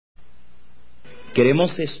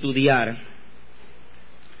Queremos estudiar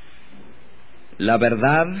la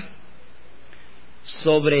verdad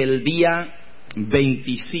sobre el día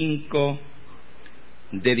 25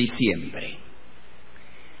 de diciembre,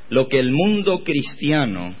 lo que el mundo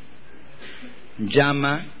cristiano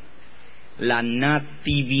llama la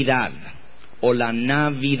Natividad o la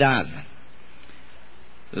Navidad.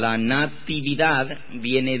 La Natividad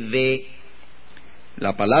viene de,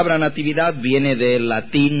 la palabra Natividad viene del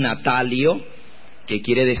latín natalio, que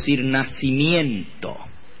quiere decir nacimiento,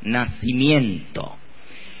 nacimiento.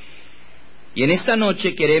 Y en esta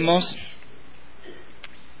noche queremos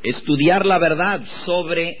estudiar la verdad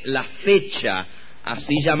sobre la fecha,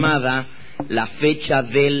 así llamada, la fecha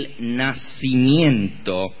del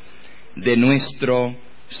nacimiento de nuestro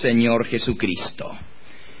Señor Jesucristo.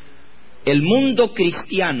 El mundo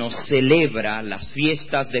cristiano celebra las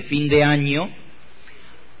fiestas de fin de año,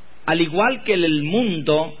 al igual que el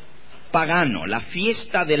mundo pagano. La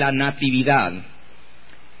fiesta de la Natividad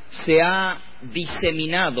se ha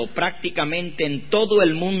diseminado prácticamente en todo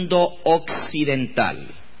el mundo occidental.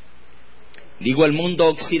 Digo el mundo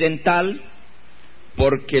occidental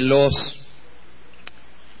porque los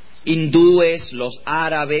hindúes, los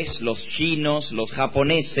árabes, los chinos, los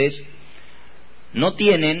japoneses no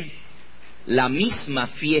tienen la misma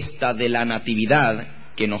fiesta de la Natividad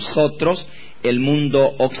que nosotros, el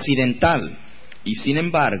mundo occidental. Y sin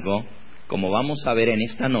embargo, como vamos a ver en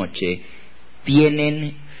esta noche,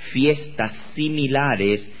 tienen fiestas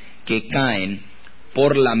similares que caen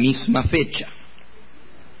por la misma fecha.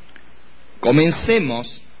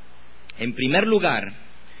 Comencemos, en primer lugar,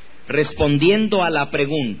 respondiendo a la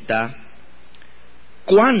pregunta: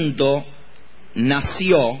 ¿cuándo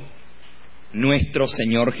nació nuestro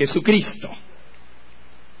Señor Jesucristo?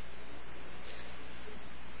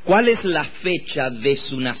 ¿Cuál es la fecha de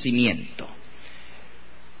su nacimiento?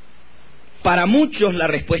 Para muchos la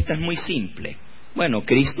respuesta es muy simple. Bueno,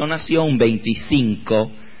 Cristo nació un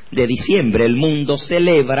 25 de diciembre. El mundo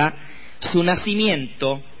celebra su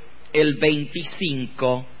nacimiento el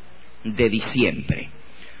 25 de diciembre.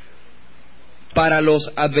 Para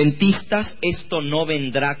los adventistas esto no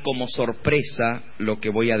vendrá como sorpresa lo que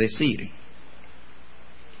voy a decir.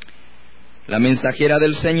 La mensajera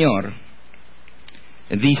del Señor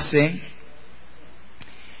dice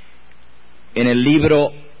en el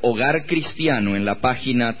libro Hogar Cristiano, en la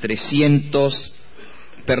página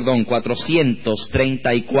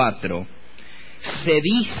 434, se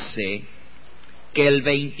dice que el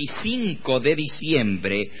 25 de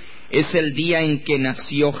diciembre es el día en que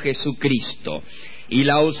nació Jesucristo, y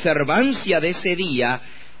la observancia de ese día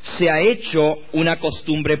se ha hecho una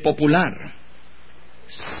costumbre popular.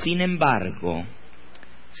 Sin embargo,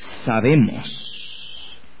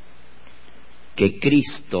 sabemos que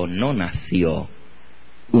Cristo no nació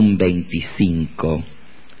un 25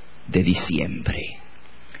 de diciembre.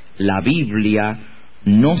 La Biblia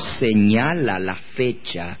no señala la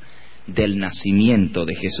fecha del nacimiento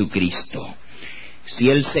de Jesucristo. Si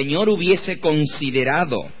el Señor hubiese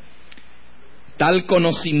considerado tal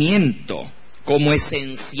conocimiento como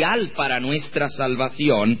esencial para nuestra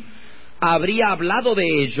salvación, habría hablado de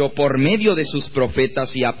ello por medio de sus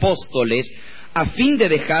profetas y apóstoles, a fin de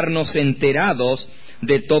dejarnos enterados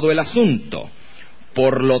de todo el asunto.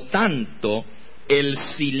 Por lo tanto, el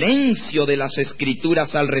silencio de las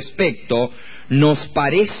Escrituras al respecto nos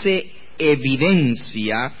parece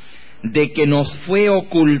evidencia de que nos fue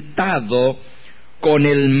ocultado con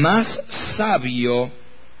el más sabio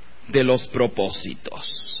de los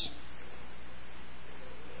propósitos.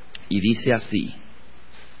 Y dice así: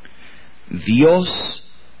 Dios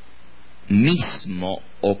mismo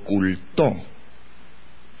ocultó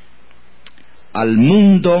al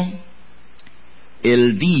mundo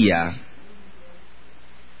el día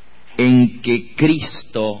en que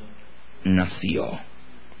Cristo nació,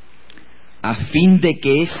 a fin de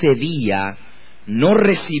que ese día no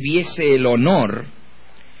recibiese el honor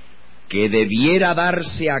que debiera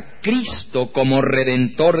darse a Cristo como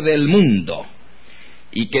Redentor del mundo,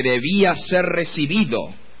 y que debía ser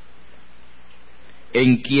recibido,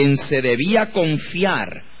 en quien se debía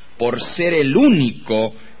confiar por ser el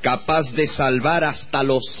único capaz de salvar hasta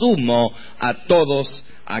lo sumo a todos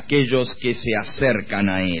aquellos que se acercan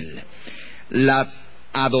a Él. La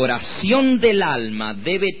adoración del alma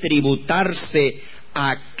debe tributarse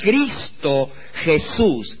a Cristo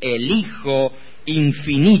Jesús, el Hijo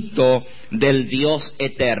infinito del Dios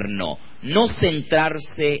eterno, no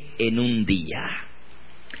centrarse en un día.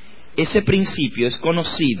 Ese principio es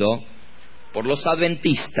conocido por los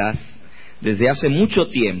adventistas desde hace mucho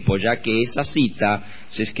tiempo, ya que esa cita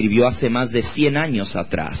se escribió hace más de 100 años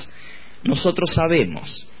atrás. Nosotros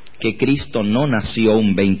sabemos que Cristo no nació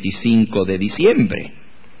un 25 de diciembre.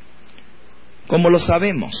 ¿Cómo lo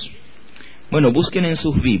sabemos? Bueno, busquen en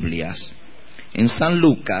sus Biblias, en San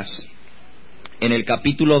Lucas, en el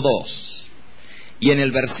capítulo 2 y en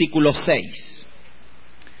el versículo 6.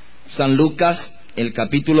 San Lucas, el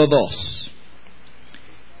capítulo 2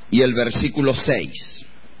 y el versículo 6.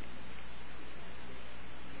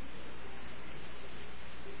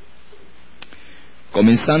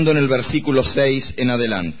 Comenzando en el versículo 6 en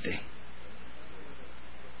adelante.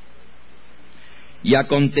 Y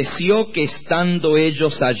aconteció que estando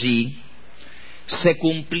ellos allí, se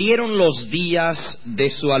cumplieron los días de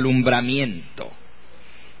su alumbramiento,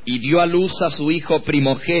 y dio a luz a su hijo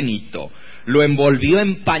primogénito, lo envolvió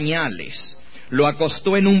en pañales, lo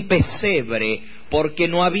acostó en un pesebre, porque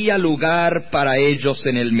no había lugar para ellos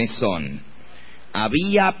en el mesón.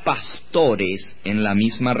 Había pastores en la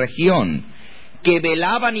misma región, que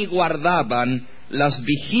velaban y guardaban las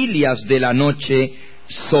vigilias de la noche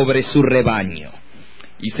sobre su rebaño.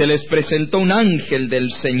 Y se les presentó un ángel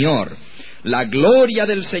del Señor. La gloria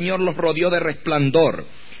del Señor los rodeó de resplandor,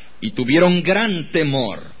 y tuvieron gran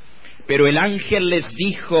temor. Pero el ángel les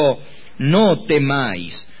dijo: no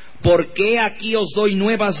temáis, porque aquí os doy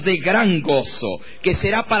nuevas de gran gozo, que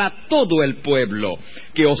será para todo el pueblo,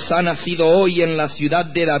 que os ha nacido hoy en la ciudad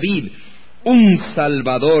de David un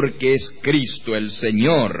Salvador, que es Cristo el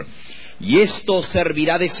Señor. Y esto os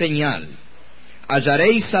servirá de señal: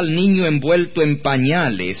 hallaréis al niño envuelto en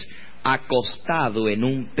pañales, acostado en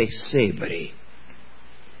un pesebre.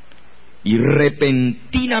 Y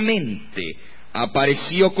repentinamente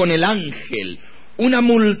apareció con el ángel una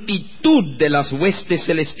multitud de las huestes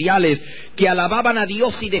celestiales, que alababan a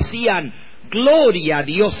Dios y decían: gloria a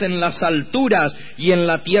Dios en las alturas, y en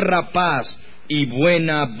la tierra paz y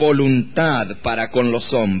buena voluntad para con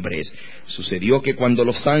los hombres. Sucedió que cuando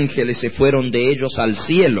los ángeles se fueron de ellos al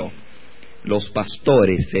cielo, los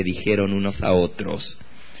pastores se dijeron unos a otros: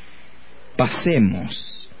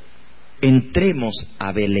 pasemos, entremos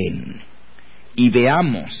a Belén y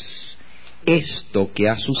veamos esto que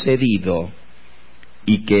ha sucedido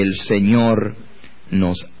y que el Señor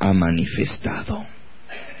nos ha manifestado.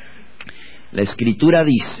 La Escritura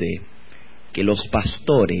dice que los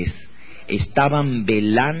pastores estaban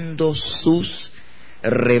velando sus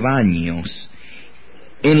rebaños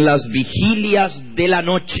en las vigilias de la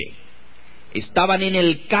noche. Estaban en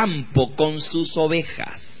el campo con sus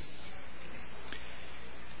ovejas.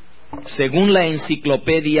 Según la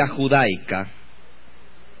enciclopedia judaica,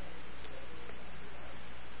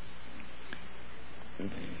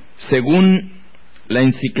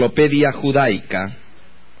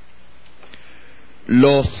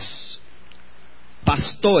 los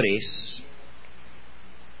pastores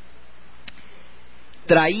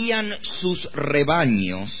traían sus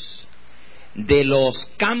rebaños de los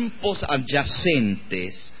campos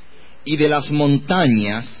adyacentes y de las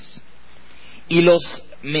montañas, y los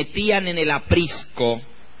metían en el aprisco,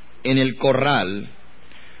 en el corral,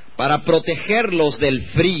 para protegerlos del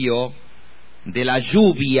frío, de la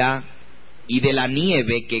lluvia y de la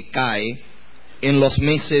nieve que cae en los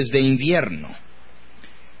meses de invierno.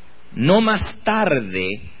 No más tarde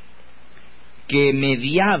que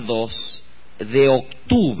mediados de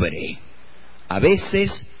octubre, a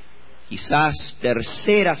veces quizás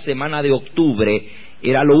tercera semana de octubre,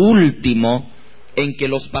 era lo último en que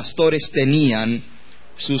los pastores tenían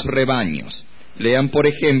sus rebaños. Lean, por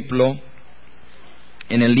ejemplo,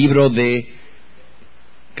 en el libro de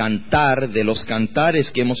Cantar, de los cantares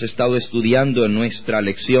que hemos estado estudiando en nuestra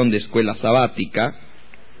lección de escuela sabática,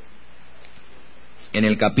 en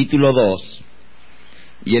el capítulo 2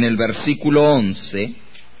 y en el versículo 11,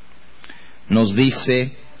 nos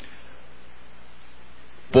dice: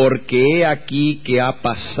 porque he aquí que ha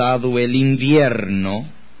pasado el invierno,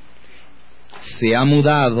 se ha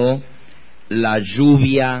mudado, la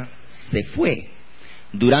lluvia se fue.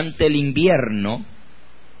 Durante el invierno,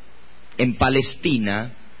 en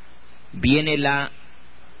Palestina, viene la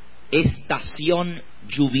estación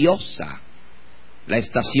lluviosa, la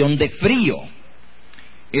estación de frío.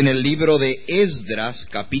 En el libro de Esdras,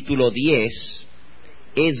 capítulo 10,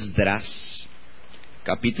 Esdras,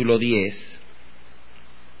 capítulo 10,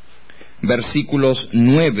 versículos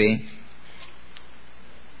 9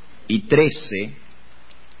 y 13,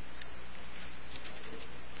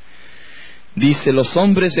 dice: los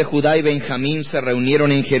hombres de Judá y Benjamín se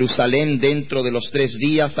reunieron en Jerusalén dentro de los 3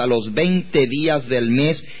 días, a los 20 días del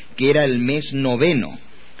mes, que era el mes 9.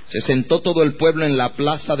 Se sentó todo el pueblo en la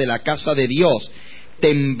plaza de la casa de Dios,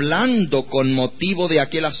 temblando con motivo de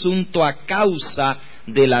aquel asunto a causa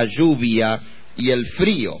de la lluvia y el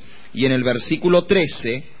frío. Y en el versículo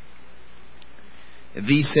 13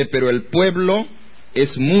 dice: pero el pueblo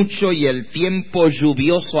es mucho y el tiempo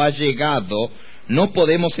lluvioso ha llegado, no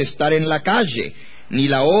podemos estar en la calle, ni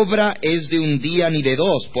la obra es de un día ni de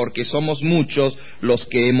dos, porque somos muchos los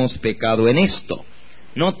que hemos pecado en esto.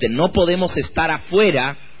 Noten, no podemos estar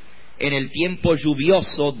afuera en el tiempo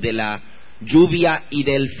lluvioso de la lluvia y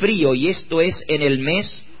del frío, y esto es en el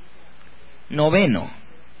mes noveno,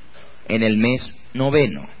 en el mes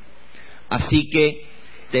noveno. Así que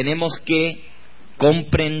tenemos que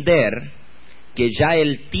comprender que ya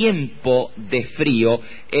el tiempo de frío,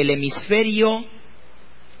 el hemisferio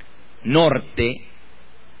norte,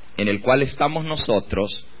 en el cual estamos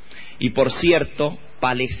nosotros, y por cierto,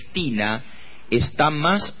 Palestina está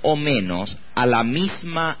más o menos a la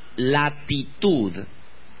misma latitud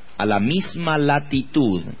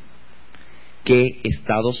que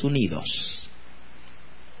Estados Unidos.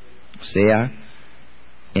 O sea,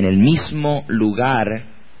 en el mismo lugar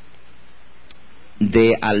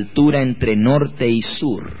de altura entre norte y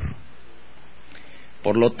sur.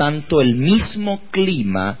 Por lo tanto, el mismo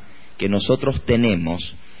clima que nosotros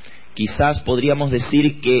tenemos, quizás podríamos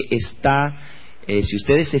decir que está, si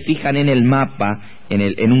ustedes se fijan en el mapa,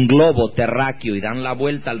 en un globo terráqueo y dan la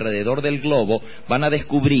vuelta alrededor del globo, van a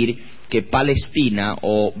descubrir que Palestina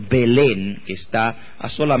o Belén, que está a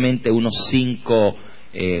solamente unas 5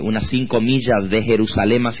 millas de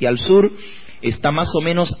Jerusalén hacia el sur, está más o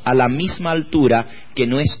menos a la misma altura que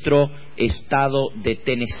nuestro estado de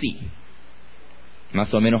Tennessee.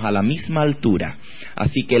 Más o menos a la misma altura.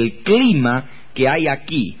 Así que el clima que hay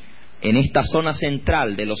aquí, en esta zona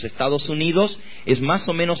central de los Estados Unidos, es más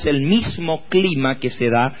o menos el mismo clima que se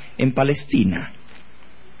da en Palestina.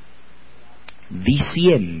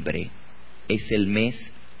 Diciembre es el mes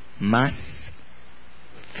más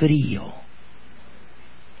frío.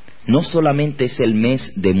 No solamente es el mes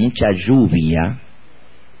de mucha lluvia,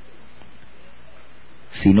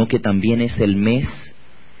 sino que también es el mes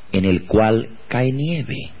en el cual cae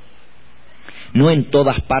nieve. No en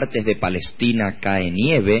todas partes de Palestina cae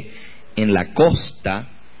nieve, en la costa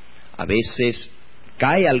a veces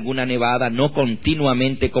cae alguna nevada, no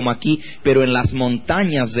continuamente como aquí, pero en las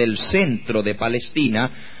montañas del centro de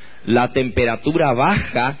Palestina la temperatura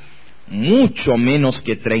baja mucho menos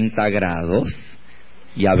que 30 grados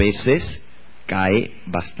y a veces cae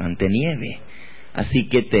bastante nieve. Así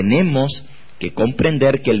que tenemos que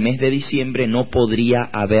comprender que el mes de diciembre no podría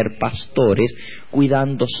haber pastores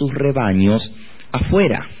cuidando sus rebaños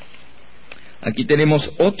afuera. Aquí tenemos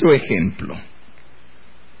otro ejemplo.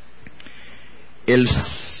 El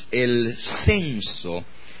censo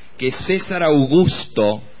que César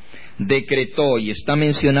Augusto decretó, y está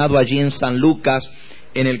mencionado allí en San Lucas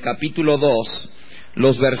en el capítulo 2,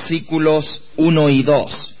 los versículos 1 y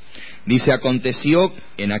 2. Dice: aconteció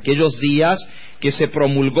en aquellos días que se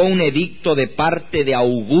promulgó un edicto de parte de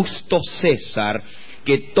Augusto César,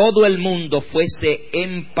 que todo el mundo fuese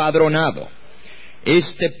empadronado.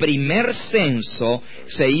 Este primer censo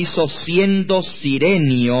se hizo siendo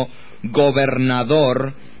Cirenio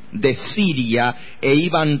gobernador de Siria, e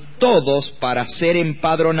iban todos para ser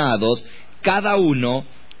empadronados, cada uno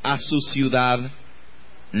a su ciudad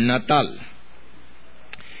natal.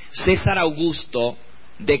 César Augusto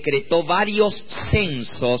decretó varios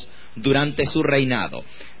censos durante su reinado,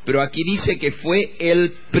 pero aquí dice que fue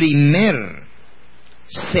el primer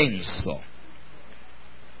censo.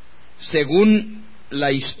 Según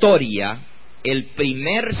la historia, el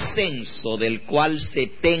primer censo del cual se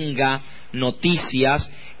tenga noticias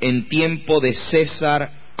en tiempo de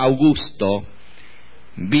César Augusto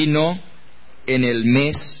vino en el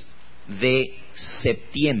mes de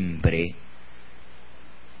septiembre,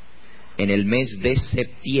 en el mes de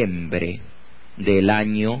septiembre del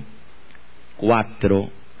año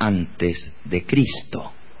 4 antes de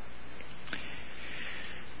Cristo.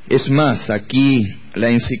 Es más, aquí la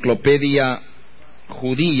enciclopedia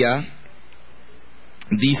judía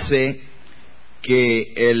dice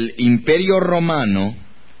que el Imperio Romano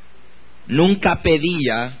nunca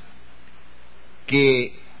pedía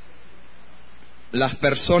que las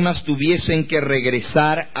personas tuviesen que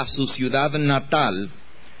regresar a su ciudad natal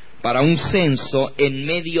para un censo en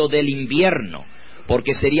medio del invierno,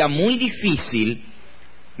 porque sería muy difícil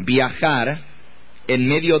viajar en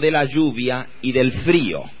medio de la lluvia y del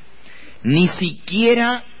frío. Ni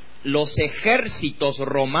siquiera los ejércitos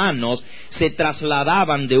romanos se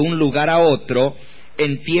trasladaban de un lugar a otro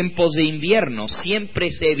en tiempos de invierno.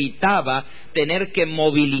 Siempre se evitaba tener que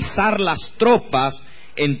movilizar las tropas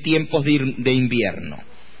en tiempos de invierno.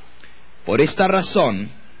 Por esta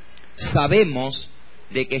razón, sabemos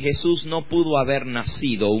de que Jesús no pudo haber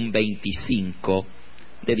nacido un 25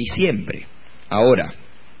 de diciembre. Ahora,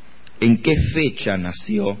 ¿En qué fecha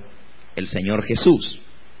nació el Señor Jesús?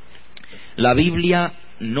 La Biblia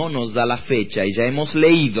no nos da la fecha, y ya hemos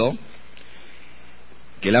leído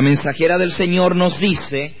que la mensajera del Señor nos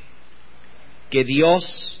dice que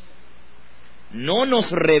Dios no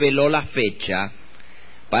nos reveló la fecha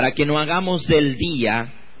para que no hagamos del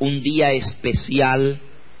día un día especial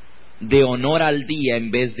de honor al día en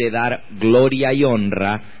vez de dar gloria y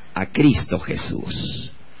honra a Cristo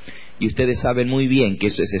Jesús. Y ustedes saben muy bien que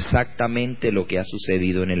eso es exactamente lo que ha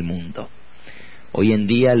sucedido en el mundo. Hoy en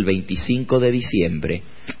día, el 25 de diciembre,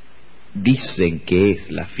 dicen que es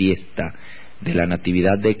la fiesta de la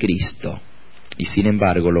Natividad de Cristo, y sin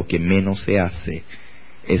embargo lo que menos se hace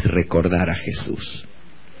es recordar a Jesús.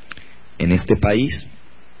 En este país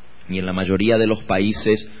y en la mayoría de los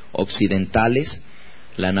países occidentales,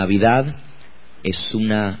 la Navidad es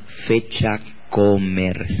una fecha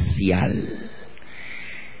comercial.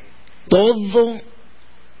 Todo,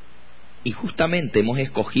 y justamente hemos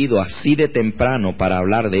escogido así de temprano para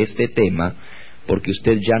hablar de este tema, porque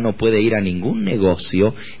usted ya no puede ir a ningún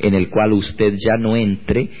negocio en el cual usted ya no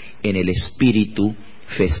entre en el espíritu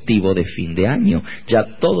festivo de fin de año.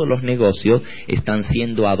 Ya todos los negocios están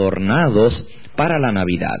siendo adornados para la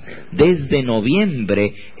Navidad. Desde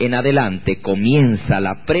noviembre en adelante comienza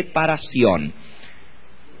la preparación,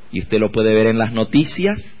 y usted lo puede ver en las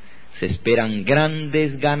noticias. Se esperan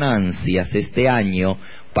grandes ganancias este año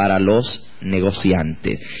para los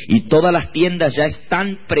negociantes, y todas las tiendas ya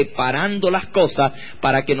están preparando las cosas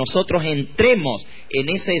para que nosotros entremos en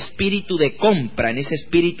ese espíritu de compra, en ese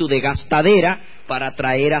espíritu de gastadera, para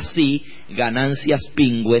traer así ganancias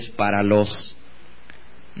pingües para los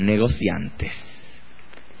negociantes.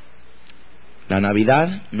 La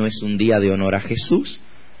Navidad no es un día de honor a Jesús,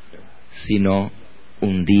 sino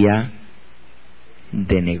un día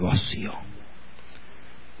de negocio.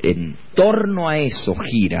 En torno a eso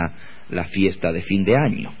gira la fiesta de fin de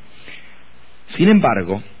año. Sin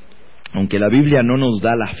embargo, aunque la Biblia no nos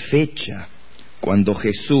da la fecha cuando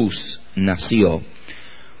Jesús nació,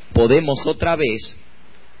 podemos otra vez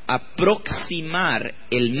aproximar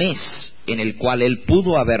el mes en el cual Él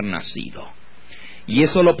pudo haber nacido. Y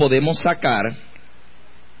eso lo podemos sacar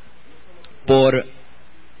por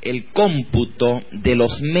el cómputo de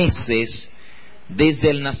los meses desde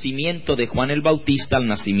el nacimiento de Juan el Bautista al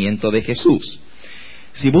nacimiento de Jesús.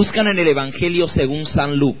 Si buscan en el Evangelio según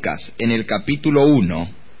San Lucas, en el capítulo 1,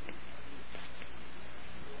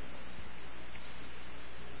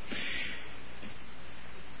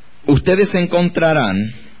 ustedes encontrarán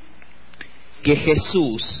que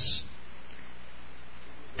Jesús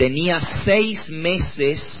tenía 6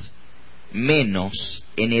 meses menos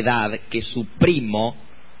en edad que su primo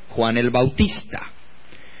Juan el Bautista.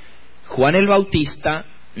 Juan el Bautista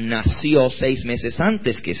nació 6 meses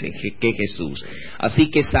antes que Jesús. Así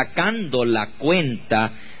que sacando la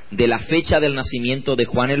cuenta de la fecha del nacimiento de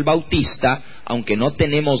Juan el Bautista, aunque no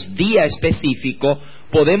tenemos día específico,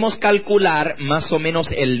 podemos calcular más o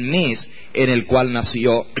menos el mes en el cual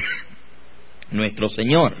nació nuestro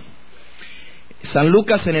Señor. San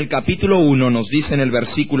Lucas en el capítulo 1 nos dice en el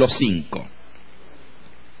versículo 5: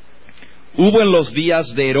 Hubo en los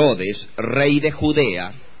días de Herodes, rey de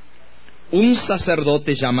Judea, un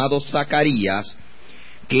sacerdote llamado Zacarías,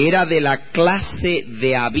 que era de la clase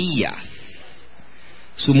de Abías.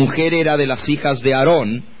 Su mujer era de las hijas de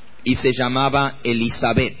Aarón y se llamaba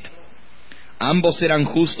Elisabet. Ambos eran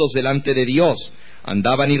justos delante de Dios,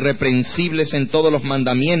 andaban irreprensibles en todos los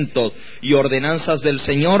mandamientos y ordenanzas del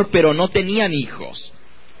Señor, pero no tenían hijos,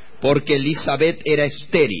 porque Elisabet era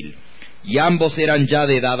estéril y ambos eran ya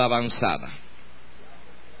de edad avanzada.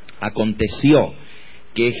 Aconteció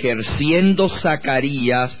que ejerciendo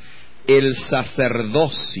Zacarías el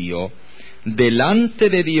sacerdocio delante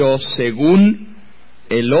de Dios según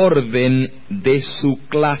el orden de su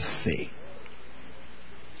clase.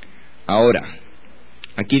 Ahora,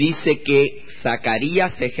 aquí dice que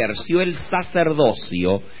Zacarías ejerció el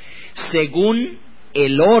sacerdocio según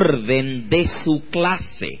el orden de su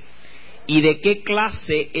clase. ¿Y de qué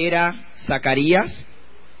clase era Zacarías?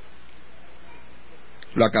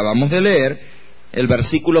 Lo acabamos de leer. El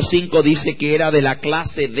versículo 5 dice que era de la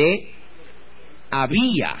clase de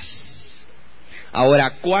Abías.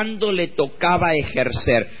 Ahora, ¿cuándo le tocaba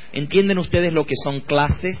ejercer? ¿Entienden ustedes lo que son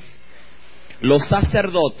clases? Los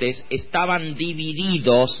sacerdotes estaban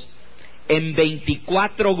divididos en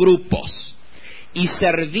 24 grupos y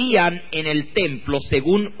servían en el templo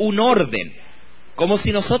según un orden. Como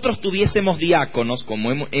si nosotros tuviésemos diáconos,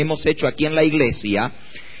 como hemos hecho aquí en la iglesia,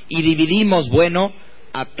 y dividimos, bueno,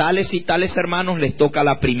 a tales y tales hermanos les toca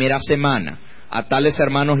la primera semana, a tales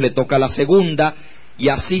hermanos les toca la segunda, y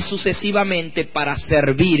así sucesivamente para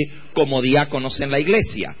servir como diáconos en la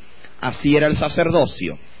iglesia. Así era el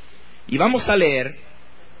sacerdocio. Y vamos a leer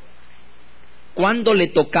cuándo le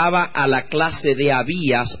tocaba a la clase de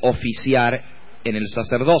Abías oficiar en el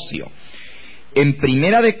sacerdocio. En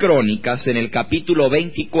Primera de Crónicas, en el capítulo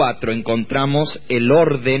 24, encontramos el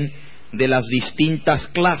orden de las distintas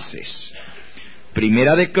clases.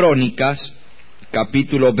 Primera de Crónicas,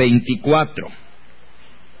 capítulo 24.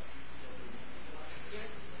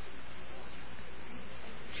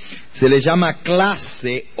 Se le llama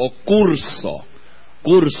clase o curso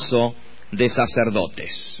de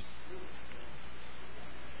sacerdotes.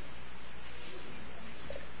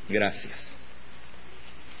 Gracias.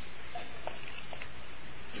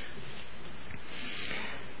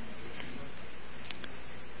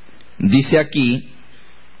 Dice aquí,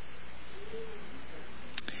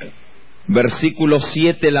 versículo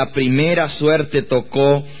 7, la primera suerte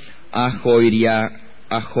tocó a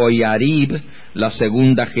Joiarib, la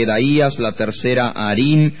segunda Jedaías, la tercera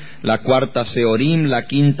Arim, la cuarta Seorim, la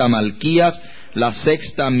quinta Malquías, la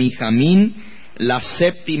sexta Mijamín, la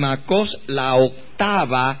séptima Acos, la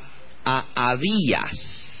octava a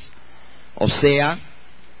Abías. O sea,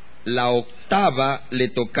 la octava le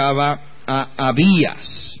tocaba a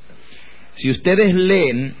Abías. Si ustedes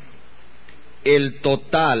leen el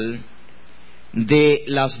total de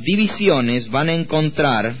las divisiones, van a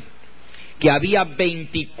encontrar que había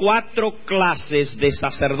 24 clases de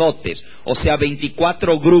sacerdotes, o sea,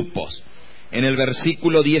 24 grupos. En el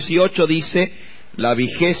versículo 18 dice, la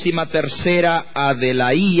 23ª a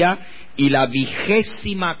Delaía y la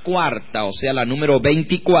 24ª, o sea, la número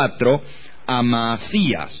 24, a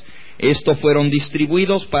Maasías. Estos fueron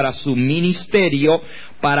distribuidos para su ministerio,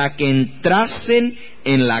 para que entrasen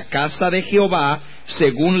en la casa de Jehová,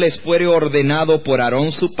 según les fuere ordenado por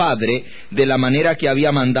Aarón su padre, de la manera que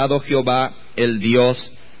había mandado Jehová, el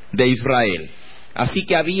Dios de Israel. Así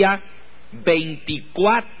que había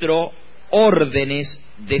 24 órdenes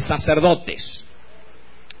de sacerdotes.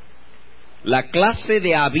 La clase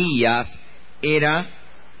de Abías era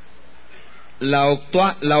la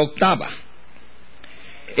octava.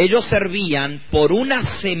 Ellos servían por una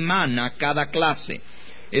semana cada clase.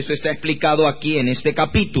 Eso está explicado aquí en este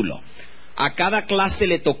capítulo. A cada clase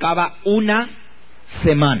le tocaba una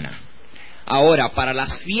semana. Ahora, para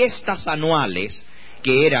las fiestas anuales,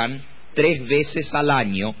 que eran 3 veces al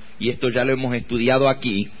año, y esto ya lo hemos estudiado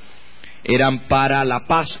aquí, eran para la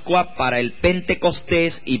Pascua, para el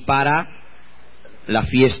Pentecostés y para la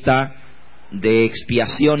fiesta de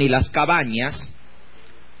expiación y las cabañas,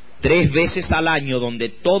 3 veces al año, donde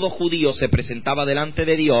todo judío se presentaba delante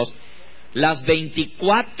de Dios. Las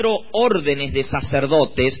 24 órdenes de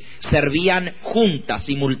sacerdotes servían juntas,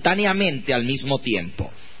 simultáneamente, al mismo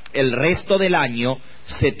tiempo. El resto del año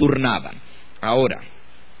se turnaban. Ahora,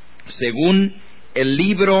 según el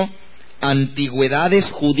libro Antigüedades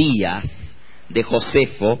Judías de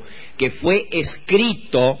Josefo, que fue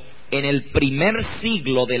escrito en el primer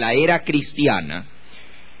siglo de la era cristiana,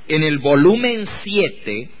 en el volumen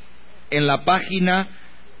 7, en la página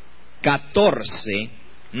 14,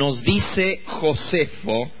 nos dice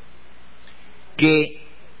Josefo que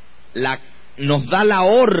nos da la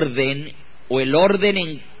orden o el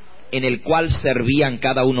orden en el cual servían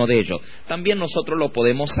cada uno de ellos. También nosotros lo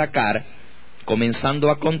podemos sacar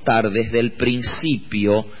comenzando a contar desde el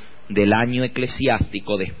principio del año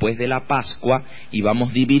eclesiástico después de la Pascua, y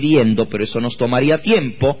vamos dividiendo, pero eso nos tomaría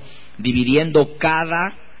tiempo, dividiendo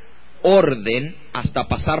cada orden hasta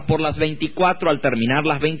pasar por las 24. Al terminar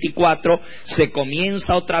las 24 se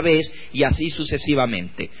comienza otra vez, y así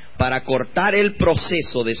sucesivamente. Para cortar el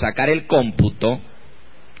proceso de sacar el cómputo,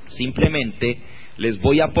 simplemente les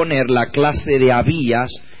voy a poner la clase de Abías,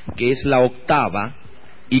 que es la octava,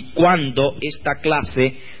 y cuándo esta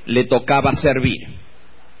clase le tocaba servir.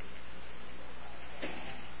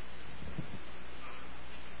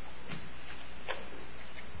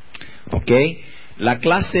 ¿Ok? La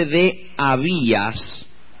clase de Abías,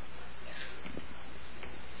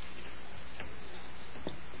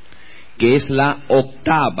 que es la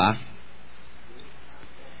octava,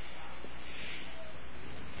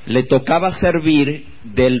 le tocaba servir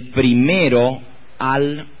del 1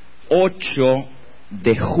 al 8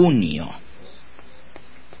 de junio.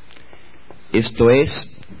 Esto es,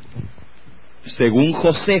 según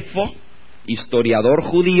Josefo, historiador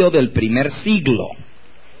judío del primer siglo.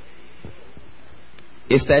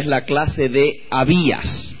 Esta es la clase de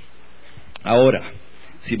Abías. Ahora,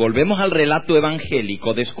 si volvemos al relato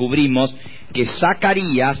evangélico, descubrimos que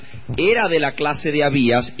Zacarías era de la clase de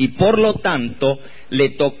Abías y por lo tanto le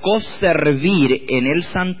tocó servir en el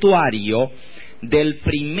santuario del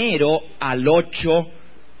 1 al 8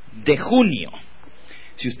 de junio.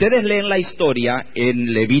 Si ustedes leen la historia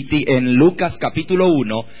en Lucas capítulo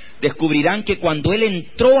 1, descubrirán que cuando él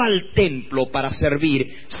entró al templo para servir,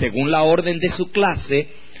 según la orden de su clase,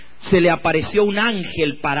 se le apareció un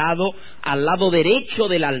ángel parado al lado derecho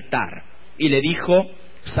del altar y le dijo: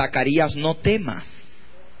 Zacarías, no temas,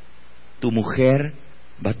 tu mujer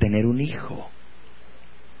va a tener un hijo.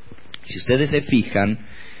 Si ustedes se fijan,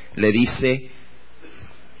 le dice: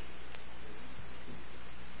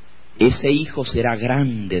 ese hijo será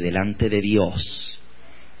grande delante de Dios.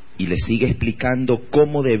 Y le sigue explicando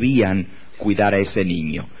cómo debían cuidar a ese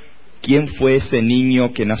niño. ¿Quién fue ese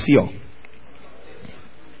niño que nació?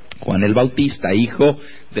 Juan el Bautista, hijo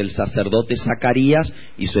del sacerdote Zacarías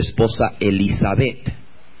y su esposa Elizabeth.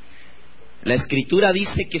 La Escritura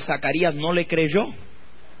dice que Zacarías no le creyó.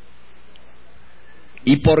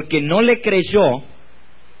 Y porque no le creyó,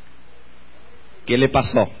 ¿qué le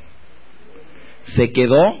pasó? Se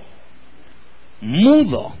quedó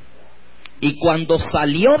mudo, y cuando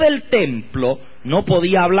salió del templo no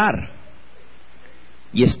podía hablar,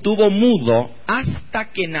 y estuvo mudo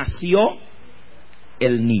hasta que nació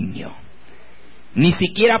el niño. Ni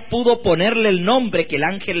siquiera pudo ponerle el nombre que el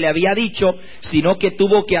ángel le había dicho, sino que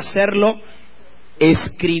tuvo que hacerlo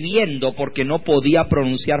escribiendo, porque no podía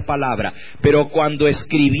pronunciar palabra. Pero cuando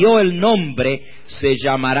escribió el nombre, se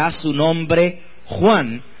llamará su nombre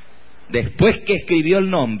Juan. Después que escribió el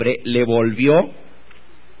nombre, le volvió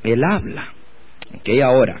el habla.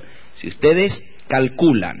 Ahora, si ustedes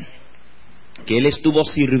calculan que él estuvo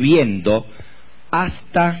sirviendo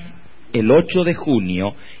hasta el 8 de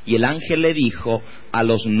junio, y el ángel le dijo: a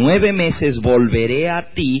los 9 meses volveré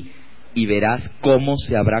a ti y verás cómo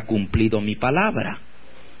se habrá cumplido mi palabra.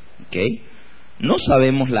 No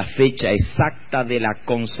sabemos la fecha exacta de la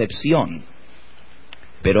concepción,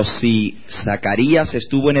 pero si Zacarías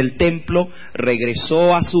estuvo en el templo,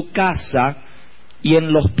 regresó a su casa, y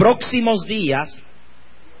en los próximos días,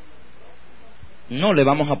 no le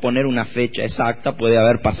vamos a poner una fecha exacta, puede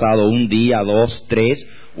haber pasado un día, 2, 3,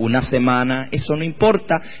 una semana, eso no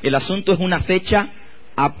importa, el asunto es una fecha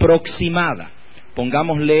aproximada.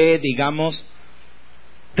 Pongámosle, digamos,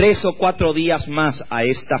 3 o 4 días más a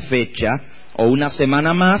esta fecha, o una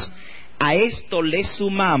semana más. A esto le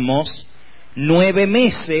sumamos 9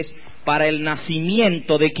 meses para el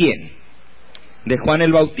nacimiento ¿de quién? De Juan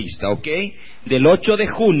el Bautista, Del 8 de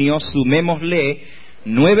junio sumémosle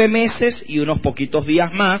 9 meses y unos poquitos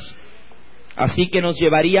días más, así que nos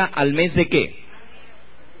llevaría al mes ¿de qué?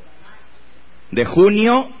 De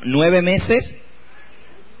junio, 9 meses,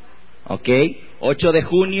 8 de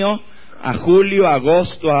junio a julio,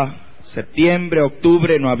 agosto, a septiembre,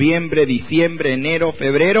 octubre, noviembre, diciembre, enero,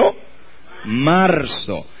 febrero,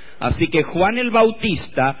 marzo. Así que Juan el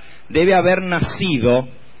Bautista debe haber nacido,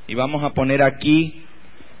 y vamos a poner aquí,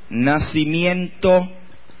 nacimiento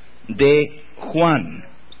de Juan.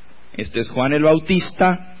 Este es Juan el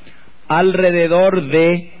Bautista, alrededor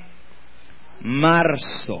de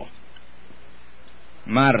marzo,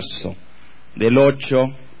 del 8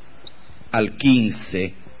 al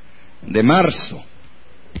 15 de marzo.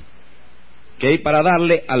 Para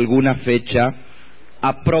darle alguna fecha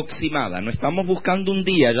aproximada. No estamos buscando un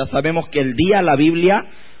día, ya sabemos que el día la Biblia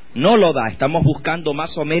no lo da, estamos buscando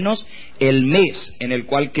más o menos el mes en el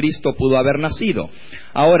cual Cristo pudo haber nacido.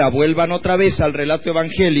 Ahora vuelvan otra vez al relato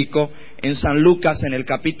evangélico en San Lucas en el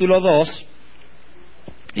capítulo 2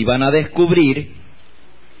 y van a descubrir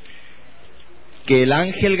que el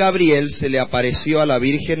ángel Gabriel se le apareció a la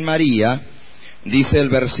Virgen María, dice el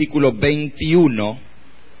versículo 21,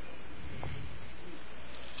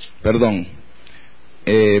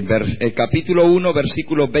 el capítulo 1,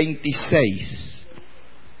 versículo 26.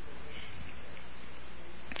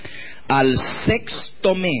 Al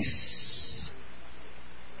 6º mes,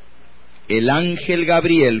 el ángel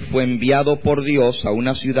Gabriel fue enviado por Dios a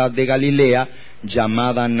una ciudad de Galilea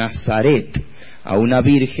llamada Nazaret, a una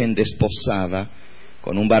virgen desposada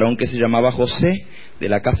con un varón que se llamaba José, de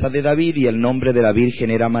la casa de David, y el nombre de la virgen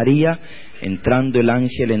era María. Entrando el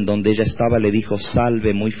ángel en donde ella estaba, le dijo: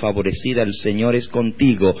 salve, muy favorecida, el Señor es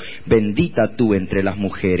contigo, bendita tú entre las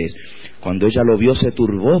mujeres. Cuando ella lo vio, se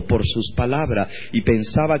turbó por sus palabras y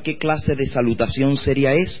pensaba qué clase de salutación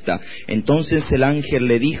sería esta. Entonces el ángel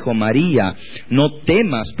le dijo: María, no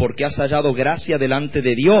temas, porque has hallado gracia delante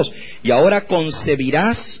de Dios, y ahora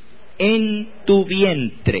concebirás en tu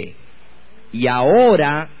vientre. Y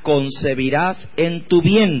ahora concebirás en tu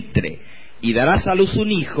vientre, y darás a luz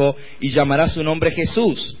un hijo, y llamarás su nombre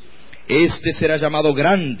Jesús. Este será llamado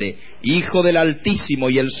grande, Hijo del Altísimo,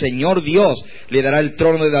 y el Señor Dios le dará el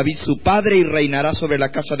trono de David su padre, y reinará sobre la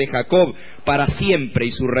casa de Jacob para siempre,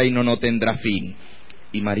 y su reino no tendrá fin.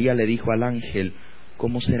 Y María le dijo al ángel: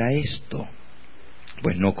 ¿cómo será esto?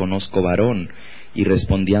 Pues no conozco varón. Y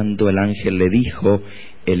respondiendo el ángel le dijo: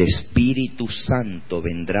 el Espíritu Santo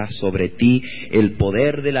vendrá sobre ti, el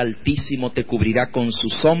poder del Altísimo te cubrirá con su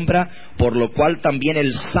sombra, por lo cual también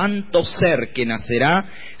el santo ser que nacerá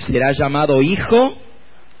será llamado Hijo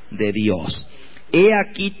de Dios. He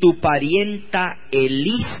aquí tu parienta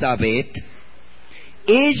Elizabeth,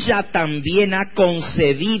 ella también ha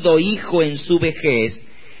concebido hijo en su vejez,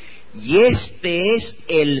 y este es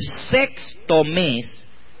el 6º mes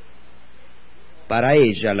para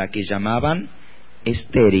ella, la que llamaban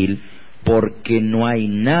estéril, porque no hay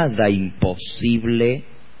nada imposible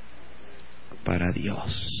para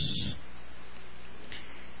Dios.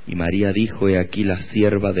 Y María dijo: he aquí la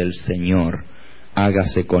sierva del Señor,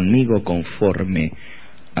 hágase conmigo conforme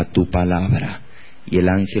a tu palabra. Y el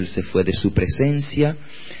ángel se fue de su presencia.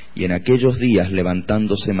 Y en aquellos días,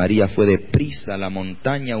 levantándose María, fue deprisa a la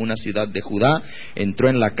montaña, una ciudad de Judá, entró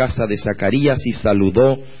en la casa de Zacarías y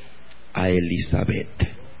saludó a Elizabeth.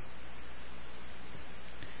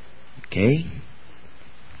 ¿Ok?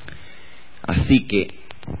 Así que,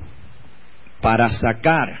 para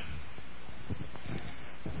sacar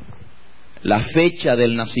la fecha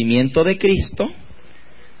del nacimiento de Cristo,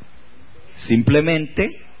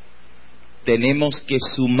 simplemente tenemos que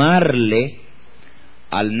sumarle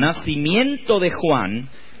al nacimiento de Juan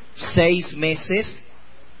 6 meses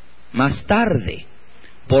más tarde,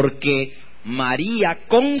 porque María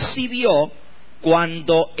concibió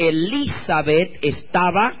cuando Elizabeth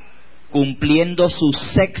estaba cumpliendo su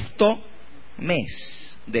 6º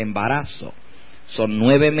mes de embarazo. Son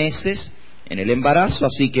 9 meses en el embarazo,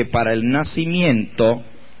 así que para el nacimiento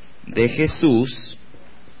de Jesús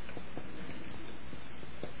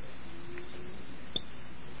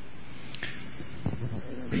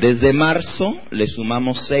desde marzo le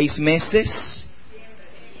sumamos 6 meses: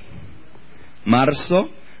 marzo,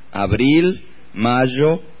 abril,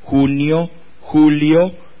 mayo, junio,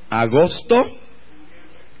 julio, agosto,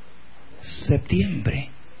 septiembre.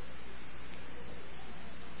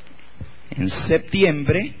 En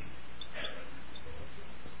septiembre,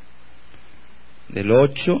 del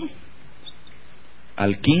 8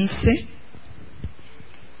 al 15,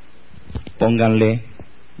 pónganle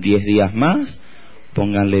 10 días más,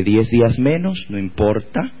 pónganle 10 días menos, no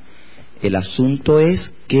importa. El asunto es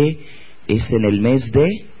que es en el mes de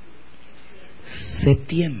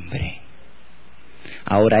septiembre.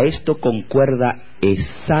 Ahora, esto concuerda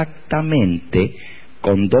exactamente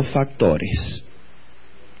con 2 factores.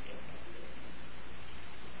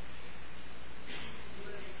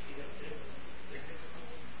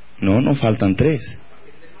 No faltan 3.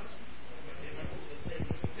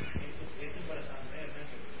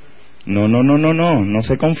 No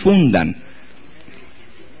se confundan.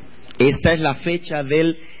 Esta es la fecha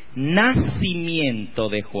del nacimiento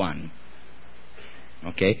de Juan.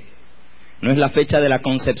 ¿Ok? No es la fecha de la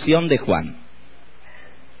concepción de Juan.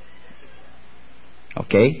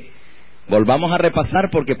 ¿Ok? Volvamos a repasar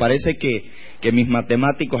porque parece que mis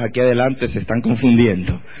matemáticos aquí adelante se están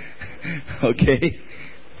confundiendo. ¿Ok?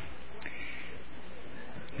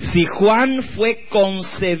 Si Juan fue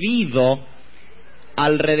concebido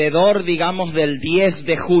alrededor, digamos, del 10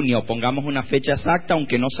 de junio, pongamos una fecha exacta,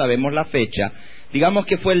 aunque no sabemos la fecha, digamos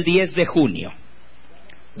que fue el 10 de junio,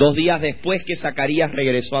 2 días después que Zacarías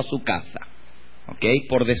regresó a su casa, ¿ok?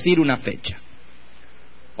 Por decir una fecha,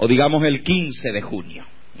 o digamos el 15 de junio,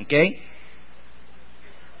 ¿ok?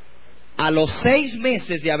 A los 6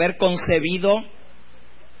 meses de haber concebido,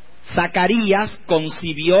 Zacarías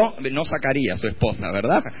concibió, no Zacarías, su esposa,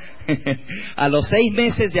 ¿verdad? A los 6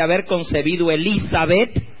 meses de haber concebido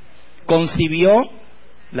Elizabeth, concibió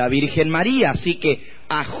la Virgen María. Así que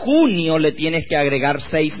a junio le tienes que agregar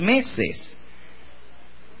 6 meses.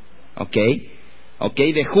 ¿Ok? ¿Ok?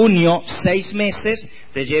 De junio, 6 meses,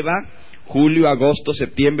 te lleva julio, agosto,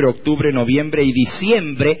 septiembre, octubre, noviembre y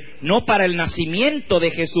diciembre, no para el nacimiento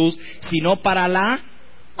de Jesús, sino para la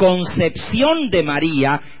concepción de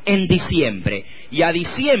María en diciembre. Y a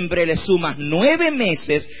diciembre le sumas 9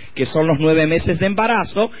 meses, que son los 9 meses de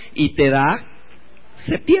embarazo, y te da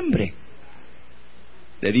septiembre.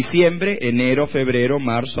 De diciembre, enero, febrero,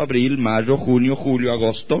 marzo, abril, mayo, junio, julio,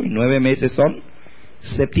 agosto, y 9 meses son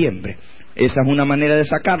septiembre. Esa es una manera de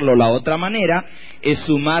sacarlo. La otra manera es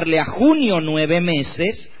sumarle a junio 9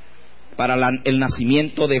 meses para el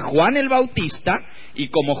nacimiento de Juan el Bautista, y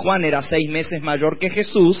como Juan era 6 meses mayor que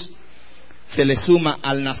Jesús, se le suma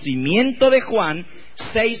al nacimiento de Juan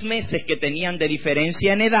 6 meses que tenían de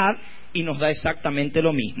diferencia en edad y nos da exactamente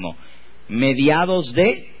lo mismo. Mediados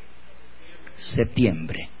de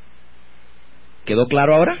septiembre. ¿Quedó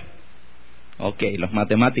claro ahora? Ok, los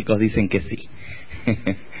matemáticos dicen que sí.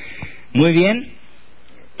 Muy bien.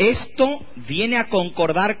 Esto viene a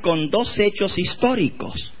concordar con 2 hechos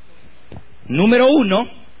históricos. Número 1,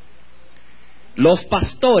 los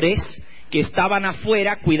pastores que estaban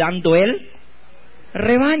afuera cuidando el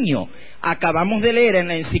rebaño. Acabamos de leer en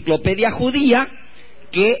la enciclopedia judía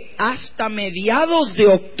que hasta mediados de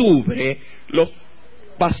octubre los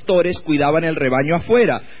pastores cuidaban el rebaño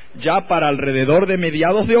afuera. Ya para alrededor de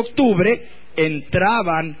mediados de octubre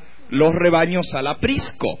entraban los rebaños al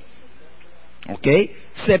aprisco. ¿Ok?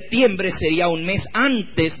 Septiembre sería un mes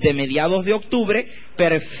antes de mediados de octubre,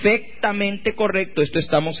 perfectamente correcto. Esto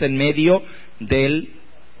estamos en medio del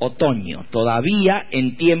otoño, todavía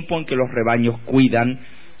en tiempo en que los rebaños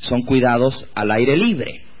son cuidados al aire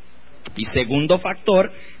libre. Y segundo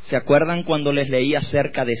factor, ¿se acuerdan cuando les leí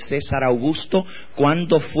acerca de César Augusto?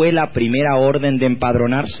 ¿Cuándo fue la primera orden de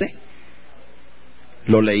empadronarse?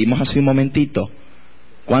 Lo leímos hace un momentito.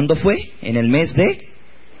 ¿Cuándo fue? En el mes de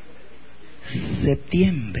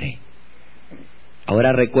septiembre.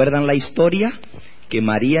 Ahora, ¿recuerdan la historia? Que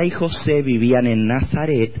María y José vivían en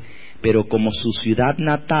Nazaret, pero como su ciudad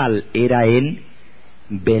natal era en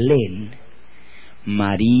Belén,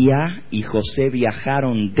 María y José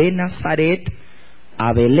viajaron de Nazaret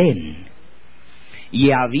a Belén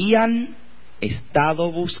y habían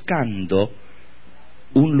estado buscando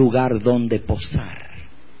un lugar donde posar,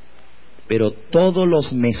 pero todos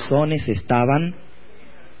los mesones estaban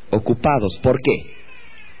ocupados. ¿Por qué?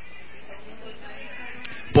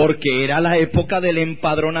 Porque era la época del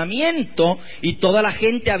empadronamiento y toda la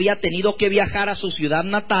gente había tenido que viajar a su ciudad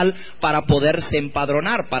natal para poderse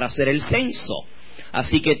empadronar, para hacer el censo.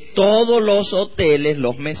 Así que todos los hoteles,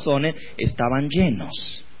 los mesones, estaban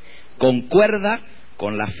llenos. Concuerda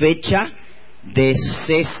con la fecha de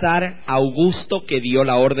César Augusto, que dio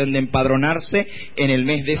la orden de empadronarse en el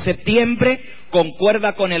mes de septiembre.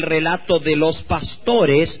 Concuerda con el relato de los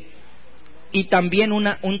pastores. Y también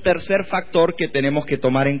un tercer factor que tenemos que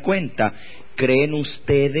tomar en cuenta. ¿Creen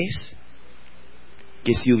ustedes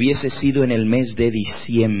que si hubiese sido en el mes de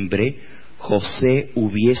diciembre, José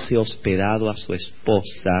hubiese hospedado a su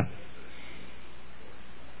esposa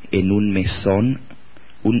en un mesón?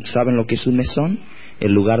 ¿Saben lo que es un mesón?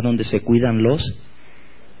 El lugar donde se cuidan los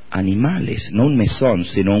animales. No un mesón,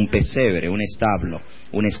 sino un pesebre, un establo.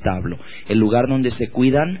 El lugar donde se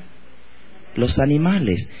cuidan los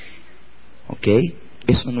animales. ¿Ok?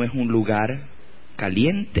 Eso no es un lugar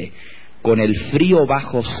caliente. Con el frío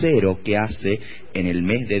bajo cero que hace en el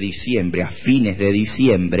mes de diciembre, a fines de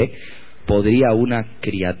diciembre, ¿podría una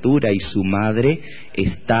criatura y su madre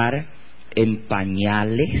estar en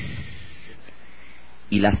pañales?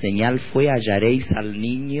 Y la señal fue: hallaréis al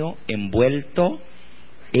niño envuelto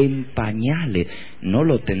en pañales. No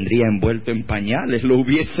lo tendría envuelto en pañales, lo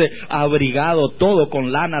hubiese abrigado todo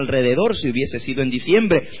con lana alrededor si hubiese sido en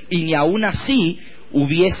diciembre, y ni aún así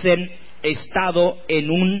hubiesen estado en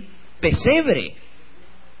un pesebre,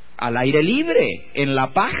 al aire libre, en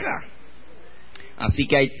la paja. Así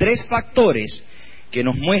que hay 3 factores que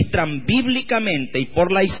nos muestran bíblicamente y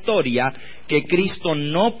por la historia que Cristo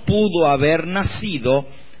no pudo haber nacido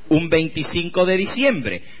un 25 de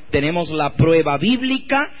diciembre. Tenemos la prueba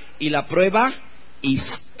bíblica y la prueba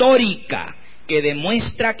histórica que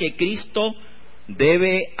demuestra que Cristo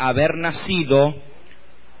debe haber nacido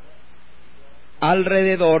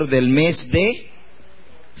alrededor del mes de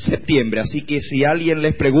septiembre. Así que si alguien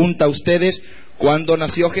les pregunta a ustedes cuándo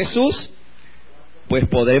nació Jesús, pues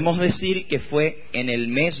podemos decir que fue en el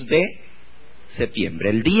mes de septiembre.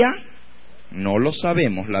 El día no lo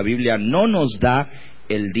sabemos, la Biblia no nos da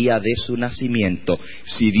el día de su nacimiento.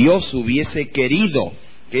 Si Dios hubiese querido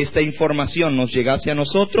que esta información nos llegase a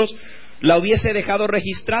nosotros, la hubiese dejado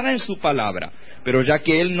registrada en su palabra, pero ya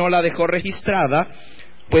que Él no la dejó registrada,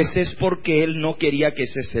 pues es porque Él no quería que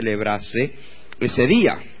se celebrase ese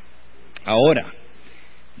día. Ahora,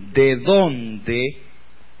 ¿de dónde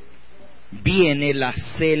viene la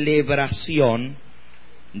celebración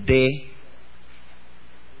de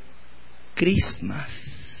Christmas?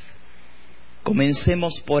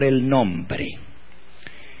 Comencemos por el nombre.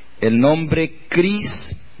 El nombre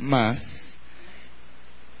Christmas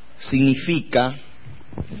significa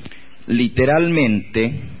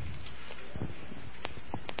literalmente,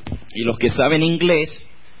 y los que saben inglés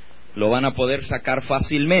lo van a poder sacar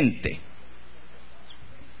fácilmente,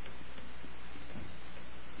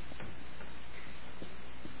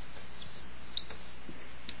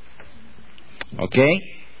 ¿ok?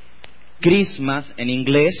 Christmas en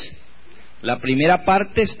inglés, la primera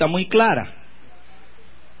parte está muy clara.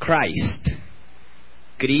 Christ.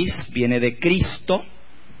 Chris viene de Cristo,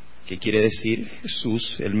 que quiere decir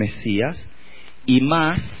Jesús, el Mesías, y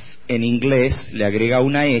más en inglés le agrega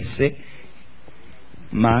una S,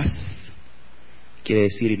 más quiere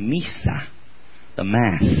decir misa, the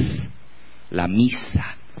mass, la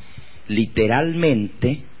misa.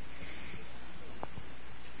 Literalmente,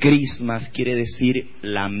 Christmas quiere decir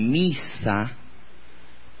la misa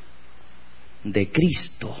de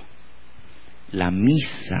Cristo, la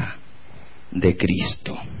misa de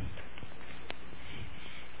Cristo.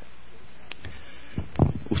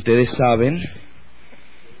 Ustedes saben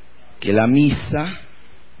que la misa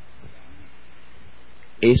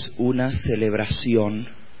es una celebración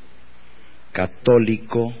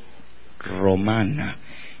católico-romana,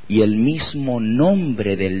 y el mismo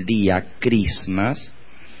nombre del día, Christmas,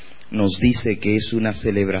 nos dice que es una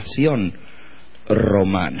celebración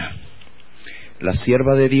romana. La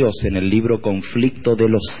sierva de Dios en el libro Conflicto de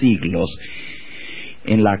los Siglos,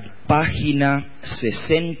 en la página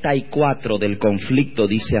 64 del conflicto,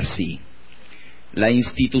 dice así: la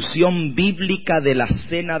institución bíblica de la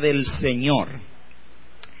Cena del Señor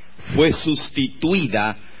fue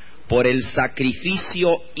sustituida por el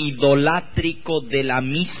sacrificio idolátrico de la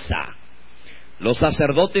misa. Los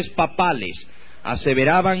sacerdotes papales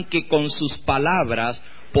aseveraban que con sus palabras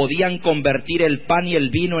podían convertir el pan y el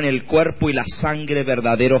vino en el cuerpo y la sangre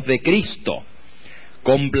verdaderos de Cristo.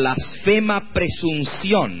 Con blasfema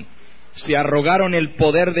presunción se arrogaron el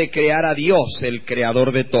poder de crear a Dios, el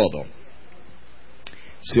creador de todo.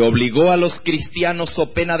 Se obligó a los cristianos,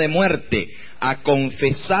 so pena de muerte, a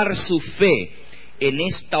confesar su fe en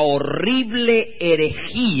esta horrible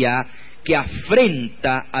herejía que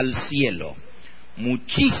afrenta al cielo.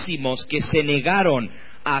 Muchísimos que se negaron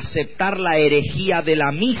a aceptar la herejía de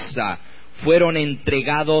la misa fueron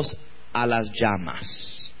entregados a las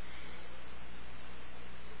llamas.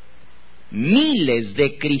 Miles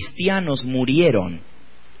de cristianos murieron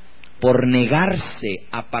por negarse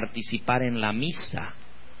a participar en la misa.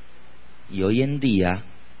 Y hoy en día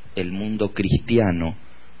el mundo cristiano,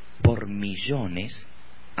 por millones,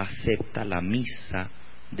 acepta la misa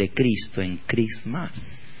de Cristo en Christmas.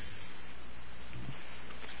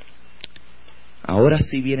 Ahora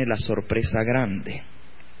sí viene la sorpresa grande.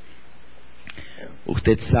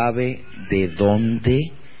 ¿Usted sabe de dónde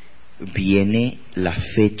viene la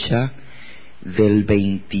fecha del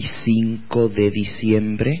 25 de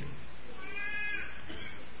diciembre?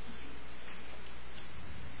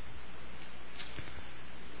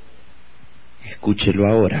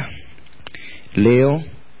 Escúchelo ahora. Leo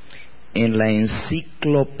en la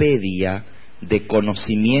Enciclopedia de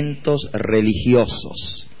Conocimientos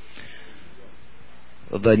Religiosos,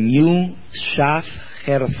 The New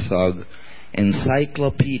Schaff-Herzog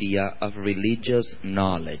Encyclopedia of Religious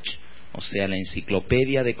Knowledge, o sea, la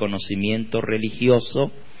Enciclopedia de Conocimiento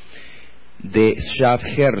Religioso de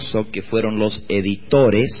Schaff-Herzog, que fueron los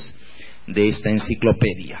editores de esta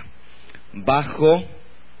enciclopedia, bajo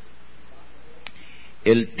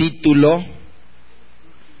el título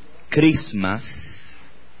Christmas,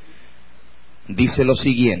 dice lo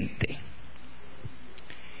siguiente: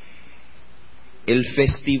 el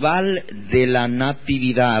Festival de la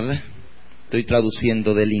Natividad, estoy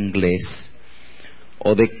traduciendo del inglés,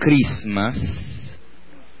 o de Christmas,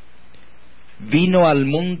 vino al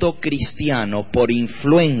mundo cristiano por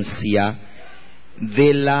influencia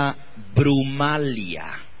de la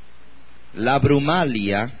brumalia. La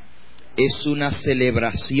brumalia es una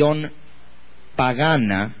celebración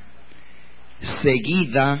pagana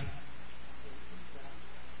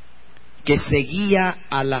que seguía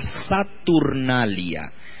a la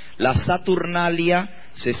Saturnalia. La Saturnalia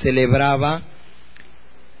se celebraba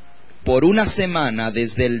por una semana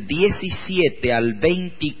desde el 17 al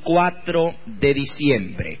 24 de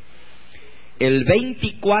diciembre. El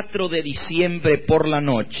 24 de diciembre por la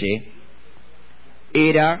noche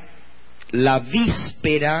era la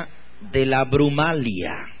víspera de la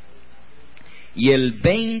brumalia, y el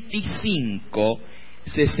 25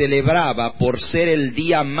 se celebraba, por ser el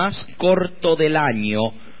día más corto del año,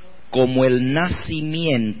 como el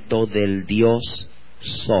nacimiento del dios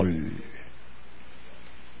Sol.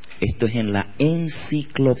 Esto es en la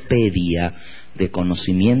Enciclopedia de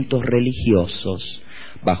Conocimientos Religiosos,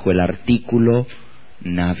 bajo el artículo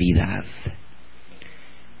Navidad.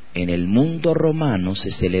 En el mundo romano se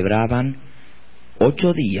celebraban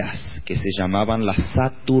 8 días que se llamaban la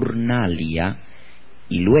Saturnalia,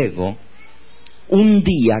 y luego un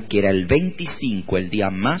día que era el 25, el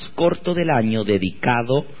día más corto del año,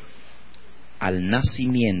 dedicado al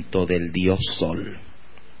nacimiento del dios Sol.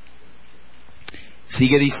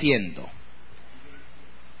 Sigue diciendo,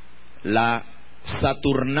 la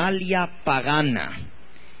Saturnalia pagana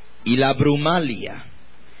y la Brumalia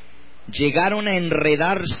llegaron a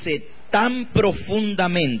enredarse tan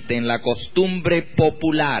profundamente en la costumbre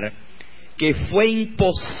popular que fue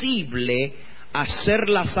imposible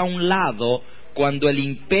hacerlas a un lado cuando el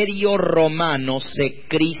Imperio Romano se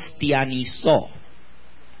cristianizó.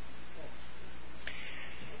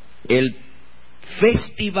 El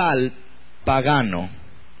festival pagano,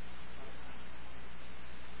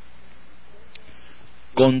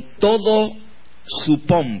 con todo su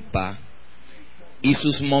pompa y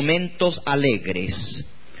sus momentos alegres,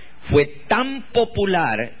 fue tan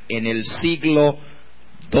popular en el siglo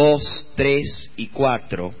II, III y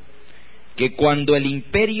IV, que cuando el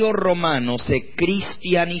Imperio Romano se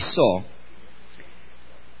cristianizó,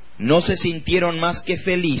 no se sintieron más que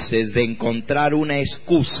felices de encontrar una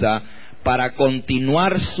excusa para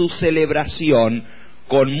continuar su celebración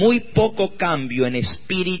con muy poco cambio en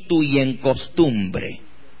espíritu y en costumbre.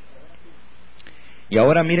 Y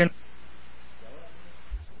ahora miren,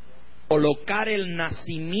 colocar el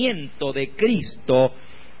nacimiento de Cristo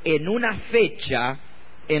en una fecha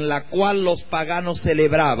en la cual los paganos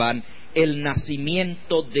celebraban el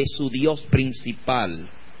nacimiento de su Dios principal,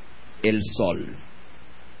 el sol.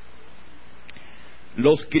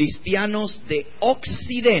 Los cristianos de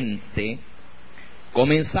Occidente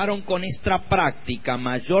comenzaron con esta práctica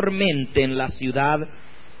mayormente en la ciudad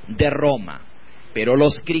de Roma, pero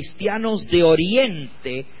los cristianos de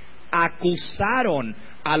Oriente acusaron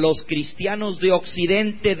a los cristianos de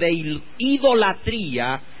Occidente de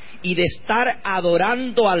idolatría y de estar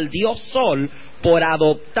adorando al Dios Sol por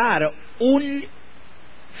adoptar un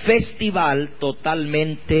festival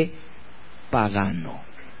totalmente pagano.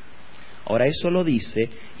 Ahora eso lo dice,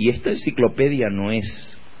 y esta enciclopedia no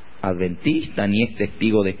es adventista ni es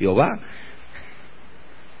testigo de Jehová.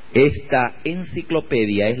 Esta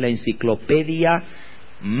enciclopedia es la enciclopedia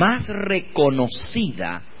más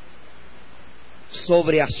reconocida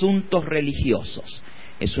sobre asuntos religiosos.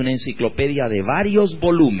 Es una enciclopedia de varios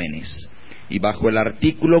volúmenes, y bajo el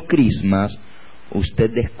artículo Christmas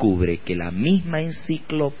usted descubre que la misma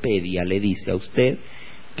enciclopedia le dice a usted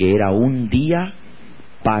que era un día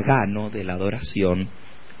pagano de la adoración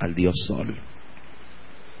al Dios Sol.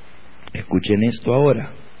 Escuchen esto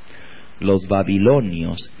ahora. Los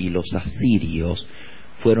babilonios y los asirios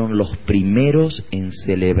fueron los primeros en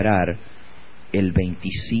celebrar el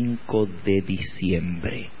 25 de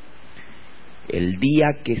diciembre, el día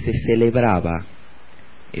que se celebraba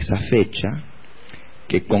esa fecha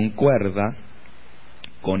que concuerda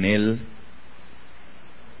con el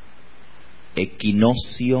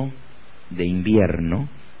equinoccio de invierno.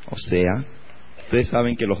 O sea, ustedes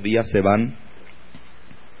saben que los días se van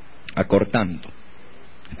acortando.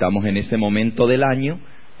 Estamos en ese momento del año,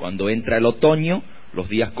 cuando entra el otoño, los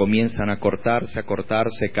días comienzan a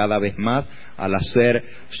acortarse cada vez más al hacer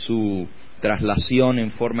su traslación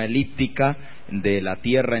en forma elíptica de la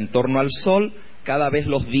Tierra en torno al Sol. Cada vez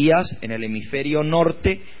los días en el hemisferio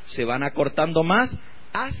norte se van acortando más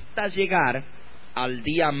hasta llegar al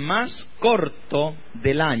día más corto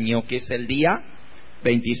del año, que es el día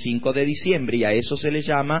 25 de diciembre, y a eso se le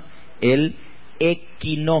llama el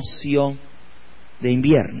equinoccio de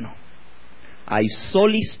invierno. Hay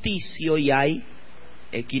solsticio y hay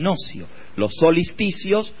equinoccio. Los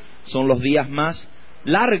solsticios son los días más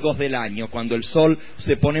largos del año, cuando el sol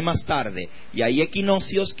se pone más tarde, y hay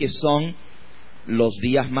equinoccios que son los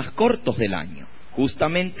días más cortos del año.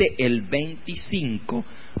 Justamente el 25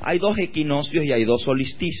 hay dos equinoccios y hay dos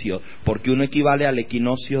solsticios, porque uno equivale al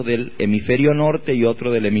equinoccio del hemisferio norte y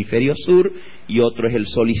otro del hemisferio sur, y otro es el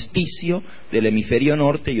solsticio del hemisferio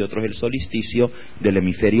norte y otro es el solsticio del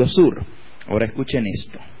hemisferio sur. Ahora escuchen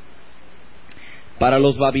esto. Para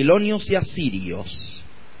los babilonios y asirios,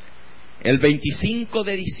 el 25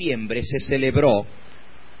 de diciembre se celebró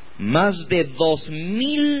más de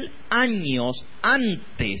 2000 años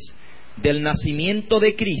antes del nacimiento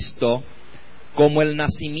de Cristo como el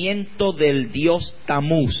nacimiento del dios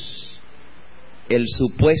Tamuz, el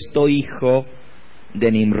supuesto hijo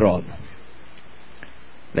de Nimrod.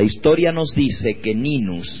 La historia nos dice que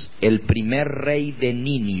Ninus, el primer rey de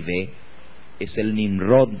Nínive, es el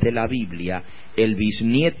Nimrod de la Biblia, el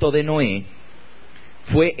bisnieto de Noé,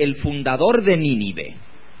 fue el fundador de Nínive.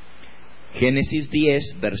 Génesis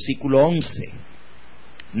 10, versículo 11.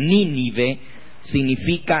 Nínive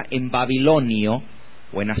significa en babilonio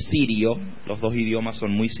o en asirio, los dos idiomas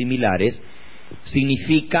son muy similares,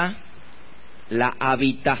 significa la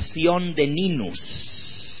habitación de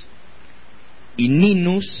Ninus. Y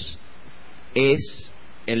Ninus es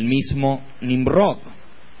el mismo Nimrod.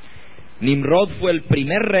 Nimrod fue el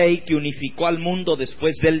primer rey que unificó al mundo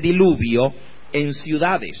después del diluvio en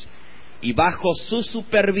ciudades, y bajo su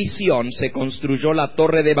supervisión se construyó la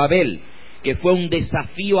Torre de Babel, que fue un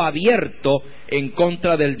desafío abierto en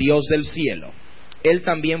contra del Dios del cielo. Él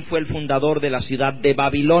también fue el fundador de la ciudad de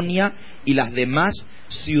Babilonia y las demás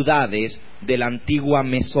ciudades de la antigua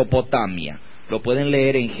Mesopotamia. Lo pueden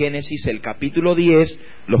leer en Génesis, el capítulo 10,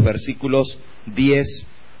 los versículos 10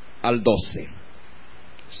 al 12.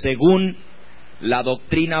 Según la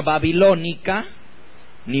doctrina babilónica,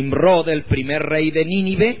 Nimrod, el primer rey de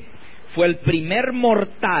Nínive, fue el primer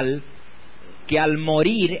mortal que al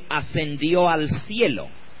morir ascendió al cielo,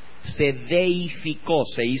 se deificó,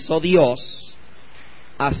 se hizo Dios,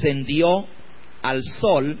 ascendió al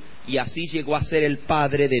sol y así llegó a ser el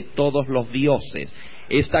padre de todos los dioses.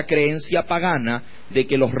 Esta creencia pagana de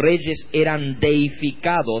que los reyes eran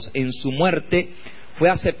deificados en su muerte fue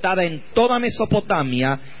aceptada en toda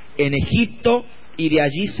Mesopotamia, en Egipto, y de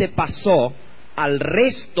allí se pasó al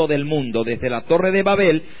resto del mundo, desde la Torre de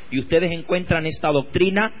Babel, y ustedes encuentran esta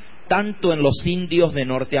doctrina tanto en los indios de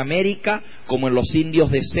Norteamérica como en los indios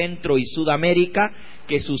de Centro y Sudamérica,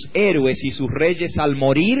 que sus héroes y sus reyes al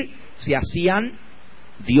morir se hacían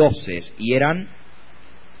dioses y eran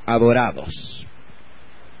adorados.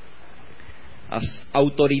 Las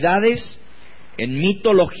autoridades en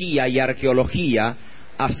mitología y arqueología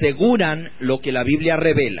aseguran lo que la Biblia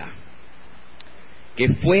revela,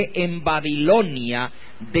 que fue en Babilonia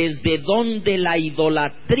desde donde la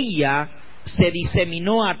idolatría se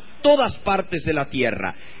diseminó a todas partes de la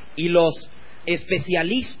tierra, y los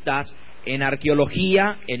especialistas en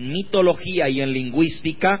arqueología, en mitología y en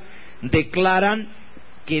lingüística declaran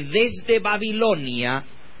que desde Babilonia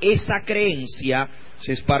esa creencia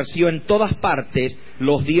se esparció en todas partes,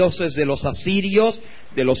 los dioses de los asirios,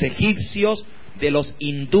 de los egipcios, de los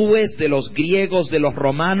hindúes, de los griegos, de los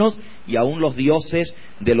romanos, y aún los dioses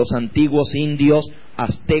de los antiguos indios,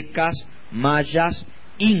 aztecas, mayas,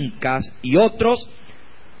 incas y otros,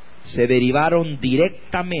 se derivaron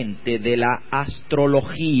directamente de la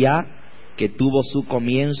astrología que tuvo su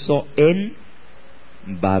comienzo en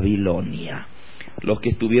Babilonia. Los que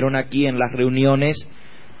estuvieron aquí en las reuniones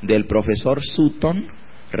del profesor Sutton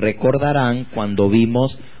recordarán cuando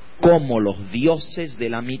vimos cómo los dioses de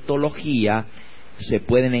la mitología se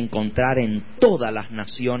pueden encontrar en todas las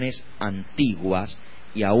naciones antiguas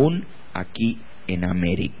y aún aquí en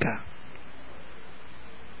América.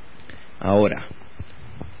 Ahora,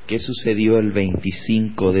 ¿qué sucedió el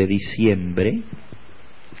 25 de diciembre?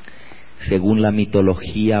 Según la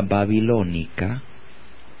mitología babilónica,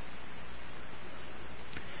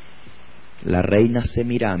 la reina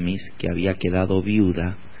Semiramis, que había quedado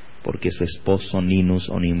viuda porque su esposo Ninus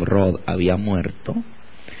o Nimrod había muerto,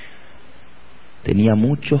 tenía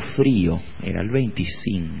mucho frío, era el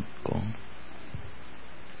 25,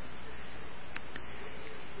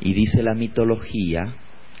 y dice la mitología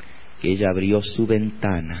que ella abrió su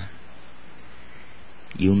ventana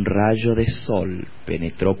y un rayo de sol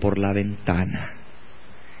penetró por la ventana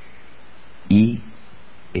y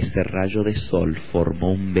ese rayo de sol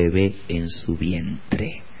formó un bebé en su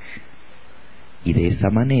vientre, y de esa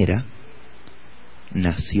manera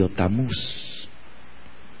nació Tamuz.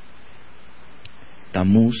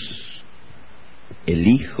 Tamuz, el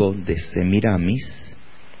hijo de Semiramis,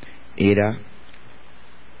 era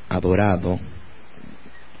adorado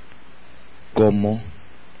como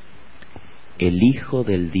el hijo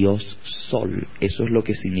del dios Sol. Eso es lo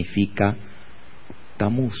que significa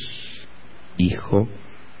Tamuz, hijo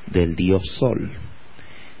del dios Sol.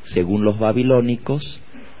 Según los babilónicos,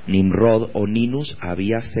 Nimrod o Ninus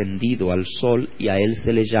había ascendido al Sol y a él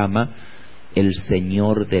se le llama el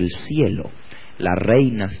Señor del Cielo. La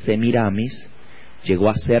reina Semiramis llegó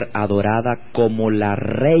a ser adorada como la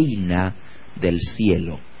reina del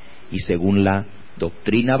cielo, y según la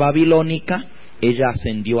doctrina babilónica, ella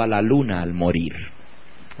ascendió a la luna al morir.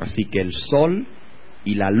 Así que el sol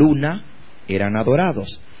y la luna eran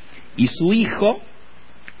adorados. Y su hijo,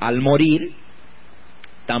 al morir,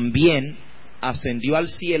 también ascendió al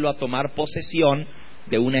cielo a tomar posesión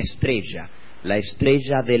de una estrella, la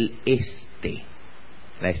estrella del este.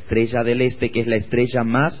 La estrella del este, que es la estrella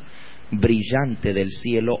más brillante del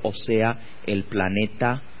cielo, o sea, el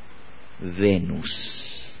planeta Venus.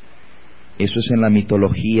 Eso es en la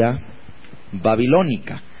mitología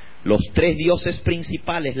babilónica. Los tres dioses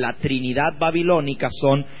principales, la Trinidad babilónica,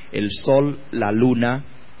 son el Sol, la Luna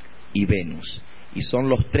y Venus. Y son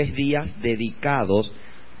los 3 días dedicados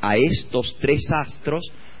a estos 3 astros,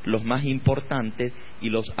 los más importantes y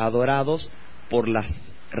los adorados por las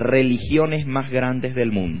religiones más grandes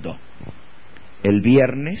del mundo. El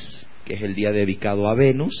viernes, que es el día dedicado a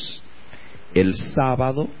Venus, el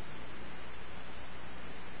sábado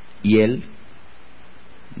y el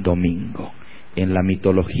domingo. En la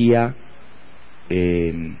mitología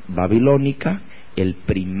babilónica, el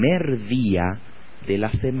primer día de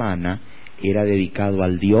la semana era dedicado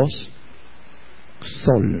al dios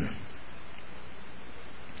Sol.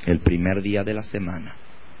 El primer día de la semana.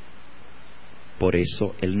 Por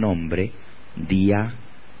eso el nombre Día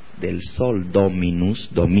del Sol,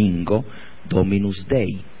 Dominus, domingo, Dominus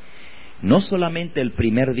Dei. No solamente el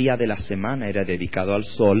primer día de la semana era dedicado al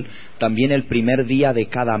sol, también el primer día de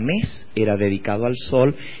cada mes era dedicado al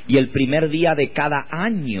sol, y el primer día de cada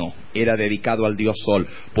año era dedicado al dios sol.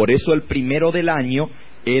 Por eso el primero del año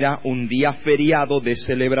era un día feriado de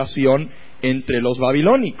celebración entre los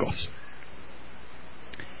babilónicos.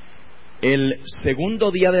 El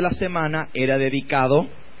segundo día de la semana era dedicado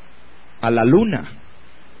a la luna.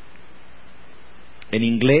 En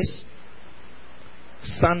inglés,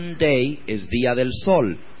 Sunday es día del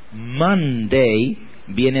sol. Monday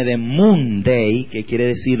viene de Moon Day, que quiere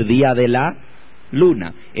decir día de la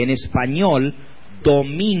luna. En español,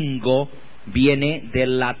 domingo viene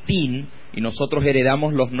del latín, y nosotros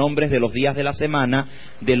heredamos los nombres de los días de la semana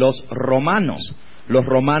de los romanos. Los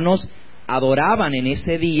romanos adoraban en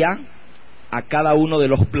ese día a cada uno de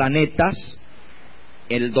los planetas.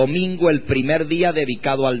 El domingo, el primer día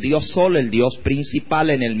dedicado al dios Sol, el dios principal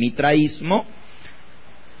en el mitraísmo,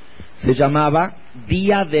 se llamaba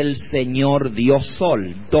Día del Señor Dios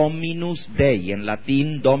Sol, Dominus Dei. En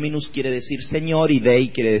latín, Dominus quiere decir Señor y Dei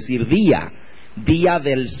quiere decir día. Día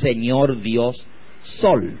del Señor Dios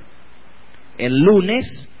Sol. El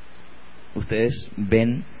lunes, ustedes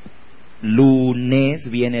ven, lunes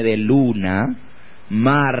viene de luna,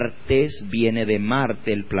 martes viene de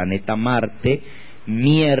Marte, el planeta Marte,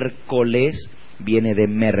 miércoles viene de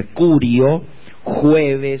Mercurio,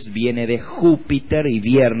 jueves viene de Júpiter y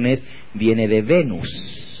viernes viene de Venus.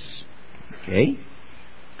 ¿Ok?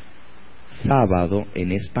 Sábado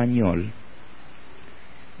en español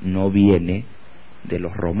no viene de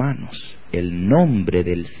los romanos. El nombre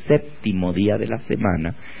del séptimo día de la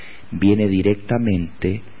semana viene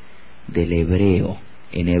directamente del hebreo.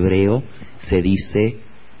 En hebreo se dice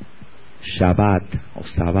Shabbat o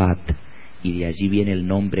Sabbat, y de allí viene el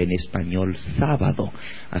nombre en español sábado.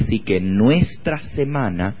 Así que en nuestra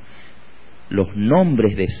semana los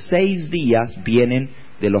nombres de 6 días vienen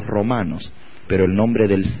de los romanos, pero el nombre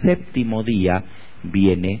del séptimo día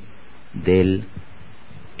viene del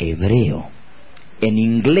hebreo. En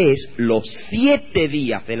inglés, los 7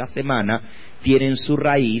 días de la semana tienen su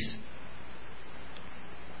raíz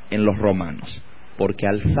en los romanos, porque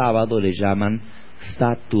al sábado le llaman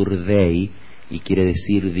Saturday y quiere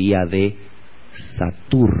decir día de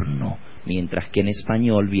Saturno, mientras que en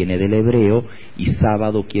español viene del hebreo y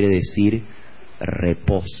sábado quiere decir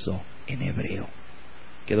reposo en hebreo.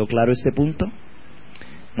 ¿Quedó claro ese punto?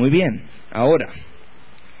 Muy bien. Ahora,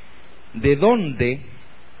 ¿de dónde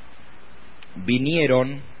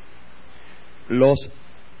vinieron los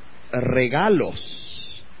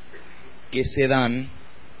regalos que se dan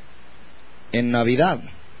en Navidad?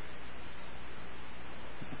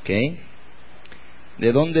 ¿Ok?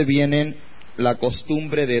 ¿De dónde vienen la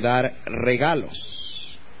costumbre de dar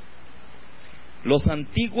regalos? Los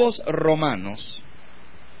antiguos romanos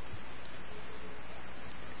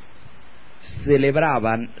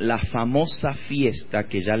celebraban la famosa fiesta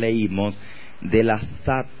que ya leímos de la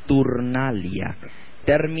Saturnalia,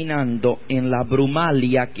 terminando en la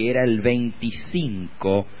Brumalia, que era el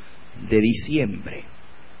 25 de diciembre.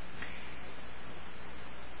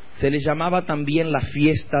 Se le llamaba también la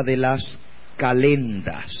fiesta de las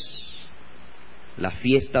calendas, la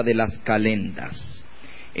fiesta de las calendas.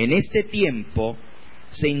 En este tiempo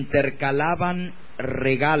se intercalaban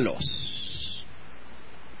regalos.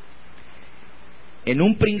 En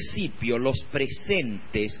un principio los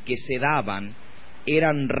presentes que se daban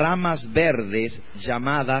eran ramas verdes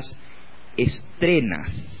llamadas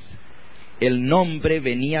estrenas. El nombre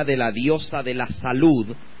venía de la diosa de la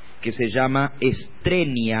salud, que se llama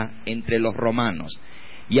Estrenia entre los romanos.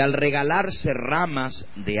 Y al regalarse ramas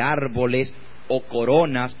de árboles o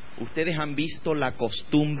coronas, ustedes han visto la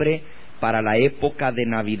costumbre para la época de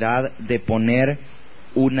Navidad de poner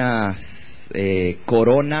unas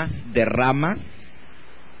coronas de ramas.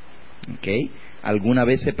 ¿Okay? ¿Alguna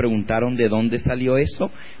vez se preguntaron de dónde salió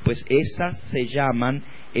eso? Pues esas se llaman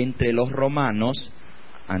entre los romanos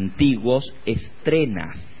antiguos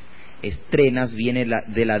estrenas. Estrenas viene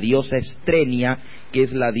de la diosa Estrenia, que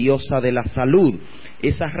es la diosa de la salud.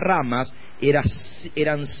 Esas ramas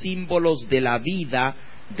eran símbolos de la vida,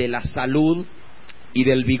 de la salud y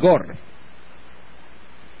del vigor.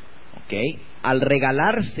 ¿Ok? al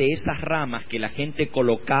regalarse esas ramas que la gente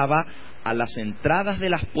colocaba a las entradas de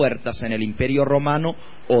las puertas en el Imperio Romano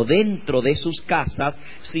o dentro de sus casas,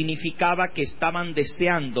 significaba que estaban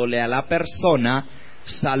deseándole a la persona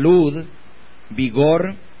salud,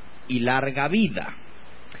 vigor y larga vida.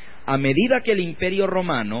 A medida que el Imperio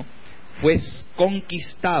Romano fue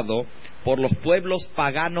conquistado por los pueblos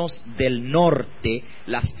paganos del norte,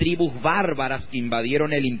 las tribus bárbaras que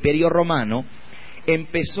invadieron el Imperio Romano,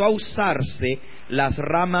 empezó a usarse las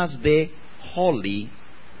ramas de holly,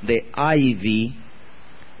 de ivy,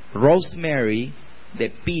 rosemary, de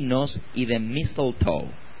pinos y de mistletoe.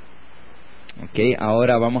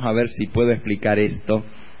 Ahora vamos a ver si puedo explicar esto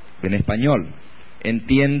en español.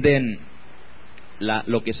 ¿Entienden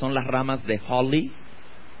lo que son las ramas de holly?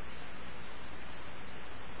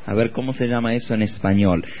 A ver cómo se llama eso en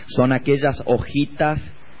español. Son aquellas hojitas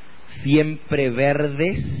siempre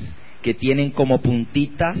verdes que tienen como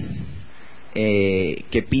puntitas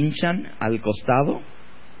que pinchan al costado.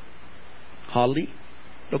 Holly,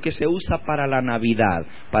 lo que se usa para la Navidad,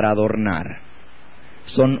 para adornar.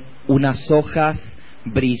 Son unas hojas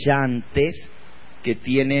brillantes que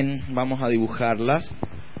tienen, vamos a dibujarlas.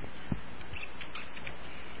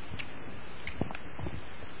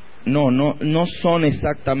 No son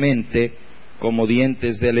exactamente como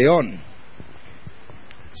dientes de león.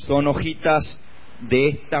 Son hojitas de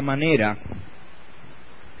esta manera.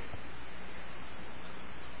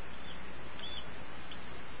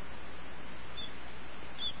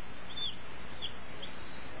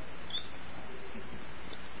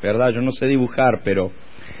 ¿Verdad? Yo no sé dibujar, pero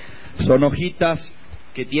son hojitas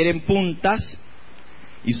que tienen puntas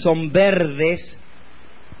y son verdes,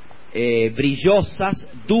 brillosas,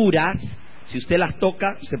 duras. Si usted las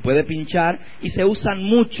toca, se puede pinchar, y se usan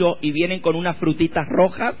mucho y vienen con unas frutitas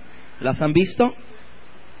rojas. ¿Las han visto?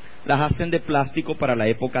 Las hacen de plástico para la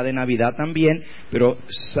época de Navidad también, pero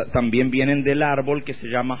también vienen del árbol que se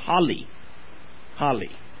llama holly. Holly,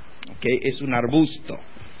 es un arbusto,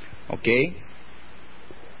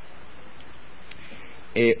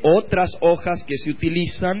 otras hojas que se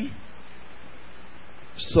utilizan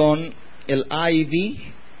son el ivy,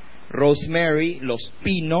 rosemary, los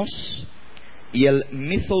pinos y el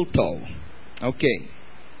mistletoe.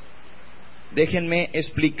 Déjenme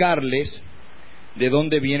explicarles de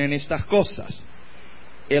dónde vienen estas cosas.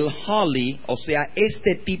 El holly, o sea,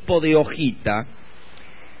 este tipo de hojita,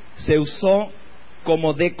 se usó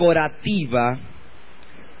como decorativa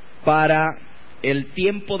para el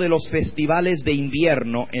tiempo de los festivales de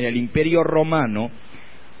invierno en el Imperio Romano,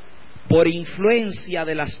 por influencia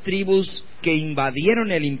de las tribus que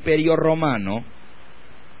invadieron el Imperio Romano,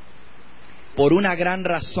 por una gran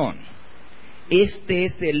razón. Este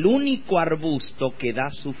es el único arbusto que da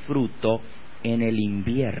su fruto en el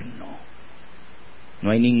invierno. No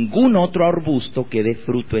hay ningún otro arbusto que dé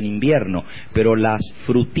fruto en invierno, pero las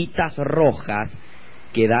frutitas rojas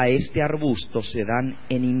que da este arbusto se dan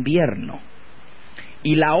en invierno.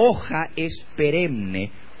 Y la hoja es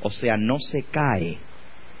perenne, o sea, no se cae.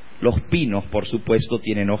 Los pinos, por supuesto,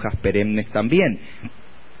 tienen hojas perennes también,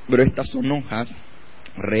 pero estas son hojas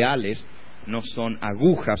reales, no son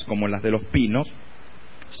agujas como las de los pinos,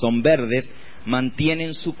 son verdes,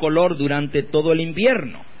 mantienen su color durante todo el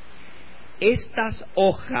invierno. Estas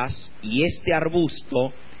hojas y este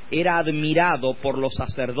arbusto era admirado por los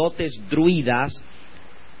sacerdotes druidas,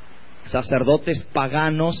 sacerdotes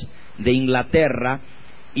paganos de Inglaterra,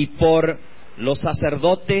 y por los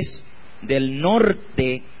sacerdotes del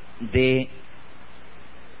norte de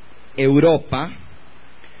Europa,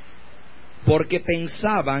 porque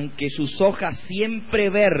pensaban que sus hojas siempre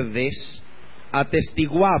verdes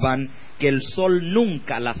atestiguaban que el sol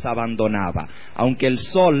nunca las abandonaba. Aunque el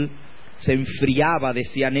sol se enfriaba,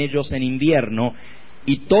 decían ellos, en invierno,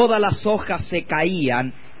 y todas las hojas se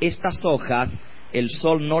caían, estas hojas el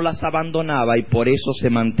sol no las abandonaba y por eso se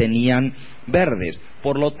mantenían verdes.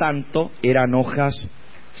 Por lo tanto, eran hojas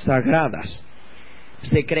sagradas.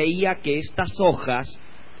 Se creía que estas hojas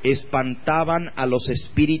espantaban a los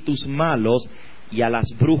espíritus malos y a las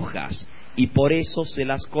brujas, y por eso se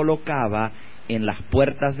las colocaba en las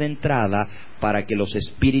puertas de entrada para que los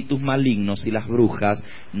espíritus malignos y las brujas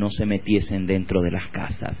no se metiesen dentro de las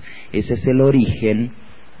casas. Ese es el origen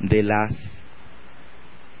de las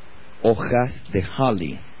hojas de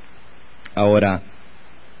holly. Ahora,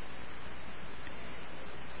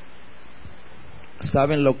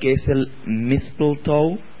 ¿saben lo que es el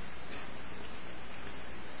mistletoe?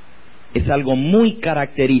 Es algo muy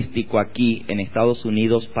característico aquí en Estados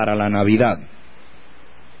Unidos para la Navidad.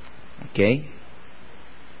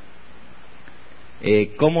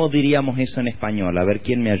 ¿Cómo diríamos eso en español? A ver,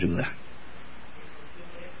 ¿quién me ayuda?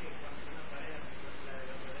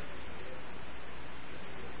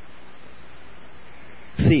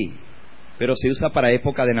 Sí, pero se usa para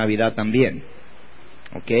época de Navidad también.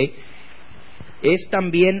 ¿Ok? Es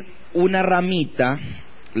también una ramita,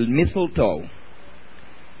 el mistletoe,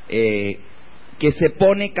 que se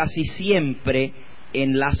pone casi siempre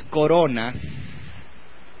en las coronas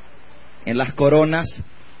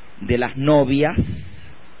de las novias,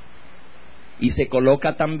 y se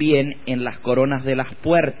coloca también en las coronas de las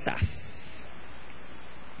puertas.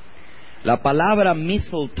 La palabra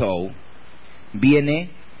mistletoe viene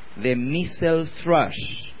de mistle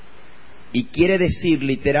thrush y quiere decir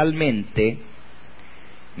literalmente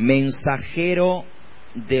mensajero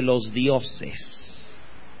de los dioses.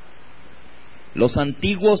 Los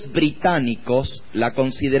antiguos británicos la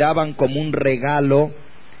consideraban como un regalo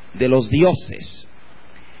de los dioses,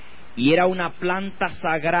 y era una planta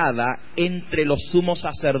sagrada entre los sumos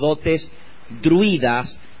sacerdotes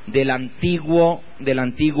druidas de la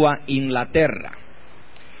antigua Inglaterra.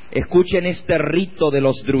 Escuchen este rito de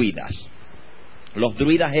los druidas. Los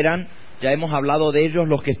druidas eran, ya hemos hablado de ellos,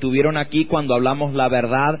 los que estuvieron aquí cuando hablamos la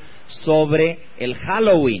verdad sobre el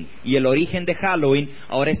Halloween y el origen de Halloween.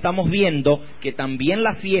 Ahora estamos viendo que también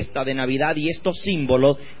la fiesta de Navidad y estos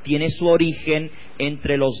símbolos tiene su origen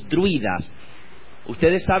entre los druidas.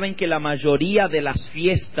 Ustedes saben que la mayoría de las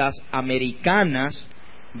fiestas americanas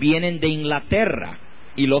vienen de Inglaterra,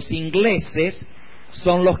 y los ingleses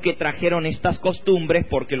son los que trajeron estas costumbres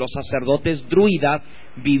porque los sacerdotes druidas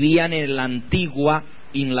vivían en la antigua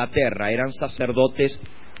Inglaterra, eran sacerdotes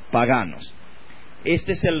paganos.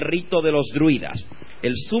 Este es el rito de los druidas.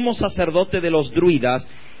 El sumo sacerdote de los druidas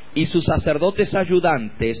y sus sacerdotes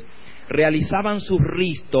ayudantes realizaban sus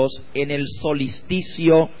ritos en el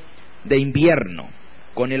solsticio de invierno,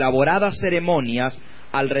 con elaboradas ceremonias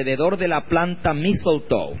alrededor de la planta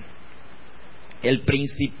mistletoe. El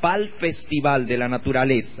principal festival de la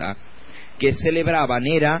naturaleza que celebraban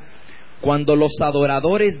era cuando los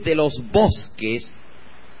adoradores de los bosques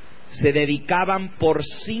se dedicaban por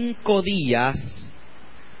 5 días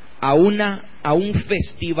a un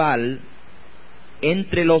festival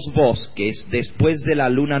entre los bosques después de la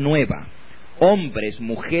luna nueva. Hombres,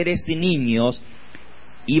 mujeres y niños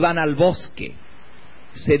iban al bosque,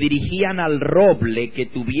 se dirigían al roble que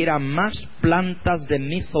tuviera más plantas de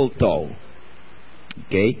mistletoe,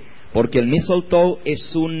 ¿okay? Porque el mistletoe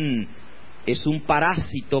es un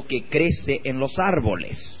parásito que crece en los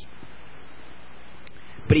árboles.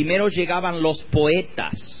 Primero llegaban los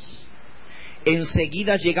poetas,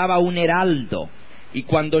 enseguida llegaba un heraldo, y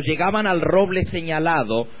cuando llegaban al roble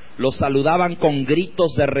señalado, los saludaban con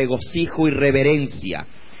gritos de regocijo y reverencia.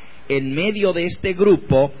 En medio de este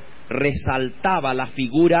grupo resaltaba la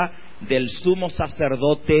figura del sumo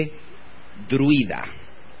sacerdote druida.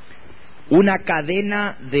 Una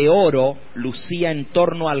cadena de oro lucía en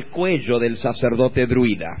torno al cuello del sacerdote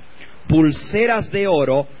druida, pulseras de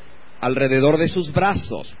oro alrededor de sus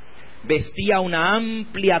brazos. Vestía una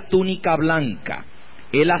amplia túnica blanca.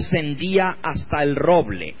 Él ascendía hasta el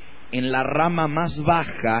roble, en la rama más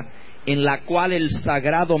baja, en la cual el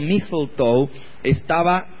sagrado mistletoe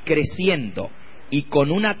estaba creciendo, y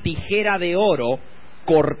con una tijera de oro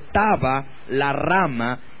cortaba la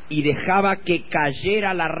rama y dejaba que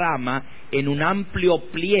cayera la rama en un amplio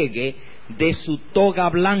pliegue de su toga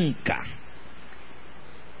blanca.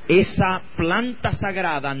 Esa planta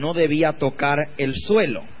sagrada no debía tocar el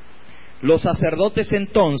suelo. Los sacerdotes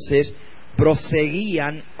entonces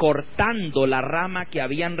proseguían cortando la rama que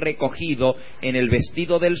habían recogido en el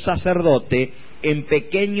vestido del sacerdote en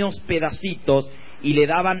pequeños pedacitos, y le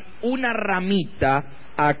daban una ramita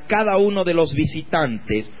a cada uno de los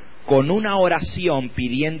visitantes con una oración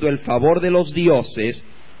pidiendo el favor de los dioses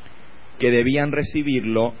que debían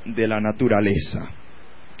recibirlo de la naturaleza.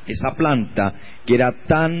 Esa planta, que era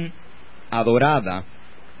tan adorada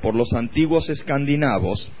por los antiguos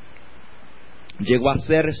escandinavos, llegó a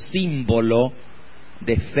ser símbolo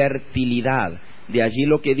de fertilidad. De allí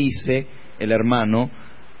lo que dice el hermano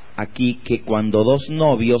aquí, que cuando dos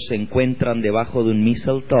novios se encuentran debajo de un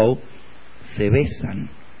mistletoe, se besan.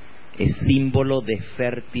 Es símbolo de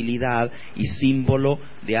fertilidad y símbolo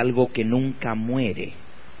de algo que nunca muere,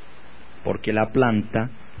 porque la planta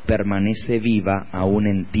permanece viva aún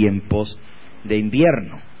en tiempos de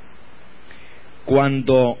invierno.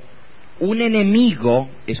 Cuando un enemigo,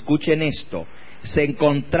 escuchen esto, se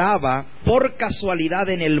encontraba por casualidad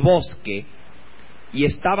en el bosque y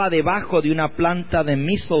estaba debajo de una planta de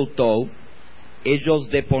mistletoe, ellos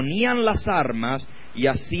deponían las armas y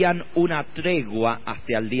hacían una tregua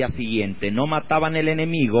hasta el día siguiente. No mataban al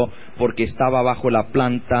enemigo porque estaba bajo la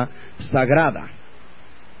planta sagrada.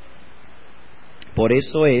 Por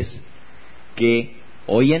eso es que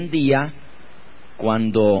hoy en día,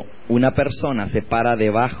 cuando una persona se para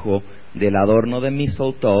debajo del adorno de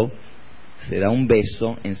mistletoe, se da un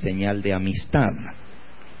beso en señal de amistad.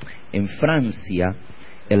 En Francia,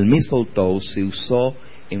 el mistletoe se usó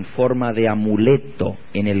en forma de amuleto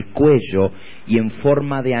en el cuello y en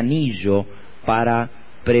forma de anillo para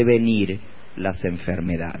prevenir las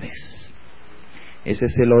enfermedades. Ese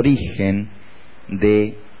es el origen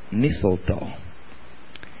de mistletoe.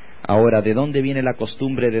 Ahora, ¿de dónde viene la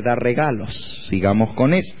costumbre de dar regalos? Sigamos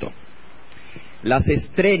con esto. Las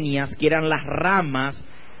estrenias, que eran las ramas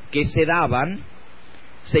que se daban,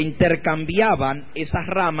 se intercambiaban esas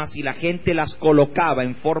ramas y la gente las colocaba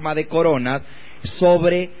en forma de coronas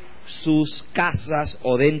sobre sus casas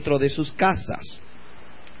o dentro de sus casas.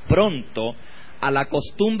 Pronto, a la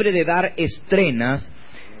costumbre de dar estrenas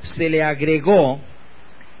se le agregó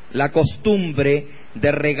la costumbre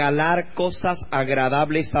de regalar cosas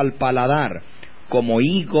agradables al paladar, como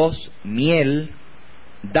higos, miel,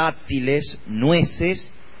 dátiles, nueces,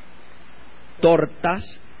 tortas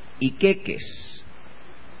y queques.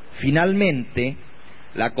 Finalmente,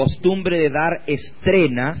 la costumbre de dar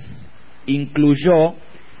estrenas incluyó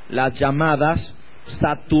las llamadas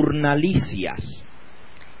saturnalicias.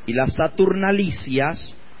 Y las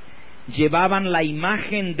saturnalicias llevaban la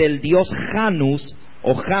imagen del dios Janus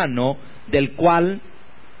o Jano, del cual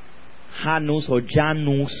Janus o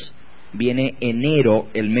Janus viene enero,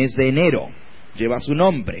 el mes de enero, lleva su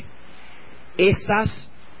nombre.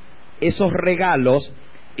 Esos regalos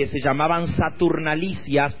que se llamaban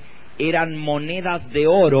saturnalicias eran monedas de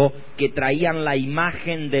oro que traían la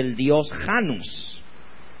imagen del dios Janus.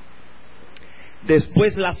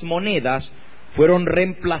 Después las monedas fueron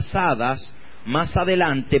reemplazadas más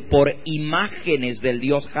adelante por imágenes del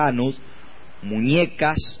dios Janus,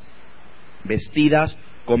 muñecas vestidas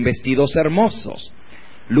con vestidos hermosos.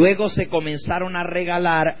 Luego se comenzaron a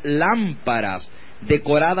regalar lámparas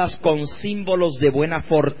decoradas con símbolos de buena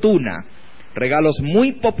fortuna, regalos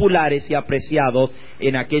muy populares y apreciados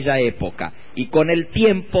en aquella época. Y con el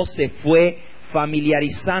tiempo se fue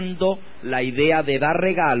familiarizando la idea de dar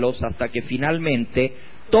regalos hasta que finalmente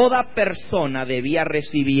toda persona debía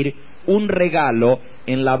recibir un regalo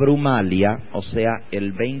en la Brumalia, o sea,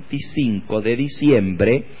 el 25 de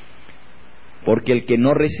diciembre, porque el que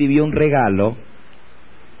no recibió un regalo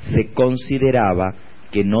se consideraba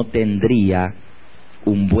que no tendría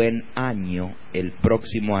un buen año el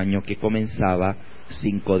próximo año, que comenzaba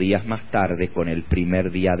 5 días más tarde con el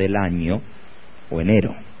primer día del año, o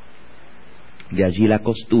enero. De allí la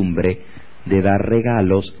costumbre de dar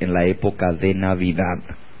regalos en la época de Navidad.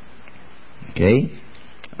 ¿Ok?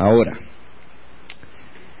 Ahora,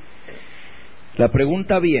 la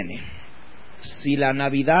pregunta viene: si la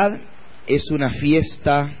Navidad es una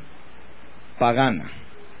fiesta pagana.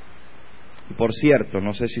 Por cierto,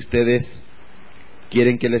 no sé si ustedes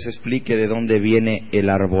quieren que les explique de dónde viene el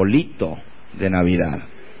arbolito de Navidad.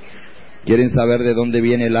 ¿Quieren saber de dónde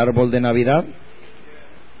viene el árbol de Navidad?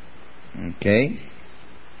 Ok.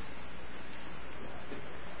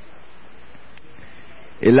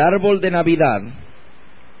 El árbol de Navidad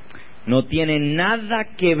no tiene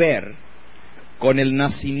nada que ver con el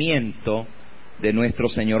nacimiento de nuestro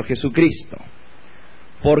Señor Jesucristo.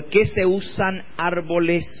 ¿Por qué se usan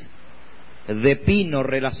árboles de pino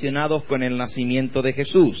relacionados con el nacimiento de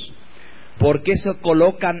Jesús? ¿Por qué se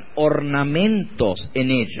colocan ornamentos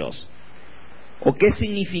en ellos? ¿O qué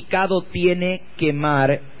significado tiene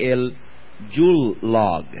quemar el Yule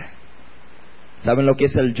log? ¿Saben lo que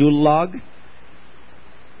es el Yule log?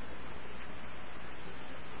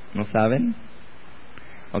 ¿No saben?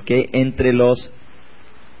 Ok, entre los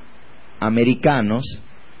americanos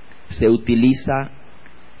se utiliza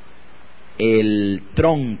el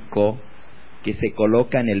tronco que se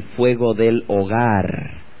coloca en el fuego del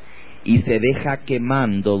hogar y se deja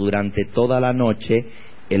quemando durante toda la noche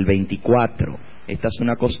el 24. Esta es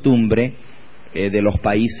una costumbre de los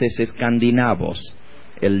países escandinavos.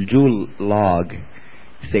 El Yule log,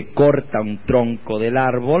 se corta un tronco del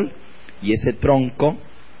árbol y ese tronco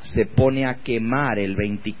se pone a quemar el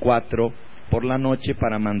 24 por la noche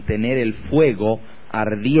para mantener el fuego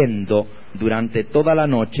ardiendo durante toda la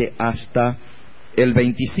noche hasta el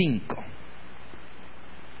 25.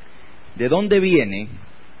 ¿De dónde viene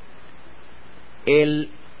el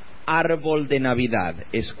árbol de Navidad?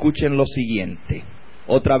 Escuchen lo siguiente,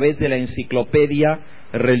 otra vez de la enciclopedia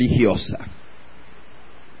religiosa.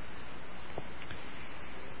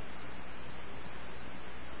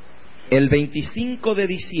 El 25 de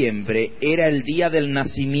diciembre era el día del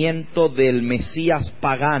nacimiento del Mesías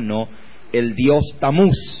pagano, el dios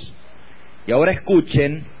Tamuz. Y ahora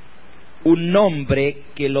escuchen, un nombre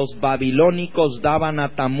que los babilónicos daban a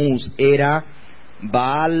Tamuz era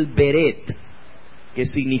VERDAD, que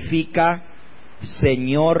significa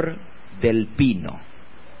Señor del Pino.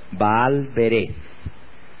 VERDAD,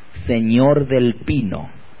 Señor del Pino.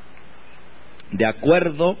 De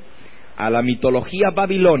acuerdo a la mitología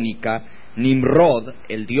babilónica, Nimrod,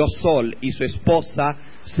 el dios Sol, y su esposa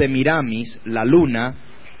Semiramis, la luna,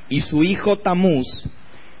 y su hijo Tamuz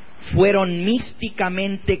fueron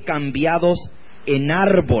místicamente cambiados en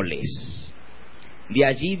árboles. De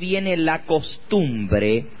allí viene la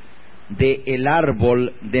costumbre del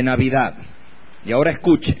árbol de Navidad. Y ahora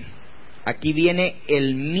escuchen, aquí viene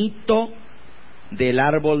el mito del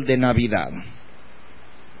árbol de Navidad.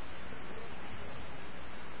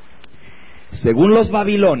 Según los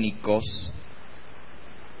babilónicos,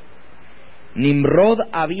 Nimrod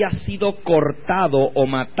había sido cortado o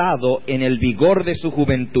matado en el vigor de su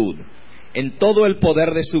juventud, en todo el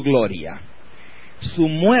poder de su gloria. Su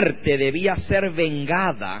muerte debía ser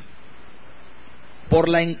vengada por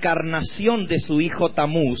la encarnación de su hijo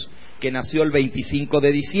Tamuz, que nació el 25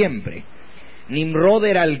 de diciembre. Nimrod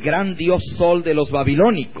era el gran dios Sol de los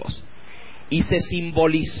babilónicos y se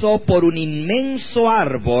simbolizó por un inmenso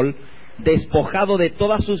árbol despojado de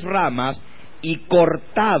todas sus ramas y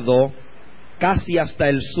cortado casi hasta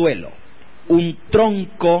el suelo. Un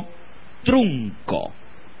trunco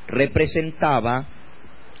representaba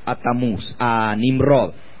a Tamuz, a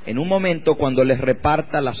Nimrod. En un momento, cuando les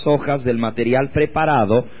reparta las hojas del material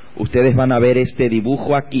preparado, ustedes van a ver este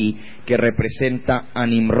dibujo aquí que representa a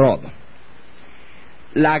Nimrod.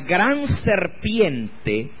 La gran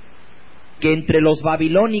serpiente que entre los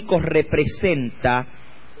babilónicos representa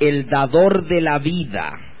el dador de la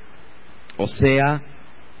vida, o sea,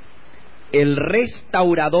 el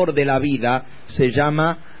restaurador de la vida, se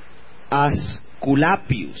llama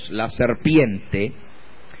Asculapius, la serpiente,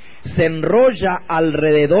 se enrolla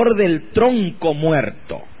alrededor del tronco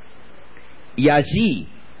muerto, y allí,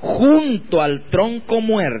 junto al tronco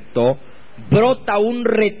muerto, brota un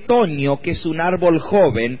retoño que es un árbol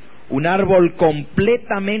joven, un árbol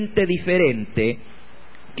completamente diferente,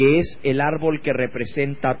 que es el árbol que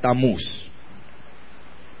representa a Tamuz.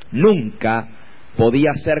 Nunca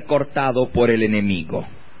podía ser cortado por el enemigo.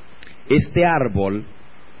 Este árbol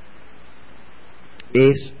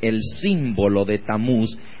es el símbolo de Tamuz,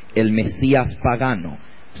 el Mesías pagano,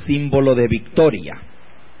 símbolo de victoria.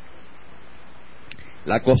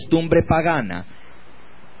 La costumbre pagana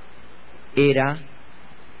era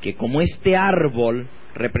que, como este árbol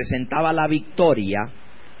representaba la victoria,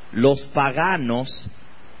 los paganos,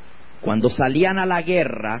 cuando salían a la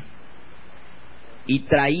guerra y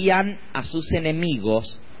traían a sus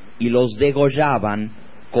enemigos y los degollaban,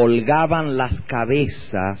 colgaban las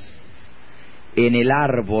cabezas en el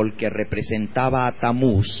árbol que representaba a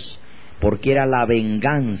Tamuz, porque era la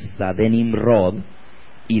venganza de Nimrod,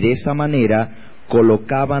 y de esa manera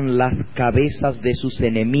colocaban las cabezas de sus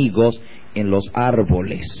enemigos en los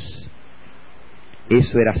árboles.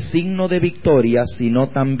 Eso era signo de victoria, sino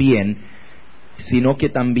que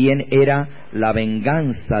también era la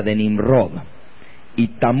venganza de Nimrod. Y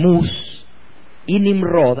Tamuz y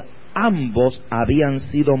Nimrod, ambos habían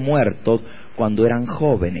sido muertos cuando eran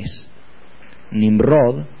jóvenes.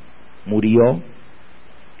 Nimrod murió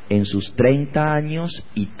en sus 30 años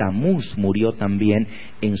y Tamuz murió también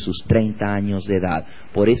en sus 30 años de edad.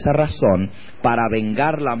 Por esa razón, para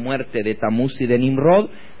vengar la muerte de Tamuz y de Nimrod,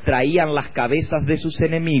 traían las cabezas de sus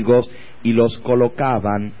enemigos y los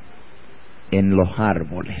colocaban en los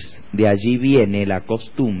árboles. De allí viene la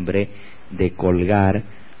costumbre de colgar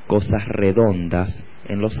cosas redondas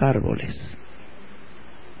en los árboles.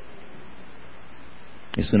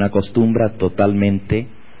 Es una costumbre totalmente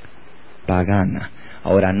pagana.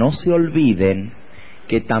 Ahora, no se olviden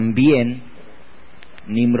que también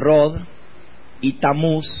Nimrod y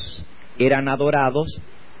Tamuz eran adorados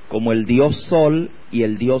como el dios Sol y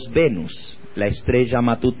el dios Venus, la estrella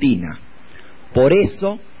matutina. Por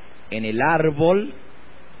eso, en el árbol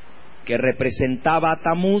que representaba a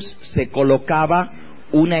Tamuz se colocaba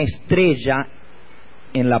una estrella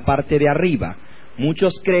en la parte de arriba.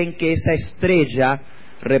 Muchos creen que esa estrella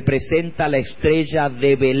representa la estrella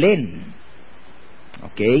de Belén,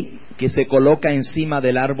 que se coloca encima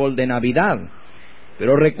del árbol de Navidad.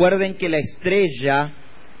 Pero recuerden que la estrella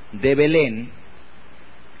de Belén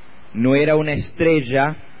no era una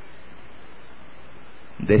estrella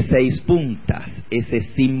de 6 puntas, ese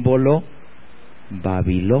símbolo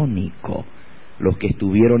babilónico. Los que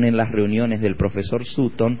estuvieron en las reuniones del profesor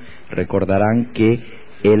Sutton recordarán que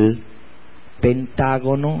el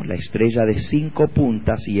pentágono, la estrella de 5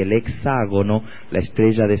 puntas, y el hexágono, la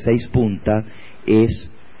estrella de 6 puntas,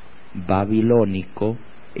 es babilónico,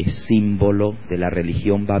 es símbolo de la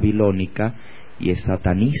religión babilónica, y es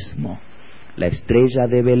satanismo. La estrella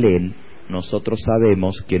de Belén, nosotros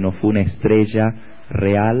sabemos que no fue una estrella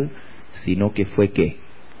real, sino que fue ¿qué?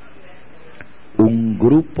 Un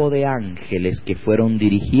grupo de ángeles que fueron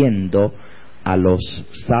dirigiendo a los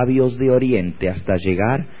sabios de Oriente hasta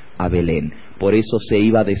llegar a Belén. Por eso se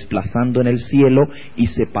iba desplazando en el cielo y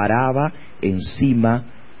se paró encima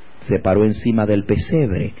del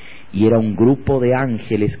pesebre. Y era un grupo de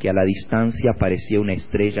ángeles que a la distancia parecía una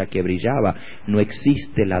estrella que brillaba. No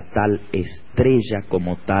existe la tal estrella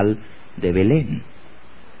como tal de Belén.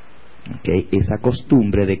 ¿Okay? Esa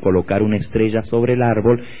costumbre de colocar una estrella sobre el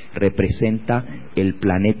árbol representa el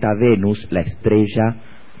planeta Venus, la estrella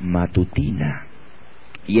matutina.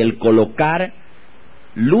 Y el colocar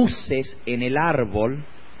luces en el árbol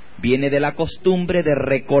viene de la costumbre de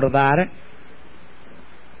recordar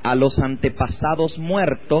a los antepasados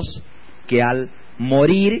muertos que al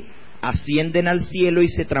morir ascienden al cielo y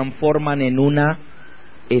se transforman en una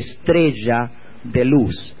estrella de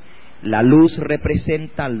luz. La luz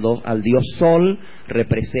representa al Dios Sol,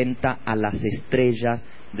 representa a las estrellas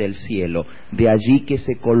del cielo. De allí que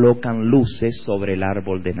se colocan luces sobre el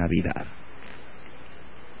árbol de Navidad.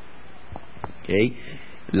 ¿Okay?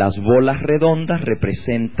 Las bolas redondas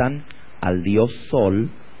representan al Dios Sol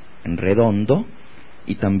en redondo,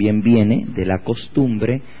 y también viene de la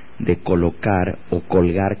costumbre de colocar o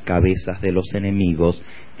colgar cabezas de los enemigos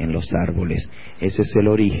en los árboles. Ese es el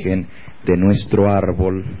origen de nuestro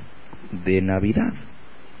árbol de Navidad.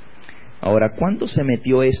 Ahora, ¿cuándo se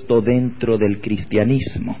metió esto dentro del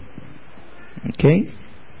cristianismo? ¿Okay?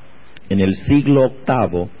 En el siglo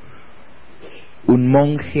VIII, un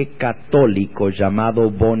monje católico llamado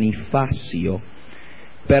Bonifacio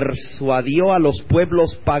persuadió a los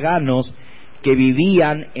pueblos paganos que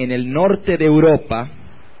vivían en el norte de Europa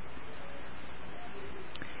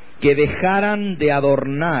que dejaran de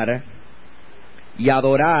adornar y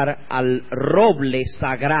adorar al roble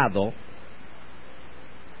sagrado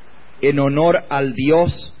en honor al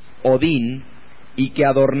dios Odín, y que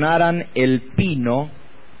adornaran el pino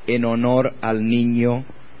en honor al niño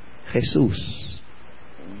Jesús.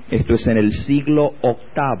 Esto es en el siglo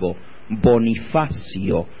VIII.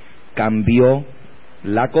 Bonifacio cambió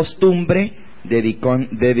la costumbre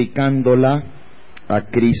dedicándola a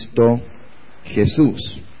Cristo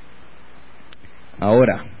Jesús.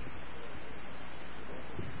 Ahora,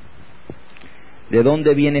 ¿de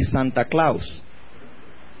dónde viene Santa Claus?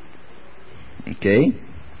 ¿Okay?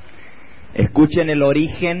 Escuchen el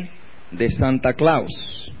origen de Santa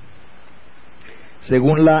Claus.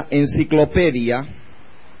 Según la enciclopedia,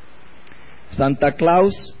 Santa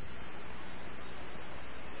Claus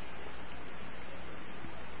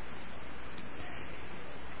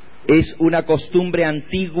es una costumbre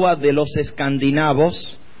antigua de los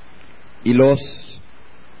escandinavos y los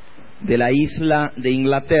de la isla de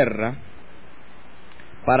Inglaterra.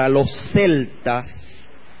 Para los celtas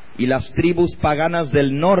y las tribus paganas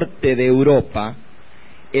del norte de Europa,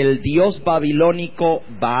 el dios babilónico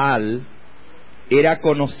Baal era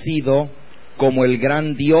conocido como el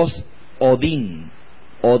gran dios Odín.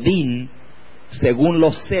 Odín, según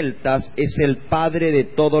los celtas, es el padre de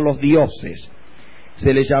todos los dioses.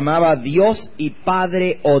 Se le llamaba Dios y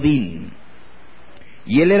Padre Odín.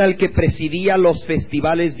 Y él era el que presidía los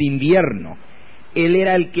festivales de invierno. Él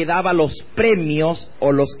era el que daba los premios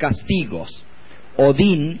o los castigos.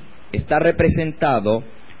 Odín está representado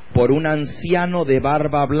por un anciano de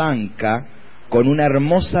barba blanca, con una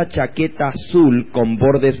hermosa chaqueta azul con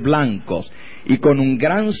bordes blancos y con un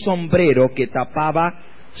gran sombrero que tapaba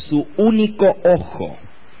su único ojo.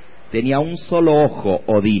 Tenía un solo ojo,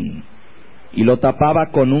 Odín, y lo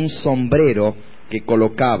tapaba con un sombrero que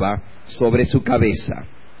colocaba sobre su cabeza.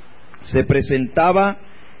 Se presentaba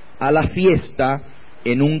a la fiesta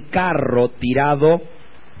en un carro tirado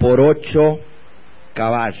por 8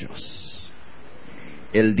 caballos.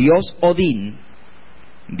 El dios Odín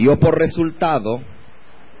dio por resultado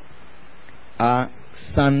a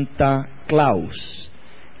Santa Claus,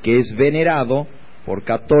 que es venerado por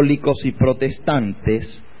católicos y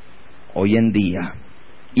protestantes hoy en día,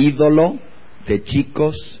 ídolo de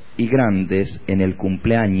chicos y grandes en el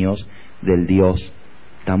cumpleaños del dios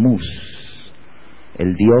Tamuz.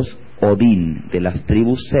 El dios Odín de las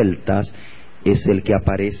tribus celtas es el que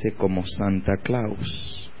aparece como Santa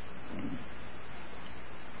Claus.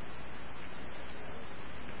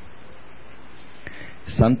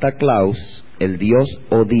 Santa Claus, el dios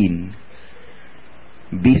Odín,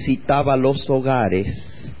 visitaba los hogares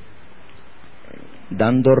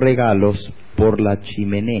dando regalos por la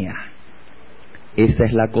chimenea. Esa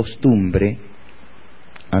es la costumbre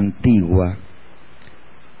antigua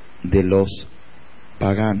de los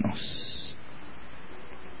paganos.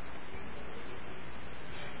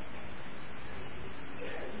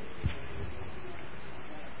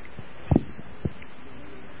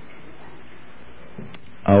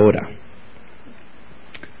 Ahora,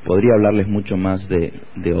 podría hablarles mucho más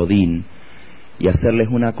de Odín y hacerles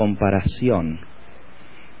una comparación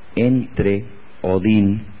entre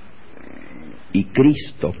Odín y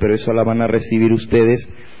Cristo, pero eso la van a recibir ustedes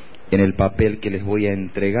en el papel que les voy a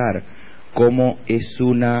entregar, cómo es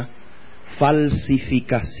una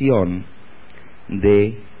falsificación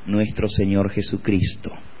de nuestro Señor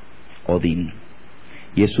Jesucristo, Odín,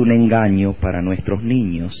 y es un engaño para nuestros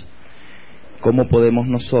niños. ¿Cómo podemos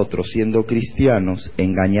nosotros, siendo cristianos,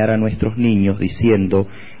 engañar a nuestros niños diciendo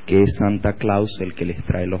que es Santa Claus el que les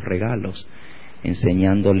trae los regalos,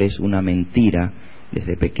 enseñándoles una mentira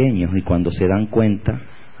desde pequeños, y cuando se dan cuenta,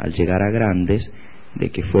 al llegar a grandes,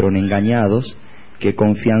 de que fueron engañados, qué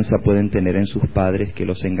confianza pueden tener en sus padres que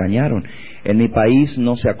los engañaron? En mi país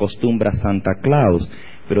no se acostumbra Santa Claus,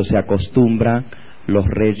 pero se acostumbran los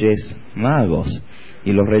Reyes Magos,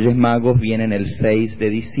 y los Reyes Magos vienen el 6 de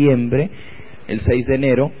diciembre, el 6 de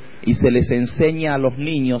enero, y se les enseña a los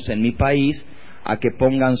niños en mi país a que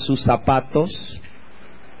pongan sus zapatos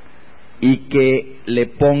y que le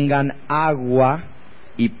pongan agua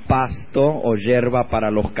y pasto o hierba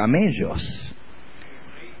para los camellos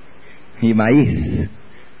y maíz.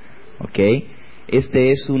 ¿Ok?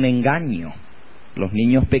 Este es un engaño. Los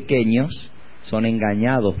niños pequeños son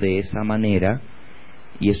engañados de esa manera,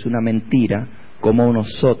 y es una mentira. Cómo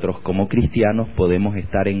nosotros como cristianos podemos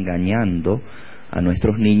estar engañando a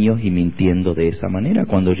nuestros niños y mintiendo de esa manera.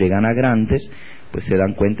 Cuando llegan a grandes, pues se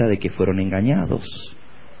dan cuenta de que fueron engañados.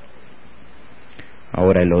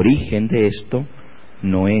 Ahora, el origen de esto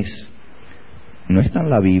no está en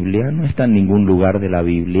la Biblia, no está en ningún lugar de la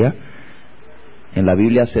Biblia. En la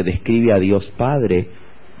Biblia se describe a Dios Padre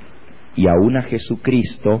y aún a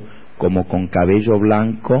Jesucristo como con cabello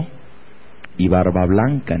blanco y barba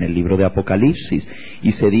blanca en el libro de Apocalipsis,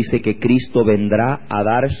 y se dice que Cristo vendrá a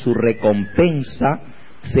dar su recompensa,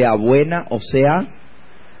 sea buena o sea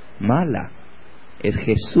mala. Es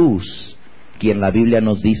Jesús quien la Biblia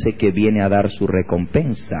nos dice que viene a dar su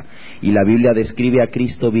recompensa, y la Biblia describe a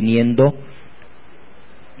Cristo viniendo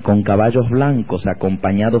con caballos blancos,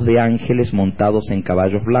 acompañados de ángeles montados en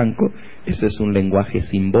caballos blancos. Ese es un lenguaje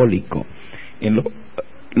simbólico.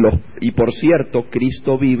 Y por cierto,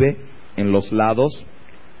 Cristo vive en los lados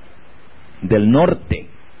del norte,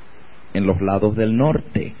 en los lados del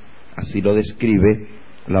norte. Así lo describe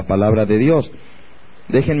la palabra de Dios.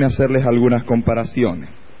 Déjenme hacerles algunas comparaciones.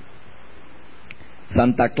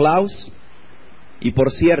 Santa Claus, y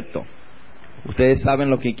por cierto, ustedes saben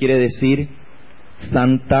lo que quiere decir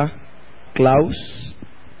Santa Claus.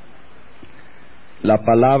 La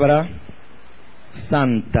palabra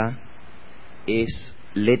Santa es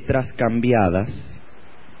letras cambiadas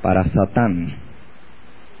para Satán.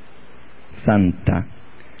 Santa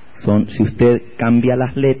si usted cambia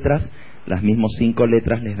las letras, las mismas 5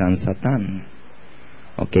 letras les dan Satán.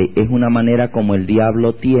 ¿Ok? Es una manera como el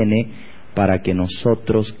diablo tiene para que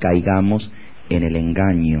nosotros caigamos en el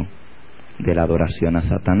engaño de la adoración a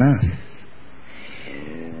Satanás.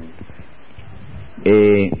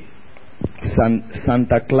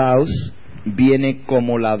 Santa Claus viene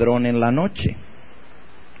como ladrón en la noche.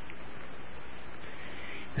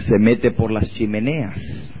 Se mete por las chimeneas.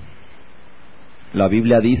 La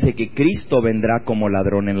Biblia dice que Cristo vendrá como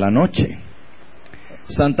ladrón en la noche.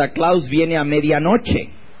 Santa Claus viene a medianoche.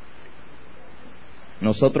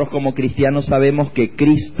 Nosotros como cristianos sabemos que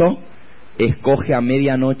Cristo escoge a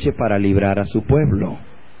medianoche para librar a su pueblo.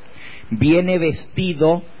 Viene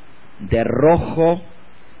vestido de rojo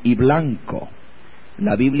y blanco.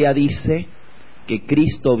 La Biblia dice que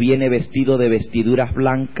Cristo viene vestido de vestiduras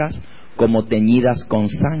blancas como teñidas con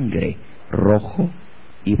sangre, rojo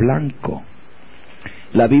y blanco.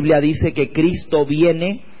 La Biblia dice que Cristo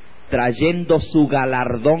viene trayendo su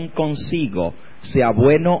galardón consigo, sea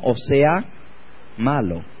bueno o sea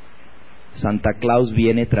malo. Santa Claus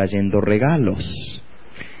viene trayendo regalos.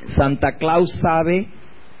 Santa Claus sabe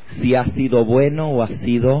si ha sido bueno o ha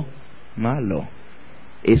sido malo.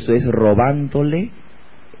 Eso es robándole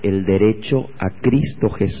el derecho a Cristo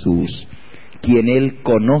Jesús, quien Él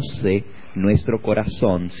conoce nuestro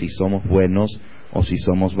corazón, si somos buenos o si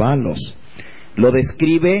somos malos. Lo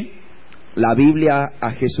describe la Biblia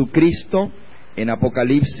a Jesucristo en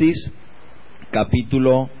Apocalipsis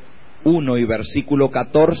capítulo 1 y versículo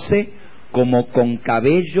 14, como con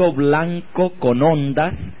cabello blanco con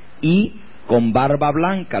ondas y con barba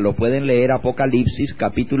blanca. Lo pueden leer, Apocalipsis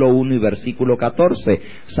capítulo 1 y versículo 14.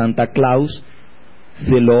 Santa Claus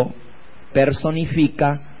se lo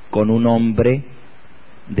personifica con un hombre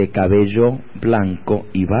de cabello blanco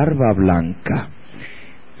y barba blanca.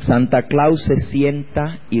 Santa Claus se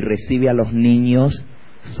sienta y recibe a los niños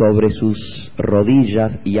sobre sus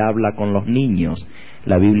rodillas y habla con los niños.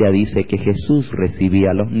 La Biblia dice que Jesús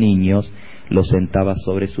recibía a los niños, los sentaba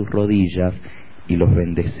sobre sus rodillas y los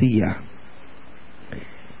bendecía.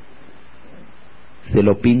 Se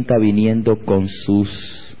lo pinta viniendo con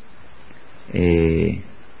sus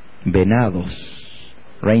venados,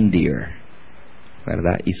 reindeer,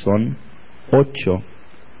 ¿verdad? Y son 8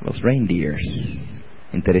 los reindeers.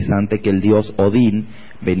 Interesante que el dios Odín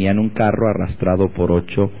venía en un carro arrastrado por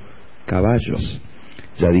 8 caballos.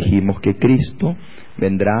 Ya dijimos que Cristo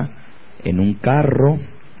vendrá en un carro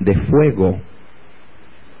de fuego.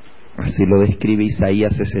 Así lo describe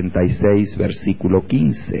Isaías 66, versículo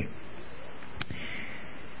 15.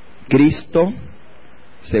 Cristo,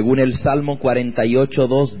 según el Salmo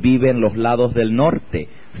 48:2, vive en los lados del norte.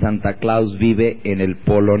 Santa Claus vive en el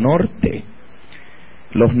polo norte.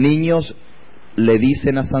 Los niños le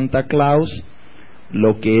dicen a Santa Claus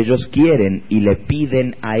lo que ellos quieren y le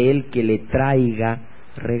piden a él que le traiga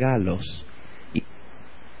regalos. Y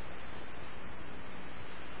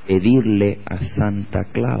pedirle a Santa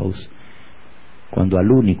Claus, cuando al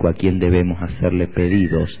único a quien debemos hacerle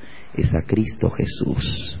pedidos es a Cristo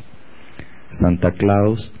Jesús. Santa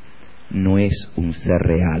Claus no es un ser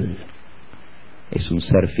real, es un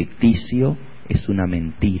ser ficticio, es una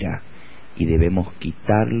mentira, y debemos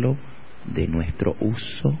quitarlo de nuestro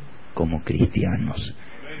uso como cristianos.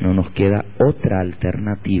 No nos queda otra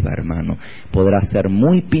alternativa, hermano. Podrá ser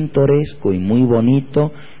muy pintoresco y muy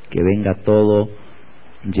bonito, que venga todo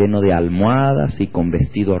lleno de almohadas y con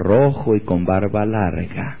vestido rojo y con barba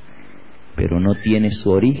larga, pero no tiene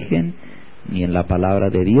su origen ni en la palabra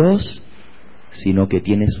de Dios, sino que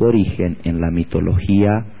tiene su origen en la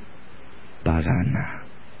mitología pagana.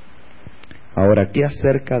 Ahora, ¿qué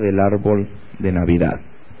acerca del árbol de Navidad?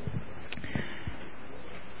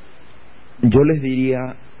 Yo les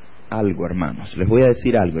diría algo, hermanos, les voy a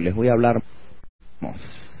decir algo, les voy a hablar.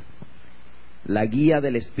 La guía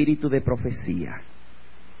del espíritu de profecía.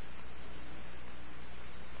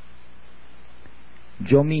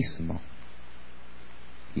 Yo mismo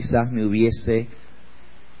quizás me hubiese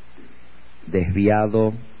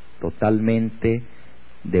desviado totalmente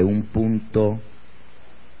de un punto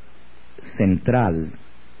central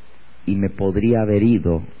y me podría haber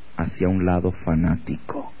ido hacia un lado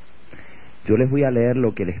fanático. Yo les voy a leer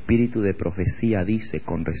lo que el espíritu de profecía dice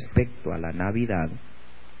con respecto a la Navidad,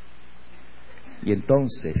 y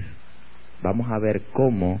entonces vamos a ver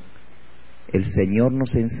cómo el Señor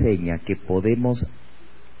nos enseña que podemos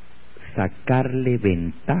sacarle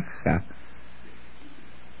ventaja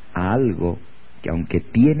a algo que, aunque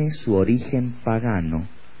tiene su origen pagano,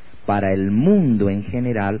 para el mundo en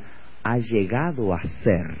general ha llegado a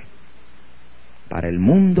ser, para el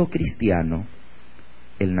mundo cristiano,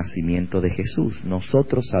 el nacimiento de Jesús.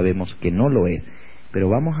 Nosotros sabemos que no lo es, pero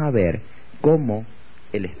vamos a ver cómo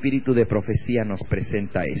el espíritu de profecía nos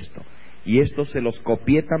presenta esto. Y esto se los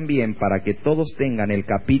copié también para que todos tengan el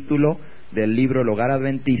capítulo del libro El Hogar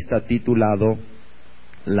Adventista titulado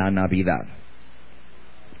La Navidad.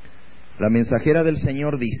 La mensajera del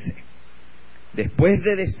Señor dice: después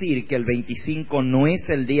de decir que el 25 no es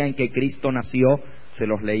el día en que Cristo nació, se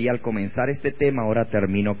los leí al comenzar este tema, ahora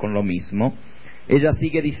termino con lo mismo. Ella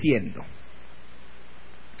sigue diciendo: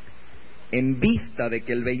 en vista de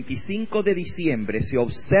que el 25 de diciembre se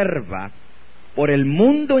observa por el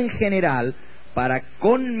mundo en general para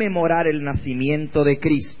conmemorar el nacimiento de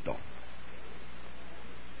Cristo,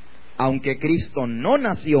 aunque Cristo no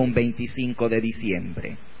nació un 25 de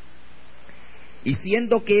diciembre, y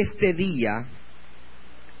siendo que este día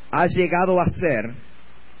ha llegado a ser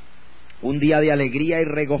un día de alegría y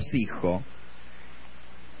regocijo,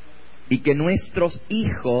 y que nuestros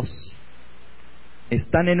hijos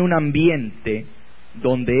están en un ambiente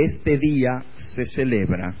donde este día se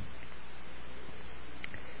celebra,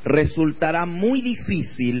 resultará muy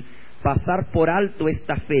difícil pasar por alto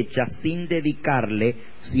esta fecha sin dedicarle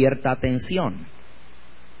cierta atención.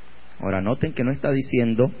 Ahora, noten que no está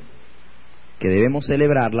diciendo que debemos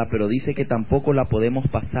celebrarla, pero dice que tampoco la podemos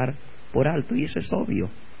pasar por alto, y eso es obvio.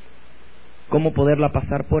 ¿Cómo poderla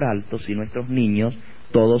pasar por alto si nuestros niños,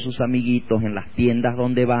 todos sus amiguitos, en las tiendas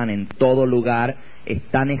donde van, en todo lugar,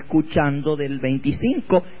 están escuchando del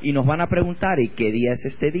 25 y nos van a preguntar: ¿y qué día es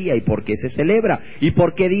este día? ¿Y por qué se celebra? ¿Y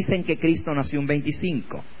por qué dicen que Cristo nació un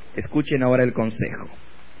 25? Escuchen ahora el consejo.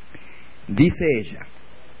 Dice ella: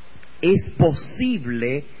 es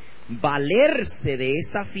posible valerse de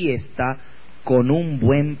esa fiesta con un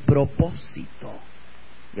buen propósito.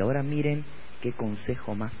 Y ahora miren qué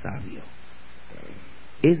consejo más sabio.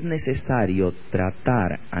 Es necesario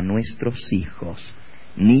tratar a nuestros hijos,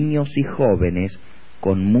 niños y jóvenes,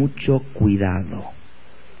 con mucho cuidado.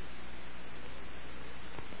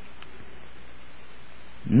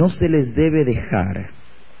 No se les debe dejar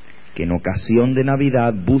que en ocasión de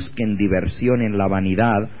Navidad busquen diversión en la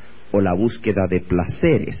vanidad o la búsqueda de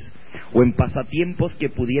placeres, o en pasatiempos que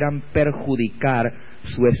pudieran perjudicar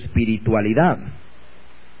su espiritualidad.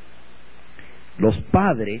 Los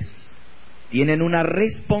padres tienen una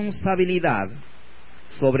responsabilidad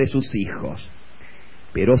sobre sus hijos,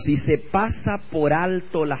 pero si se pasa por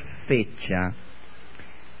alto la fecha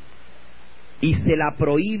y se la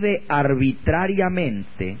prohíbe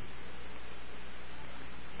arbitrariamente,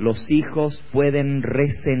 los hijos pueden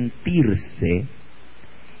resentirse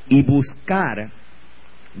y buscar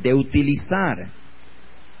de utilizar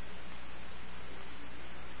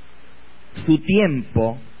su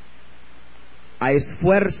tiempo a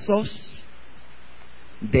esfuerzos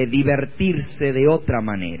de divertirse de otra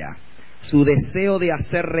manera. Su deseo de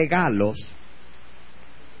hacer regalos,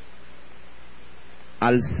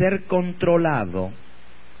 al ser controlado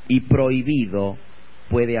y prohibido,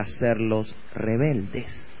 puede hacerlos rebeldes.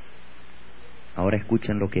 Ahora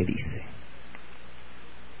escuchen lo que dice.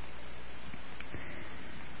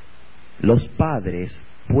 Los padres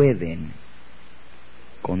pueden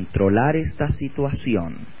controlar esta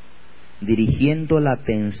situación dirigiendo la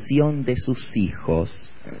atención de sus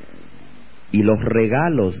hijos y los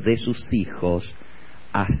regalos de sus hijos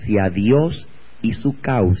hacia Dios y su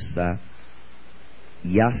causa,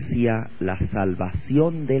 y hacia la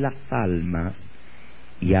salvación de las almas,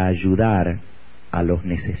 y a ayudar a los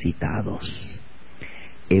necesitados.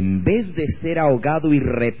 En vez de ser ahogado y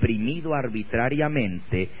reprimido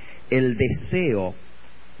arbitrariamente, el deseo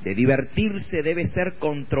de divertirse debe ser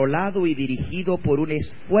controlado y dirigido por un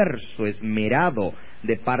esfuerzo esmerado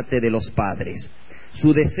de parte de los padres.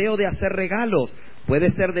 Su deseo de hacer regalos puede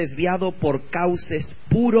ser desviado por cauces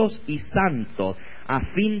puros y santos, a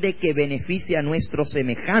fin de que beneficie a nuestros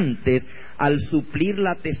semejantes al suplir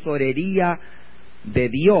la tesorería de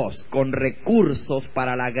Dios con recursos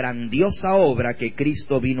para la grandiosa obra que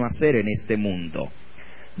Cristo vino a hacer en este mundo.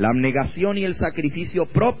 La abnegación y el sacrificio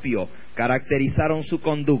propio caracterizaron su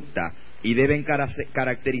conducta y deben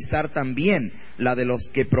caracterizar también la de los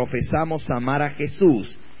que profesamos amar a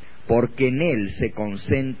Jesús, porque en Él se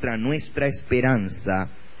concentra nuestra esperanza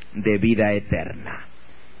de vida eterna.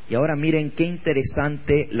 Y ahora miren qué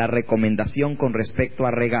interesante la recomendación con respecto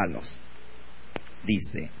a regalos.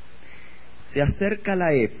 Dice: se acerca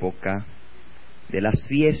la época de las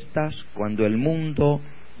fiestas cuando el mundo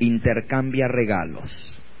intercambia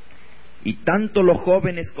regalos, y tanto los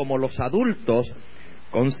jóvenes como los adultos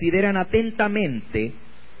consideran atentamente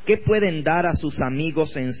qué pueden dar a sus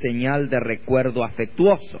amigos en señal de recuerdo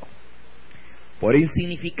afectuoso. Por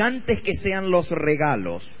insignificantes que sean los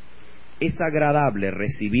regalos, es agradable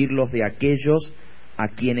recibirlos de aquellos a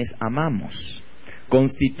quienes amamos.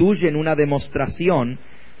 Constituyen una demostración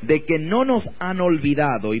de que no nos han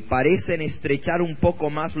olvidado y parecen estrechar un poco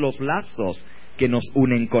más los lazos que nos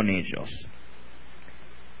unen con ellos.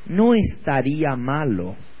 No estaría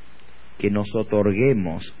malo que nos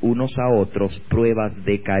otorguemos unos a otros pruebas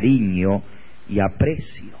de cariño y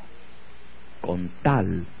aprecio, con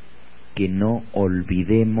tal que no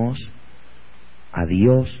olvidemos a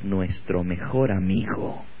Dios, nuestro mejor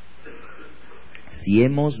amigo. Si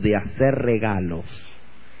hemos de hacer regalos,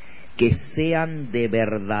 que sean de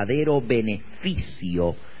verdadero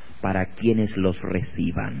beneficio para quienes los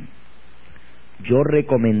reciban. Yo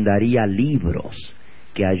recomendaría libros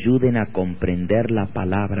que ayuden a comprender la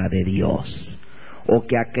palabra de Dios, o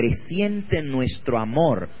que acrecienten nuestro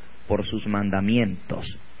amor por sus mandamientos.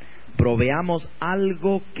 Proveamos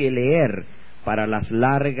algo que leer para las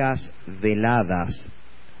largas veladas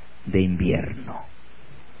de invierno.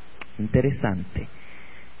 Interesante.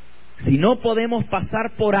 Si no podemos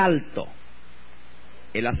pasar por alto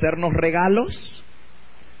el hacernos regalos,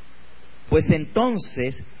 pues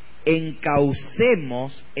entonces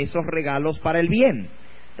encaucemos esos regalos para el bien.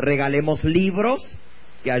 Regalemos libros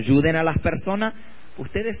que ayuden a las personas.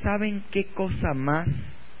 Ustedes saben qué cosa más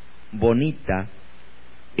bonita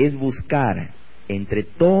es buscar entre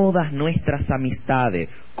todas nuestras amistades,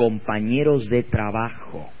 compañeros de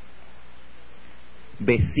trabajo,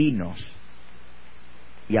 vecinos,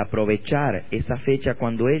 y aprovechar esa fecha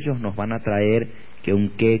cuando ellos nos van a traer que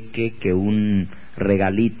un queque, que un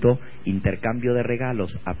regalito, intercambio de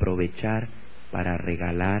regalos, aprovechar para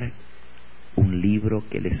regalar un libro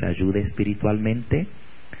que les ayude espiritualmente.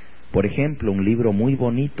 Por ejemplo, un libro muy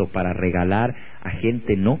bonito para regalar a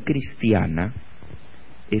gente no cristiana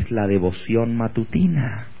es la devoción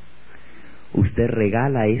matutina. Usted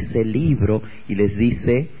regala ese libro y les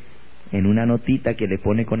dice en una notita que le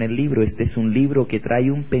pone con el libro: este es un libro que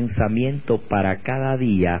trae un pensamiento para cada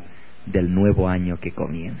día del nuevo año que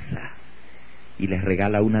comienza. y les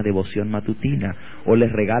regala una devoción matutina, o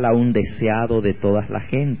les regala un deseado de todas las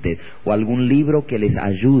gentes, o algún libro que les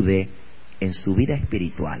ayude en su vida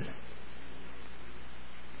espiritual.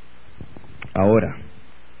 Ahora,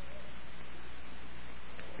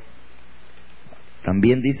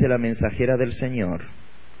 también dice la mensajera del Señor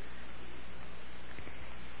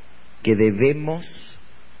que debemos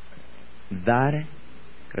dar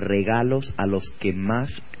regalos a los que más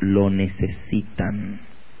lo necesitan.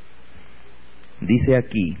 Dice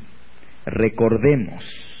aquí, recordemos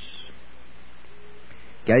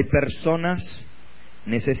que hay personas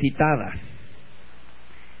necesitadas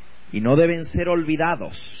y no deben ser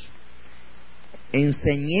olvidados.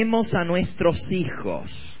 Enseñemos a nuestros hijos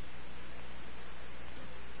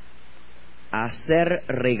a hacer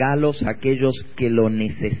regalos a aquellos que lo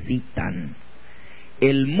necesitan.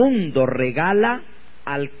 El mundo regala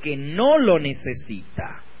al que no lo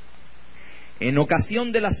necesita. En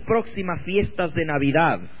ocasión de las próximas fiestas de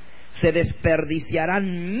Navidad, se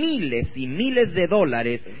desperdiciarán miles y miles de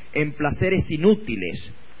dólares en placeres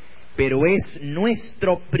inútiles, pero es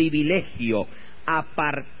nuestro privilegio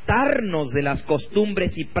apartarnos de las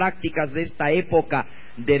costumbres y prácticas de esta época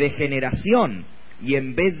de degeneración, y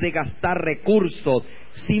en vez de gastar recursos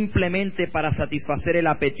simplemente para satisfacer el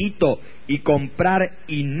apetito y comprar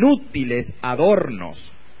inútiles adornos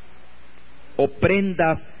o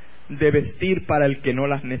prendas de vestir para el que no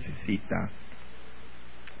las necesita,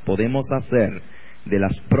 podemos hacer de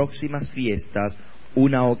las próximas fiestas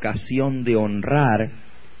una ocasión de honrar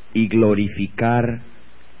y glorificar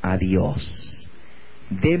a Dios.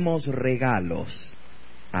 Demos regalos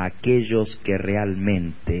a aquellos que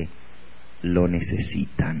realmente lo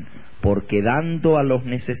necesitan, porque dando a los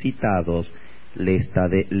necesitados le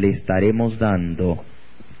estaremos dando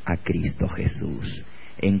a Cristo Jesús.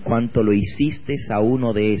 En cuanto lo hicisteis a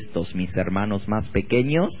uno de estos, mis hermanos más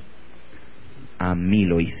pequeños, a mí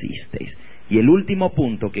lo hicisteis. Y el último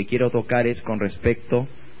punto que quiero tocar es con respecto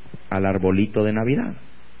al arbolito de Navidad.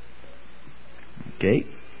 ¿Ok?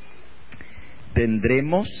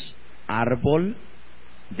 ¿Tendremos árbol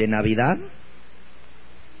de Navidad?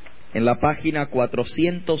 En la página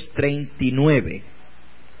 439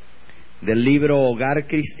 del libro Hogar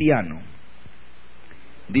Cristiano,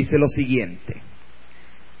 dice lo siguiente: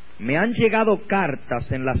 me han llegado cartas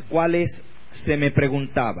en las cuales se me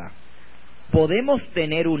preguntaba, ¿podemos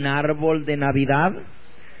tener un árbol de Navidad?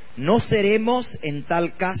 ¿No seremos en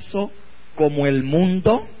tal caso como el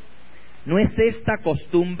mundo? ¿No es esta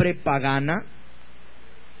costumbre pagana?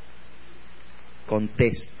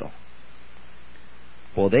 Contesto: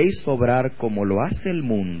 podéis obrar como lo hace el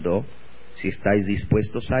mundo, si estáis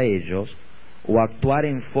dispuestos a ellos, o actuar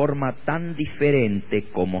en forma tan diferente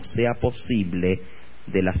como sea posible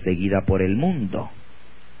de la seguida por el mundo.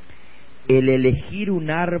 El elegir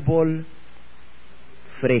un árbol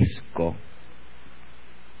fresco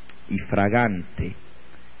y fragante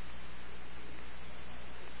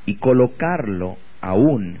y colocarlo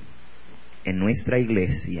aún en nuestra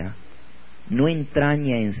iglesia no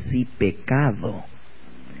entraña en sí pecado,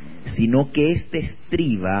 sino que éste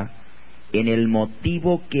estriba en el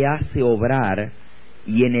motivo que hace obrar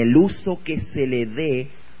y en el uso que se le dé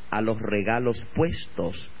a los regalos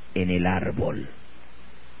puestos en el árbol.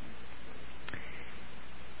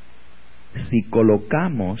 Si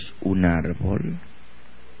colocamos un árbol,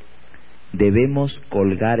 debemos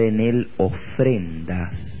colgar en él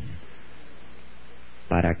ofrendas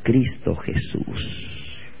para Cristo Jesús.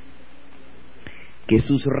 Que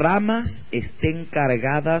sus ramas estén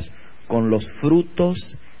cargadas con los frutos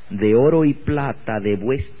de oro y plata de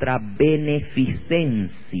vuestra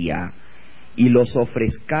beneficencia, y los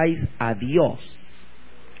ofrezcáis a Dios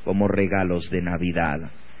como regalos de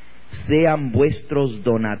Navidad. Sean vuestros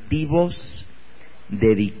donativos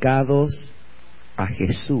dedicados a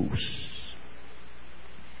Jesús.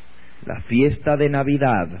 La fiesta de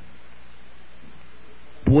Navidad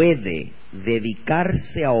puede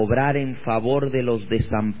dedicarse a obrar en favor de los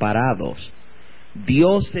desamparados.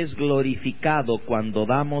 Dios es glorificado cuando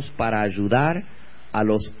damos para ayudar a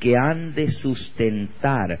los que han de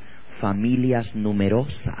sustentar familias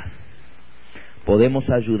numerosas. Podemos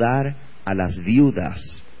ayudar a las viudas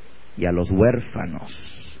y a los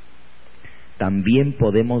huérfanos. También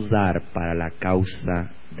podemos dar para la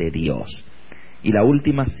causa de Dios. Y la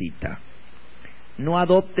última cita: no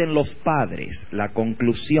adopten los padres la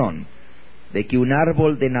conclusión de que un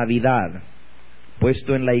árbol de Navidad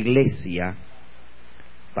puesto en la iglesia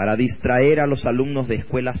para distraer a los alumnos de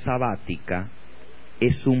escuela sabática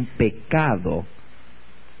es un pecado,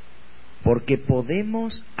 porque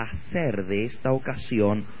podemos hacer de esta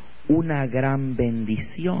ocasión una gran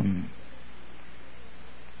bendición.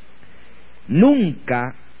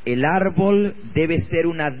 Nunca el árbol debe ser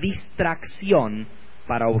una distracción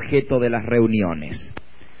para objeto de las reuniones.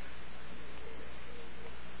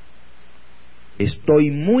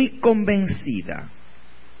 Estoy muy convencida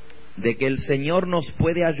de que el Señor nos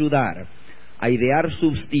puede ayudar a idear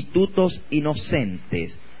sustitutos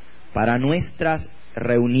inocentes para nuestras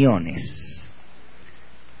reuniones.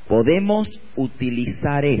 Podemos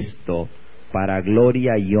utilizar esto para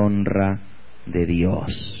gloria y honra de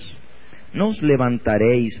Dios. No os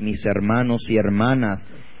levantaréis, mis hermanos y hermanas,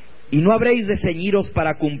 y no habréis de ceñiros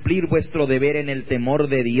para cumplir vuestro deber en el temor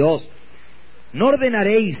de Dios. ¿No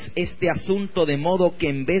ordenaréis este asunto de modo que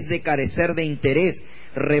en vez de carecer de interés,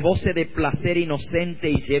 rebose de placer inocente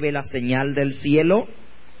y lleve la señal del cielo?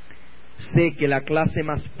 Sé que la clase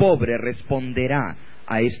más pobre responderá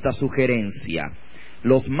a esta sugerencia.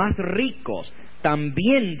 Los más ricos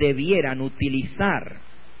también debieran utilizar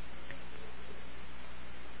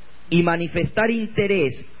y manifestar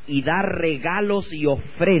interés y dar regalos y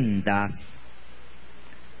ofrendas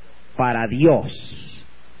para Dios,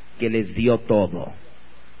 que les dio todo.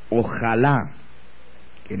 Ojalá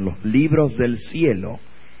que en los libros del cielo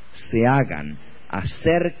se hagan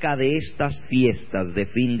acerca de estas fiestas de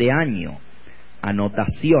fin de año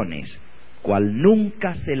anotaciones, cual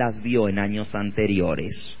nunca se las vio en años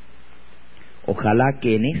anteriores. Ojalá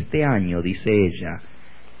que en este año, dice ella,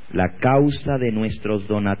 la causa de nuestros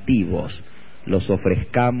donativos los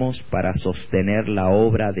ofrezcamos para sostener la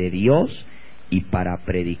obra de Dios y para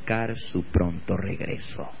predicar su pronto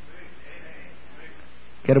regreso.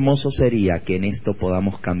 Qué hermoso sería que en esto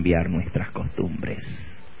podamos cambiar nuestras costumbres.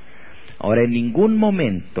 Ahora, en ningún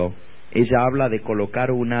momento ella habla de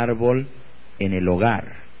colocar un árbol en el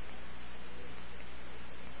hogar.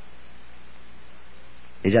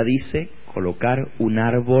 Ella dice colocar un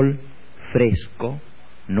árbol fresco,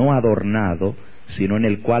 no adornado, sino en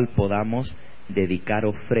el cual podamos dedicar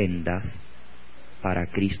ofrendas para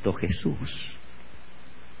Cristo Jesús.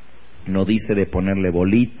 No dice de ponerle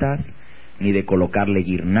bolitas, ni de colocarle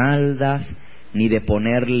guirnaldas, ni de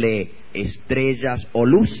ponerle estrellas o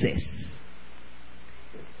luces.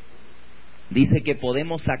 Dice que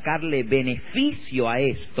podemos sacarle beneficio a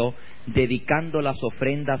esto dedicando las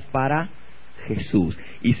ofrendas para Jesús.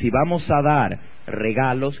 Y si vamos a dar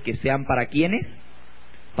regalos, que sean para ¿quiénes?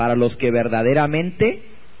 Para los que verdaderamente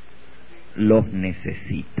los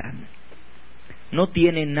necesitan. No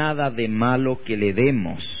tiene nada de malo que le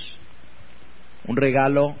demos un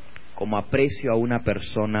regalo como aprecio a una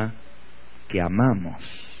persona que amamos.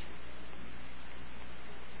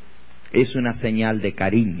 Es una señal de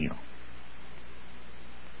cariño.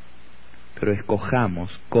 Pero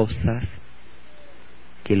escojamos cosas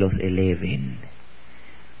que los eleven.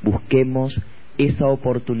 Busquemos esa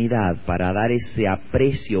oportunidad para dar ese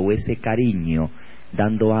aprecio o ese cariño,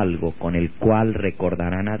 dando algo con el cual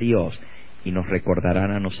recordarán a Dios y nos recordarán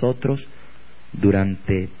a nosotros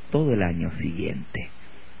durante todo el año siguiente.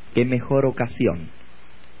 ¿Qué mejor ocasión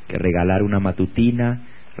que regalar una matutina,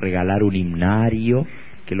 regalar un himnario,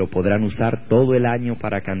 que lo podrán usar todo el año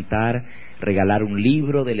para cantar, regalar un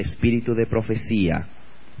libro del espíritu de profecía?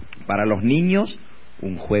 Para los niños,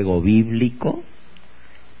 un juego bíblico,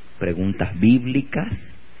 preguntas bíblicas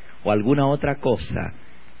o alguna otra cosa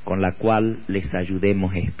con la cual les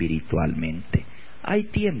ayudemos espiritualmente. Hay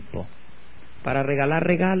tiempo para regalar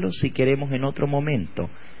regalos si queremos en otro momento,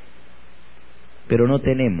 pero no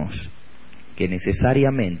tenemos que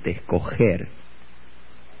necesariamente escoger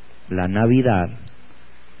la Navidad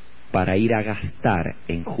para ir a gastar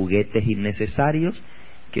en juguetes innecesarios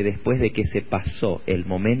que después de que se pasó el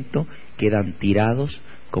momento quedan tirados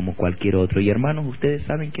como cualquier otro. Y hermanos, ustedes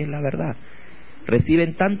saben que es la verdad.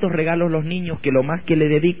 Reciben tantos regalos los niños que lo más que le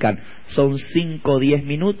dedican son 5 o 10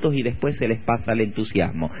 minutos y después se les pasa el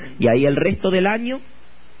entusiasmo. Y ahí el resto del año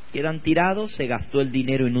quedan tirados, se gastó el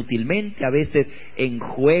dinero inútilmente, a veces en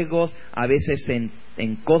juegos, a veces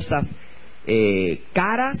en cosas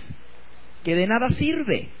caras que de nada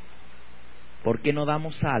sirve. ¿Por qué no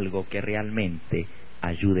damos algo que realmente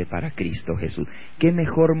ayude para Cristo Jesús? ¿Qué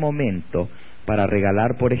mejor momento para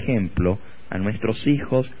regalar, por ejemplo, a nuestros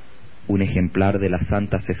hijos un ejemplar de las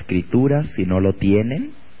Santas Escrituras, si no lo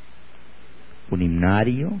tienen, un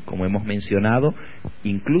himnario, como hemos mencionado?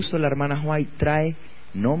 Incluso la hermana White trae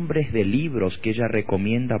nombres de libros que ella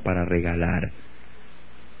recomienda para regalar,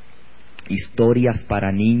 historias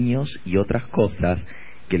para niños y otras cosas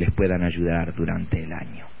que les puedan ayudar durante el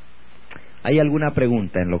año. ¿Hay alguna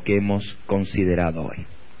pregunta en lo que hemos considerado hoy?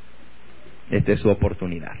 Esta es su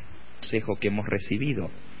oportunidad. Consejo que hemos recibido.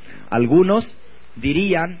 Algunos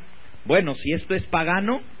dirían, bueno, si esto es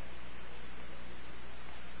pagano,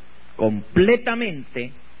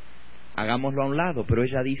 completamente hagámoslo a un lado. Pero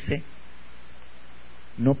ella dice,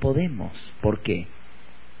 no podemos. ¿Por qué?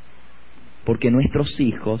 Porque nuestros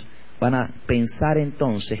hijos van a pensar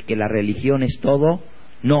entonces que la religión es todo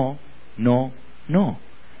no, no, no.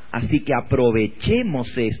 Así que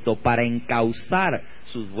aprovechemos esto para encauzar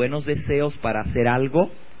sus buenos deseos para hacer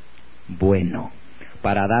algo bueno,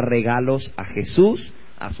 para dar regalos a Jesús,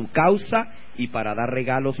 a su causa, y para dar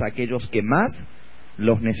regalos a aquellos que más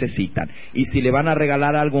los necesitan. Y si le van a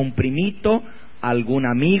regalar algo a un primito, a algún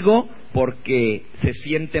amigo, porque se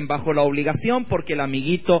sienten bajo la obligación, porque el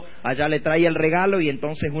amiguito allá le trae el regalo y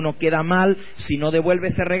entonces uno queda mal si no devuelve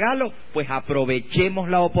ese regalo, pues aprovechemos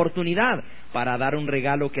la oportunidad para dar un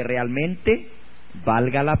regalo que realmente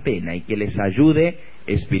valga la pena y que les ayude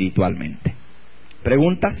espiritualmente.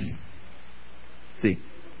 ¿Preguntas? Sí.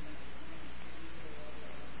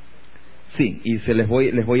 Sí, y les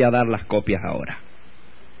voy a dar las copias ahora.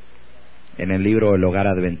 En el libro El Hogar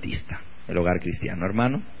Adventista, El Hogar Cristiano,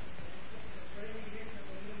 hermano.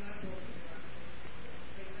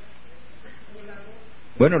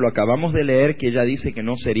 Bueno, lo acabamos de leer, que ella dice que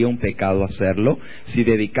no sería un pecado hacerlo si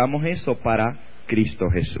dedicamos eso para Cristo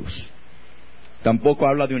Jesús. Tampoco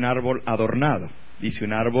habla de un árbol adornado, dice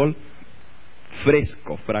un árbol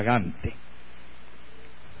fresco, fragante.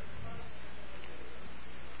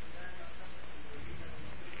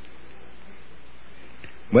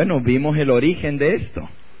 Bueno, vimos el origen de esto.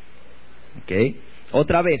 ¿Okay?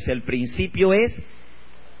 Otra vez, el principio es,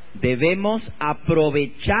 debemos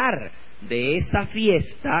aprovechar de esa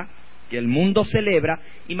fiesta que el mundo celebra.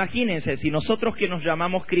 Imagínense, si nosotros que nos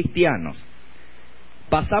llamamos cristianos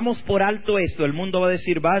pasamos por alto esto, el mundo va a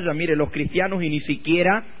decir, vaya, mire, los cristianos y ni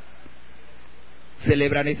siquiera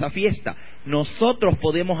celebran esa fiesta. Nosotros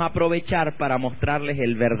podemos aprovechar para mostrarles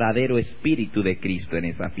el verdadero espíritu de Cristo en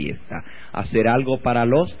esa fiesta, hacer algo para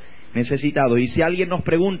los necesitados. Y si alguien nos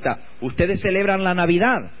pregunta, ¿ustedes celebran la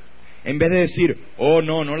Navidad? En vez de decir, oh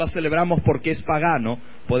no, no la celebramos porque es pagano,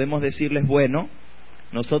 podemos decirles, bueno,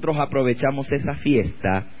 nosotros aprovechamos esa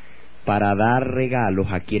fiesta para dar regalos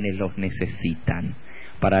a quienes los necesitan,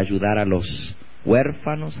 para ayudar a los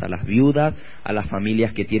huérfanos, a las viudas, a las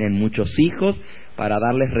familias que tienen muchos hijos, para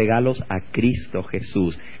darles regalos a Cristo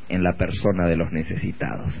Jesús en la persona de los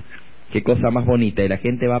necesitados. Qué cosa más bonita. Y la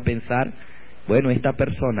gente va a pensar, bueno, esta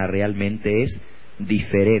persona realmente es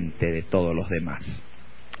diferente de todos los demás.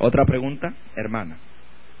 ¿Otra pregunta, hermana?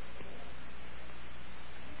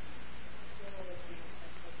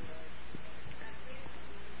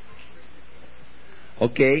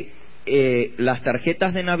 Ok, las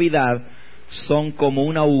tarjetas de Navidad son como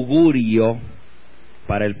un augurio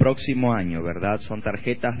para el próximo año, ¿verdad? Son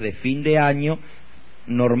tarjetas de fin de año.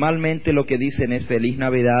 Normalmente lo que dicen es Feliz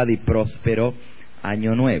Navidad y Próspero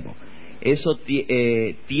Año Nuevo. Eso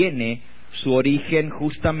tiene su origen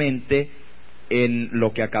justamente en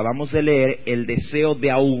lo que acabamos de leer, el deseo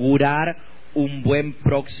de augurar un buen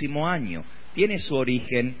próximo año. Tiene su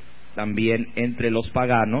origen también entre los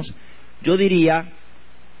paganos. Yo diría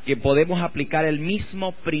que podemos aplicar el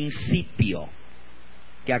mismo principio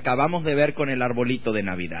que acabamos de ver con el arbolito de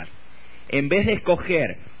Navidad. En vez de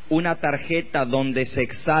escoger una tarjeta donde se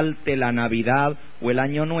exalte la Navidad o el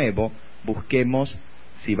Año Nuevo, busquemos,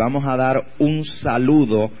 si vamos a dar un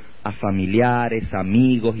saludo a familiares,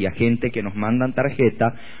 amigos y a gente que nos mandan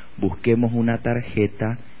tarjeta, busquemos una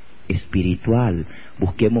tarjeta espiritual,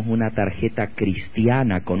 busquemos una tarjeta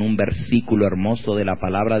cristiana con un versículo hermoso de la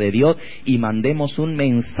palabra de Dios y mandemos un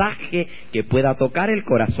mensaje que pueda tocar el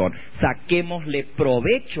corazón. Saquémosle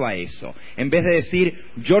provecho a eso, en vez de decir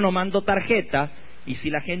yo no mando tarjeta, y si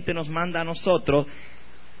la gente nos manda a nosotros,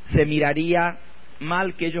 se miraría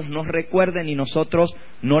mal que ellos nos recuerden y nosotros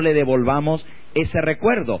no le devolvamos ese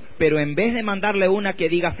recuerdo. Pero en vez de mandarle una que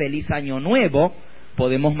diga Feliz Año Nuevo,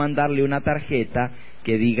 podemos mandarle una tarjeta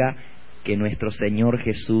que diga que nuestro Señor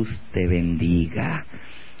Jesús te bendiga,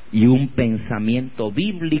 y un pensamiento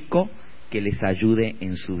bíblico que les ayude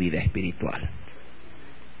en su vida espiritual.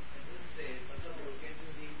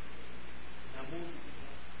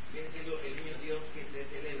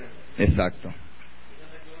 Exacto.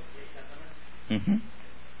 Uh-huh.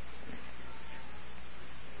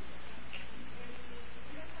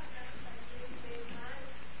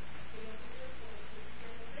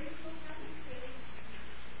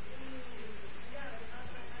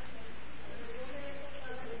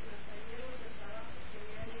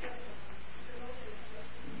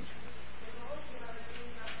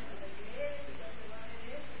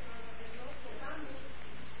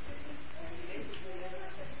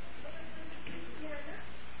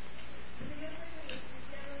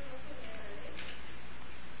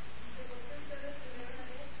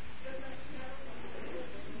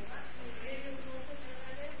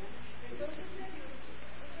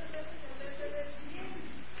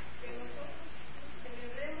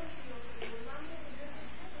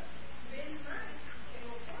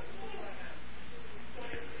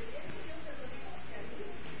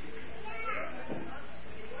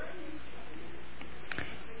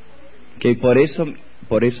 Que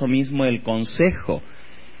por eso mismo el consejo,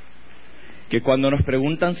 que cuando nos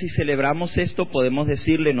preguntan si celebramos esto, podemos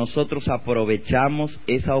decirle, nosotros aprovechamos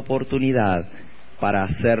esa oportunidad para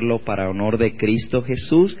hacerlo para honor de Cristo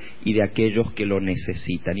Jesús y de aquellos que lo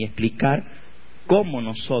necesitan, y explicar cómo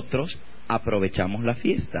nosotros aprovechamos la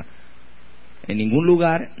fiesta. En ningún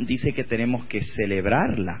lugar dice que tenemos que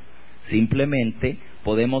celebrarla, simplemente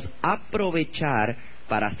podemos aprovechar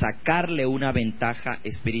para sacarle una ventaja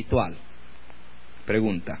espiritual.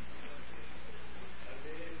 Pregunta.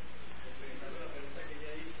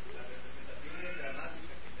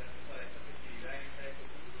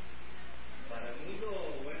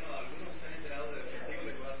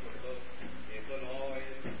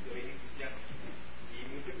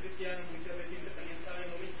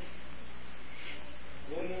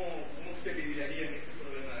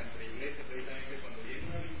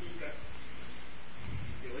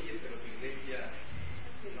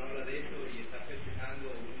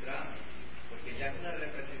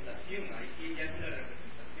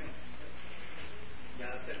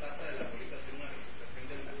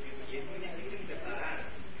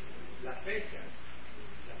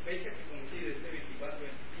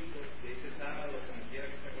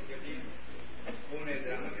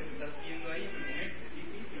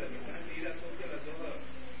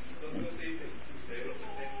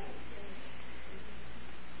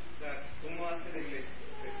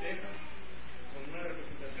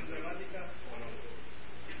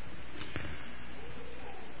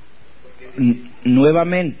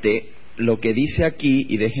 Nuevamente, lo que dice aquí,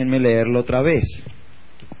 y déjenme leerlo otra vez,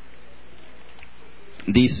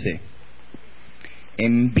 dice: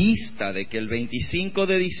 en vista de que el 25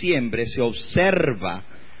 de diciembre se observa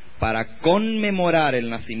para conmemorar el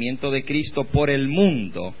nacimiento de Cristo por el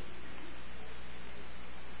mundo,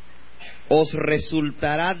 os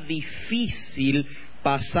resultará difícil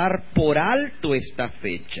pasar por alto esta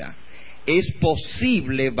fecha. Es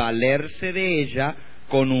posible valerse de ella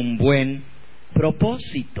con un buen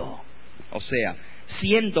propósito. O sea,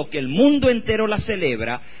 siendo que el mundo entero la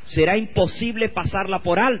celebra, será imposible pasarla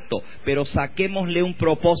por alto, pero saquémosle un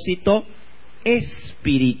propósito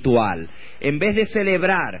espiritual. En vez de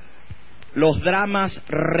celebrar los dramas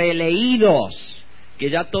releídos, que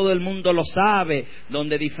ya todo el mundo lo sabe,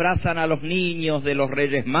 donde disfrazan a los niños de los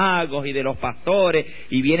Reyes Magos y de los pastores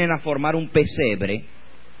y vienen a formar un pesebre,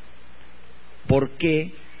 ¿por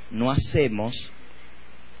qué no hacemos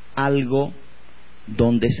algo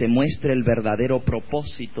donde se muestre el verdadero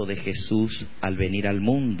propósito de Jesús al venir al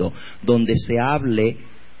mundo, donde se hable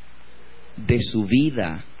de su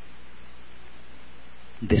vida,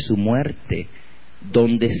 de su muerte,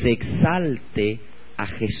 donde se exalte a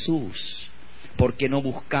Jesús? ¿Por qué no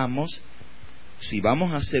buscamos, si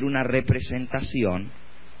vamos a hacer una representación,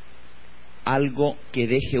 algo que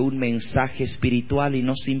deje un mensaje espiritual y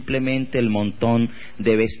no simplemente el montón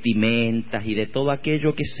de vestimentas y de todo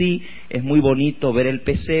aquello que sí es muy bonito ver el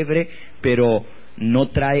pesebre, pero no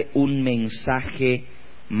trae un mensaje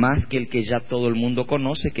más que el que ya todo el mundo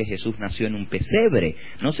conoce, que Jesús nació en un pesebre?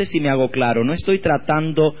 No sé si me hago claro. No estoy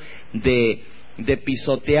tratando de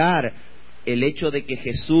pisotear el hecho de que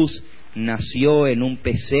Jesús nació en un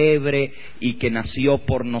pesebre y que nació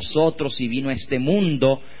por nosotros y vino a este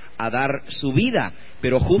mundo a dar su vida,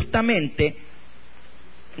 pero justamente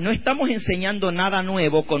no estamos enseñando nada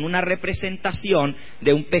nuevo con una representación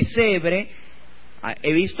de un pesebre.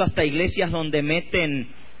 He visto hasta iglesias donde meten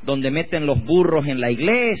los burros en la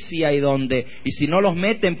iglesia y si no los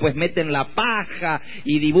meten, pues meten la paja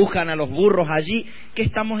y dibujan a los burros allí. ¿Qué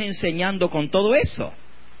estamos enseñando con todo eso?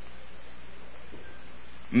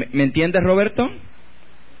 ¿Me entiendes, Roberto?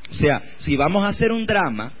 O sea, si vamos a hacer un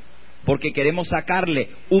drama porque queremos sacarle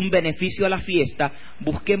un beneficio a la fiesta,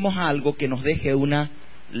 busquemos algo que nos deje una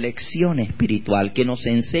lección espiritual, que nos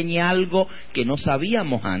enseñe algo que no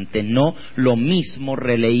sabíamos antes, no lo mismo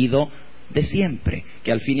releído de siempre,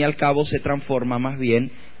 que al fin y al cabo se transforma más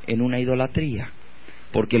bien en una idolatría,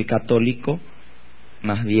 porque el católico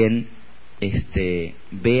más bien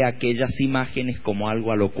ve aquellas imágenes como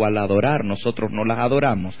algo a lo cual adorar. Nosotros no las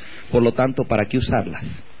adoramos, por lo tanto, ¿para qué usarlas?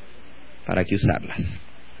 ¿Para qué usarlas?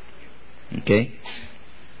 ¿Ok?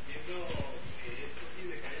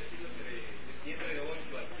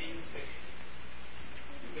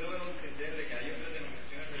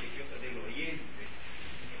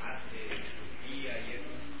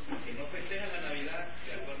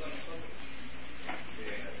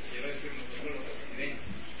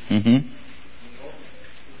 Uh-huh.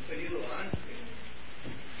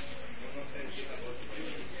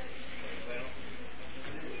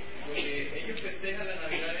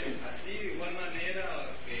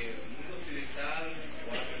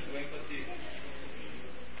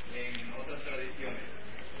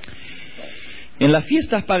 En las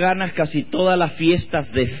fiestas paganas, casi todas las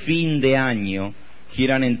fiestas de fin de año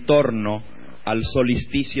giran en torno al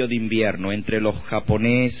solsticio de invierno. Entre los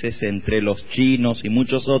japoneses, entre los chinos y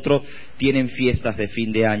muchos otros tienen fiestas de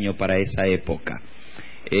fin de año para esa época.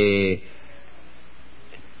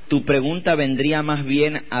 Tu pregunta vendría más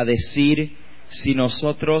bien a decir si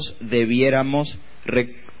nosotros debiéramos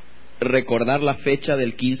recordar la fecha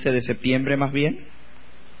del 15 de septiembre más bien.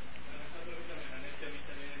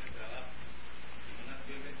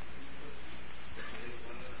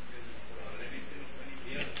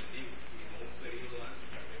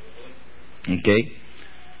 Okay.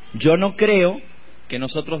 Yo no creo que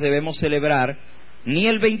nosotros debemos celebrar ni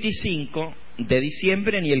el 25 de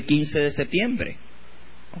diciembre ni el 15 de septiembre.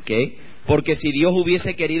 Okay. Porque si Dios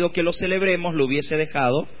hubiese querido que lo celebremos, lo hubiese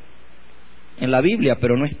dejado en la Biblia,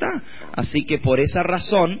 pero no está. Así que por esa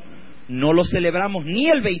razón no lo celebramos ni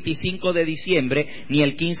el 25 de diciembre ni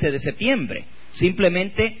el 15 de septiembre.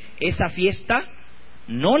 Simplemente esa fiesta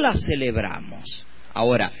no la celebramos.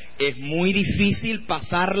 Ahora, es muy difícil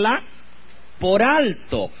pasarla por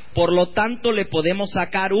alto, por lo tanto le podemos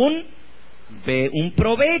sacar un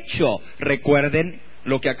provecho. Recuerden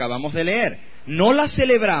lo que acabamos de leer. No la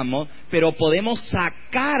celebramos, pero podemos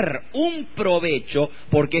sacar un provecho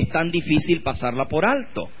porque es tan difícil pasarla por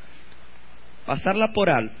alto. Pasarla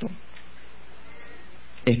por alto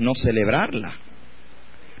es no celebrarla.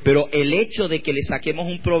 Pero el hecho de que le saquemos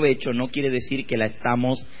un provecho no quiere decir que la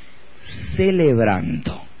estamos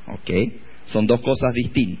celebrando. ¿Ok? Son dos cosas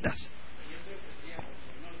distintas.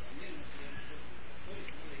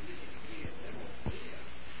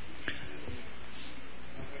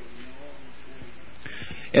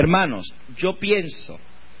 Hermanos, yo pienso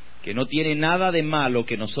que no tiene nada de malo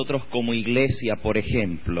que nosotros como iglesia, por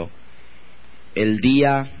ejemplo, el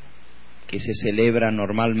día que se celebra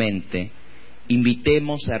normalmente,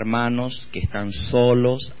 invitemos a hermanos que están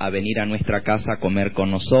solos a venir a nuestra casa a comer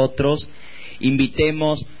con nosotros,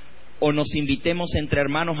 invitemos entre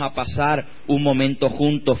hermanos a pasar un momento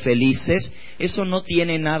juntos felices. Eso no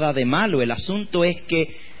tiene nada de malo. El asunto es que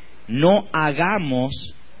no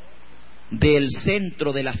hagamos del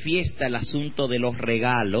centro de la fiesta el asunto de los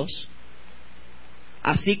regalos.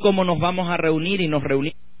 Así como nos vamos a reunir y nos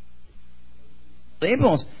reunimos,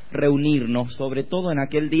 debemos reunirnos, sobre todo en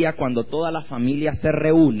aquel día cuando todas las familias se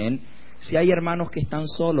reúnen. Si hay hermanos que están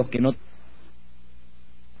solos, que no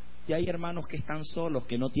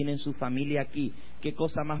tienen su familia aquí, qué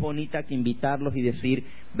cosa más bonita que invitarlos y decir,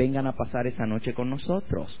 vengan a pasar esa noche con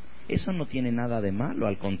nosotros. Eso no tiene nada de malo,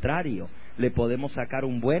 al contrario, le podemos sacar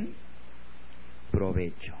un buen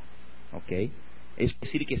provecho. ¿Ok? Es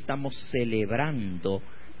decir, que estamos celebrando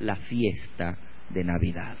la fiesta de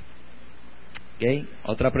Navidad. ¿Ok?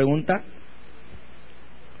 ¿Otra pregunta?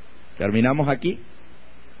 ¿Terminamos aquí?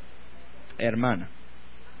 Hermana.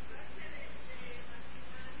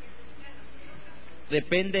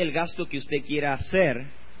 Depende del gasto que usted quiera hacer.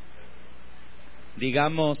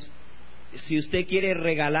 Digamos, si usted quiere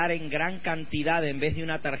regalar en gran cantidad en vez de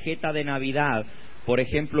una tarjeta de Navidad, por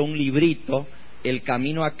ejemplo, un librito, El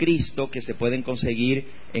Camino a Cristo, que se pueden conseguir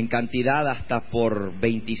en cantidad hasta por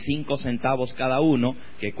 25 centavos cada uno,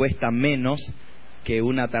 que cuestan menos que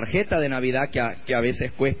una tarjeta de Navidad que a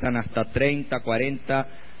veces cuestan hasta 30, 40,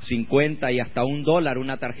 50 y hasta $1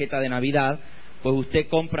 una tarjeta de Navidad. Pues usted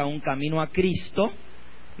compra un Camino a Cristo,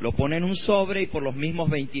 lo pone en un sobre y por los mismos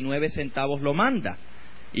 29 centavos lo manda.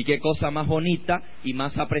 Y qué cosa más bonita y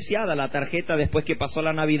más apreciada. La tarjeta, después que pasó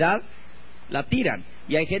la Navidad, la tiran.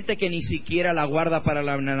 Y hay gente que ni siquiera la guarda para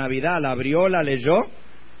la Navidad, la abrió, la leyó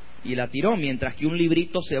y la tiró, mientras que un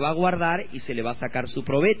librito se va a guardar y se le va a sacar su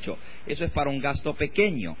provecho. Eso es para un gasto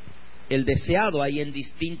pequeño. El deseado hay en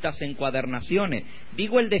distintas encuadernaciones.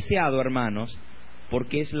 Digo el deseado, hermanos,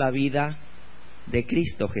 porque es la vida de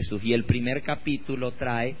Cristo Jesús, y el primer capítulo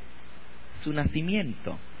trae su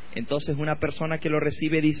nacimiento. Entonces una persona que lo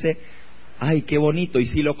recibe dice, ¡ay, qué bonito! Y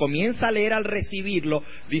si lo comienza a leer al recibirlo,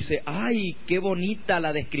 dice, ¡ay, qué bonita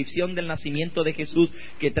la descripción del nacimiento de Jesús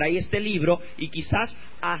que trae este libro! Y quizás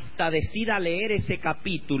hasta decida leer ese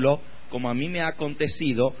capítulo, como a mí me ha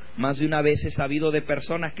acontecido. Más de una vez he sabido de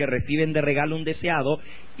personas que reciben de regalo un deseado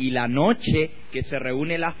y la noche que se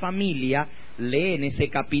reúne la familia, leen ese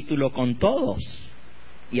capítulo con todos.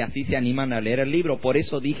 Y así se animan a leer el libro. Por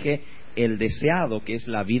eso dije el deseado, que es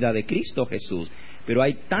la vida de Cristo Jesús. Pero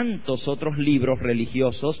hay tantos otros libros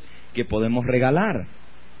religiosos que podemos regalar.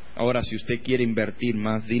 Ahora, si usted quiere invertir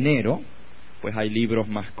más dinero, pues hay libros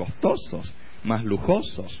más costosos, más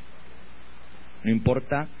lujosos. No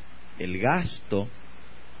importa el gasto,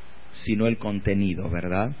 sino el contenido,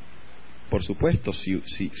 ¿verdad? Por supuesto,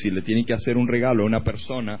 si le tiene que hacer un regalo a una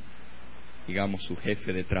persona digamos, su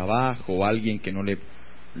jefe de trabajo o alguien que no le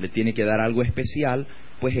tiene que dar algo especial,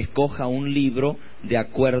 pues escoja un libro de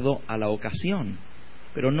acuerdo a la ocasión.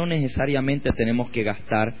 Pero no necesariamente tenemos que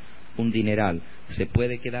gastar un dineral. Se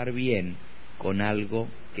puede quedar bien con algo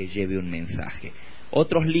que lleve un mensaje.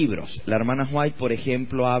 Otros libros. La hermana White, por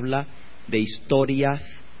ejemplo, habla de historias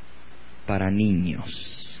para niños.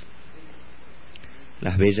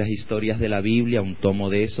 Las bellas historias de la Biblia, un tomo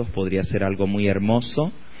de esos podría ser algo muy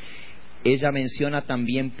hermoso. Ella menciona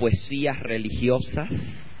también poesías religiosas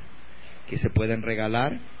que se pueden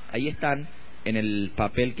regalar. Ahí están en el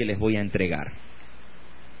papel que les voy a entregar.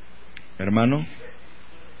 Hermano.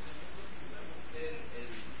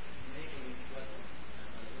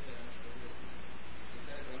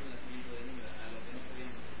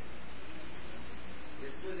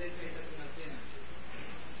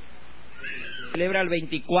 Celebra el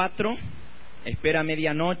 24, espera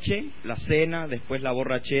medianoche, la cena, después la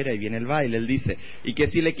borrachera y viene el baile. Él dice, ¿y qué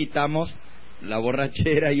si le quitamos la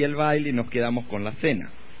borrachera y el baile y nos quedamos con la cena?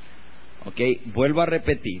 Ok, vuelvo a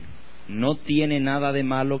repetir, no tiene nada de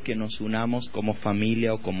malo que nos unamos como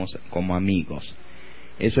familia o como amigos.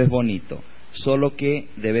 Eso es bonito, solo que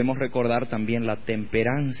debemos recordar también la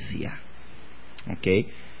temperancia. Ok,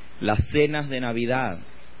 las cenas de Navidad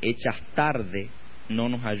hechas tarde no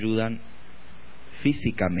nos ayudan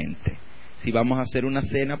físicamente. Si vamos a hacer una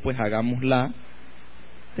cena, pues hagámosla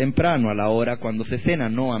temprano, a la hora cuando se cena,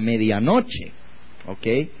 no a medianoche. ¿Ok?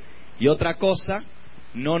 Y otra cosa,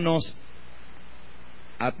 no nos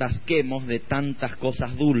atasquemos de tantas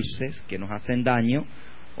cosas dulces que nos hacen daño,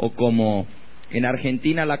 o como en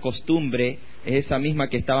Argentina la costumbre es esa misma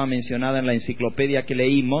que estaba mencionada en la enciclopedia que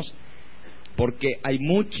leímos, porque hay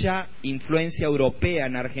mucha influencia europea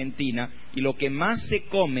en Argentina y lo que más se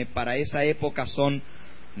come para esa época son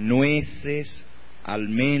nueces,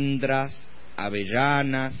 almendras,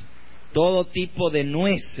 avellanas, todo tipo de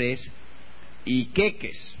nueces y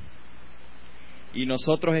queques. Y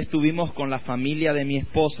nosotros estuvimos con la familia de mi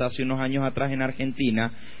esposa hace unos años atrás en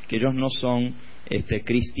Argentina, que ellos no son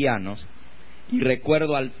cristianos, y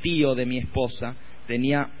recuerdo al tío de mi esposa,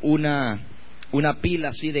 tenía una pila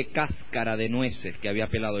así de cáscara de nueces que había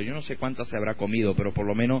pelado. Yo no sé cuántas se habrá comido, pero por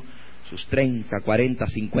lo menos sus 30, 40,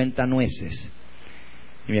 50 nueces.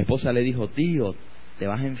 Y mi esposa le dijo, tío, te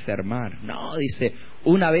vas a enfermar. No, dice,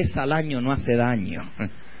 una vez al año no hace daño.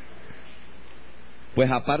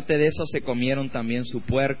 Pues aparte de eso se comieron también su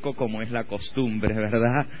puerco, como es la costumbre,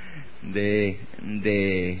 ¿verdad? De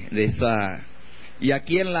esa. Y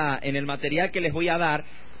aquí en el material que les voy a dar,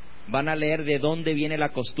 van a leer de dónde viene la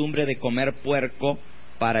costumbre de comer puerco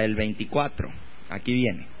para el 24. Aquí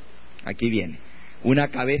viene. Una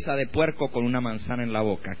cabeza de puerco con una manzana en la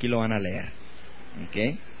boca. Aquí lo van a leer. ¿Ok?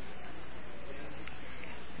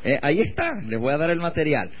 Ahí está, les voy a dar el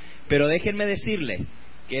material. Pero déjenme decirles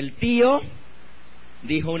que el tío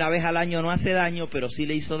dijo una vez al año no hace daño, pero sí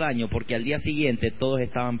le hizo daño, porque al día siguiente todos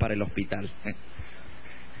estaban para el hospital.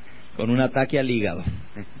 Con un ataque al hígado.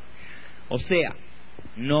 O sea,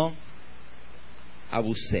 no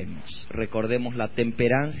abusemos, recordemos la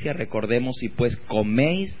temperancia, recordemos si pues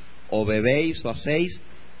coméis o bebéis o hacéis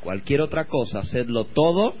cualquier otra cosa, hacedlo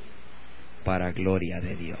todo para gloria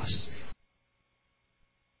de Dios.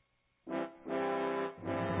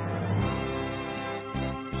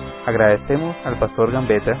 Agradecemos al pastor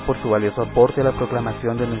Gambetta por su valioso aporte a la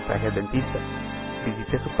proclamación del mensaje adventista.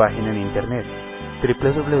 Visite su página en internet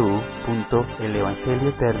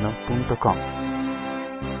www.elevangelioeterno.com.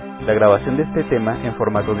 La grabación de este tema en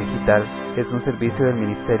formato digital es un servicio del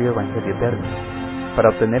Ministerio Evangelio Eterno. Para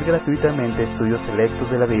obtener gratuitamente estudios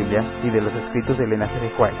selectos de la Biblia y de los escritos de Elena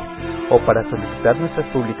G. White, o para solicitar nuestras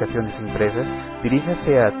publicaciones impresas,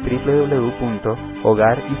 diríjase a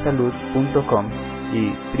www.hogarysalud.com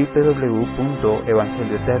y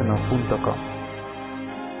www.evangelioeterno.com.